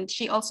at all? And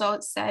she also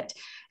said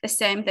the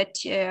same,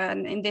 that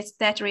in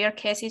that rare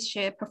cases,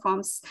 she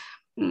performs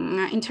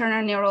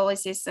internal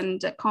neurolysis,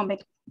 and combing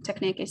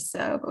technique is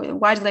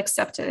widely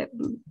accepted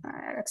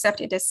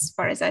as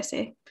far as I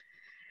see.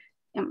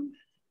 Do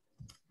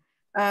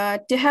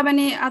you have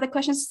any other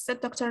questions,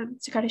 Dr.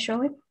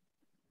 Zakrewska?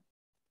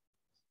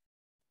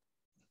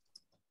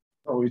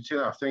 Oh, it's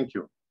enough. Thank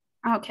you.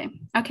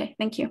 Okay,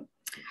 thank you.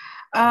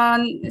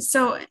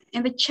 So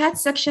in the chat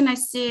section, I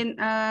see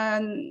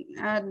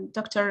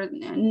Dr.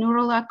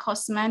 Nurullah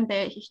Kosman.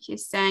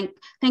 He's saying,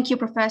 thank you,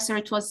 Professor.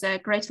 It was a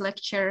great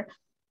lecture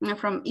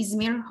from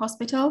İzmir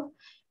Hospital.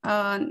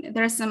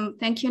 There are some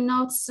thank you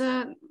notes,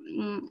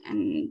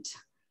 and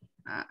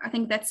I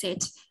think that's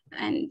it.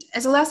 And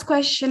as a last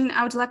question,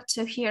 I would like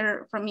to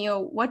hear from you.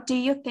 What do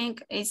you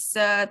think is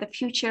the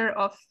future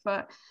of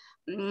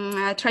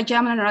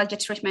trigeminal neuralgia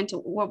treatment?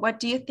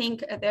 What do you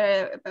think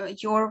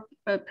your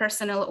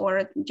personal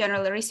or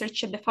general research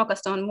should be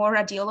focused on? More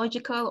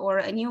radiological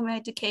or new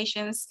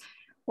medications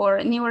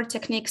or newer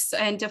techniques?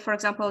 And for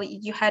example,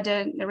 you had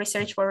a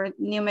research for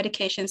new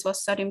medications or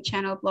sodium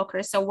channel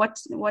blockers. So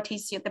what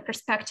is the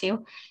perspective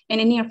in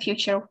the near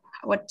future?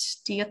 What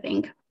do you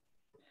think?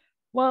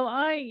 Well,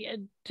 I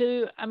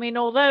mean,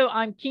 although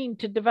I'm keen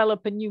to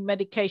develop a new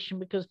medication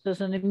because there's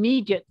an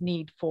immediate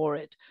need for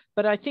it,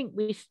 but I think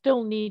we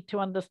still need to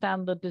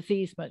understand the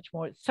disease much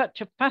more. It's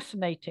such a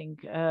fascinating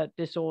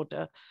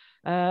disorder,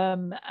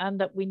 and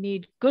that we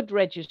need good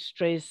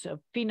registries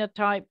of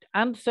phenotype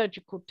and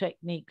surgical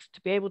techniques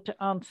to be able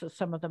to answer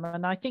some of them.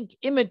 And I think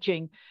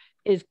imaging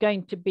is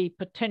going to be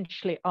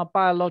potentially our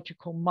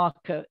biological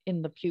marker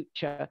in the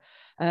future.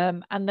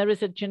 And there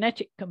is a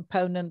genetic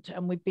component,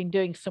 and we've been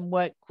doing some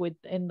work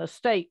in the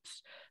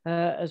States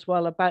as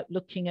well about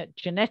looking at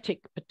genetic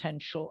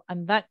potential,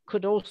 and that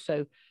could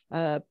also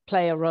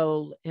play a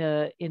role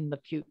in the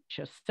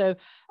future. So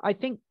I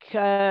think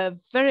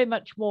very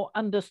much more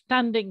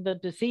understanding the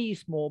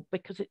disease more,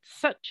 because it's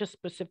such a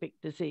specific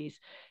disease,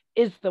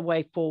 is the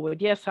way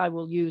forward. Yes, I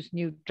will use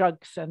new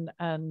drugs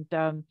and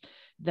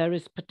there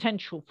is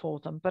potential for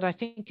them, but I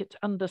think it's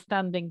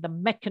understanding the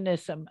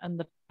mechanism and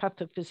the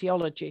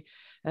pathophysiology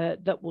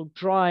that will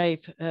drive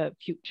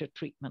future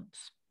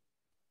treatments.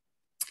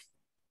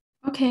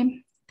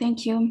 Okay,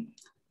 thank you.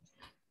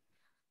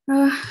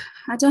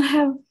 I don't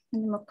have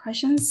any more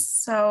questions,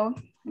 so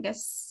I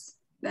guess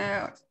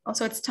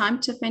also it's time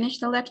to finish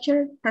the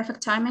lecture.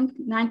 Perfect timing,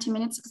 90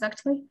 minutes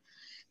exactly.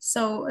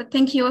 So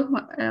thank you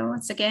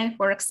once again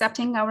for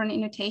accepting our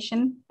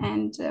invitation,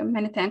 and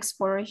many thanks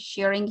for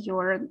sharing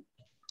your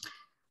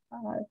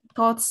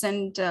thoughts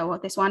and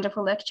this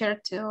wonderful lecture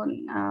to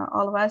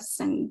all of us.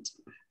 And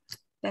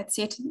that's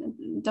it.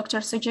 Dr.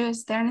 Suju,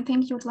 is there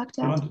anything you would like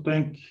to add? I want to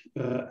thank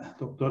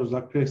Dr.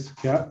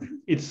 Zakrewska.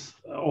 It's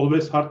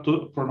always hard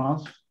to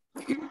pronounce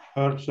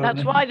her surname.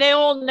 That's why they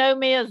all know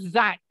me as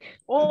Zak.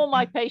 All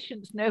my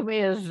patients know me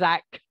as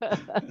Zak.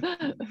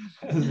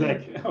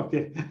 Zak,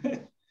 okay.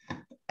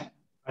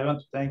 I want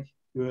to thank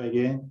you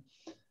again.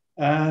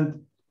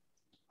 And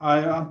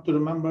I want to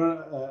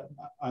remember,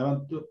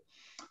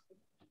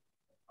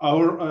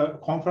 our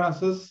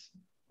conferences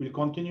will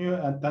continue,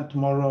 and then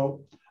tomorrow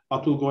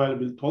Atul Goel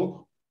will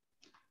talk.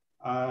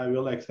 I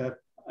will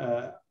accept,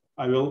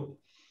 I will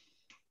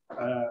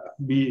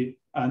be,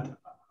 and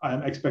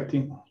I'm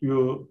expecting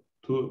you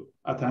to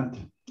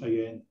attend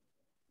again.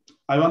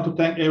 I want to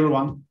thank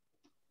everyone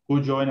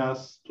who joined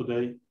us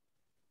today.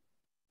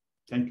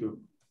 Thank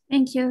you.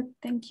 Thank you.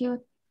 Thank you.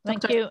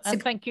 Thank you,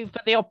 and thank you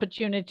for the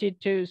opportunity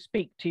to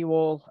speak to you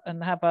all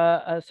and have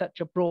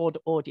such a broad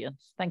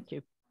audience. Thank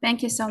you.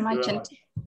 Thank you so much.